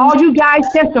heard all you guys'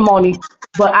 testimonies,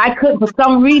 but I couldn't, for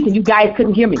some reason, you guys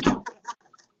couldn't hear me.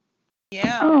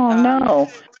 Yeah. Oh,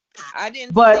 no. I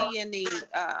didn't see any,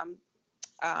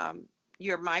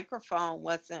 your microphone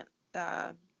wasn't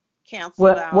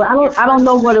canceled out. Well, I don't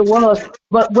know what it was,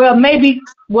 but, maybe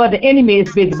the enemy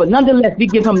is busy, but nonetheless, we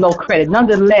give him no credit.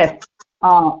 Nonetheless,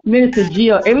 Minister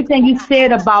Jill, everything you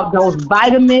said about those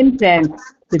vitamins and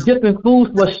the different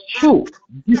foods was true.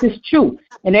 This is true.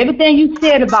 And everything you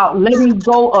said about letting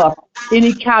go of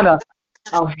any kind of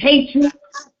hatred,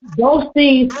 those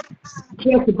things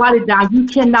tear the body down. You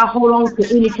cannot hold on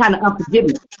to any kind of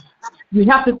unforgiveness. You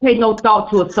have to pay no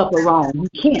thought to a suffer wrong. You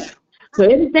can't. So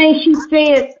everything she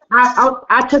said,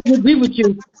 I totally agree with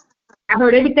you. I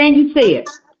heard everything you said,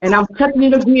 and I'm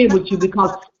totally agreeing with you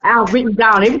because I've written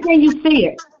down everything you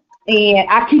said, and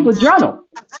I keep a journal,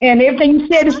 and everything you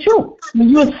said is true. When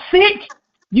you're sick,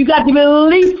 you got to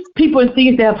release people and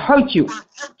things that have hurt you.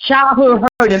 Childhood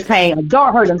hurt and pain,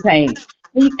 adult hurt and pain.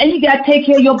 And you got to take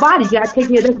care of your body. You got to take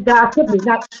care of this God's temple. It's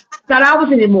not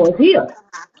ours anymore. It's here.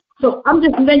 So I'm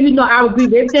just letting you know I agree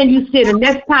with everything you said. And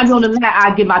next time you're on the line,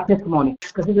 I'll give my testimony.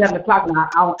 Because it's 11 o'clock now.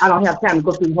 I don't have time to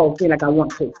go through the whole thing like I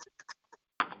want to.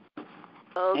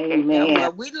 Okay. Amen. Yeah,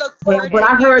 well, we look forward but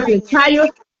I heard the entire...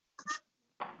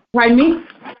 Pardon me?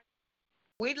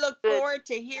 We look forward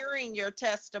to hearing your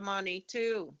testimony,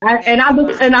 too. I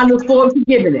look forward to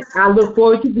giving it. I look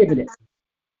forward to giving it.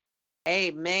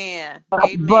 Amen. But I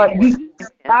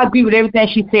agree with everything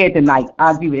she said tonight.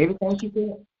 I agree with everything she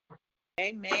said.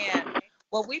 Amen.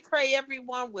 Well, we pray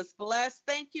everyone was blessed.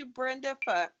 Thank you, Brenda,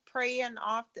 for praying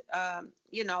off, the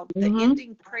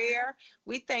ending prayer.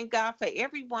 We thank God for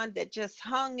everyone that just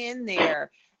hung in there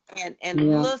and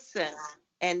listened,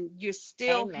 and you're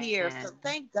still here. So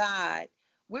thank God.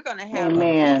 We're going to have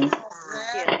a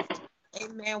rest.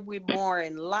 Amen. We're more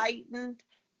enlightened.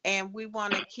 And we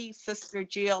want to keep Sister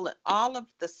Jill and all of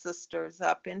the sisters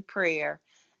up in prayer.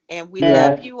 And we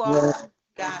love you all.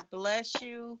 God bless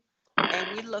you. And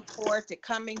we look forward to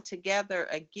coming together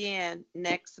again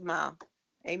next month.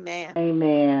 Amen.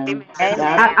 Amen.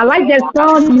 I like that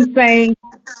song you sang.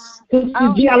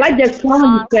 Sister Jill, I like that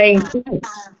song you sang too.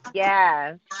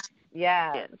 Yes.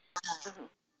 Yes.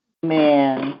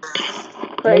 Amen.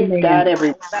 Praise God,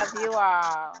 everyone. Love you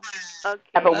all. Okay.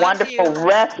 Have a wonderful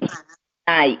rest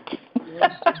night.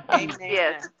 Amen.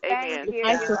 Yes. Amen.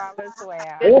 Thank you all as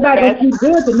well. Everybody gonna keep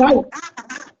good tonight.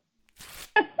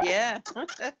 Yeah.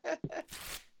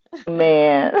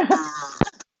 Man.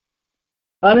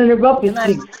 Uninterrupted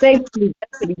sleep, safe sleep,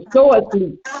 restored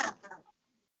sleep.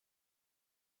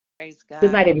 Praise God.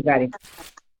 Good night, everybody.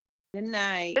 Good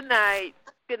night. Good night.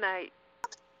 Good night.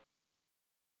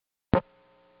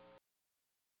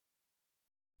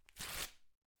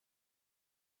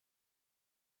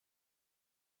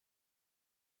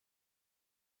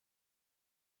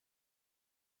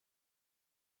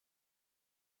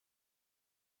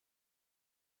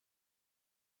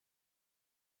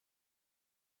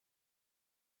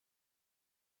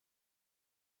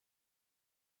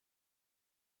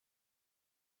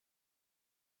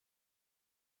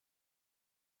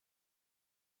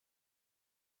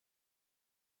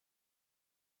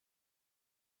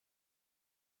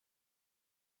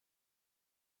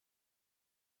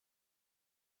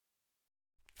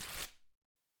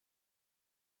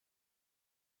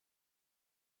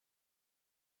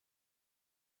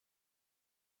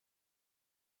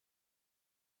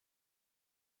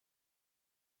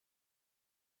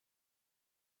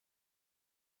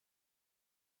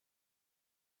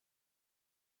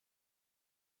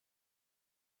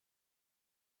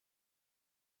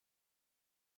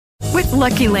 With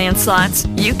Lucky Land Slots,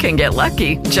 you can get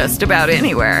lucky just about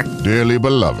anywhere. Dearly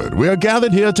beloved, we are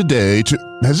gathered here today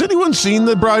to... Has anyone seen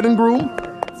the bride and groom?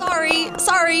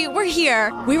 Sorry, we're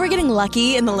here. We were getting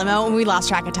lucky in the limo and we lost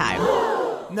track of time.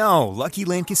 No, Lucky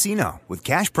Land Casino, with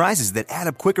cash prizes that add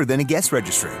up quicker than a guest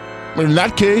registry. In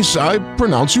that case, I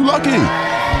pronounce you lucky.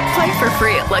 Play for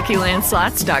free at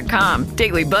LuckyLandSlots.com.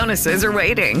 Daily bonuses are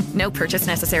waiting. No purchase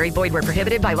necessary. Void where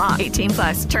prohibited by law.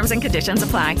 18+. Terms and conditions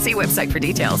apply. See website for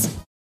details.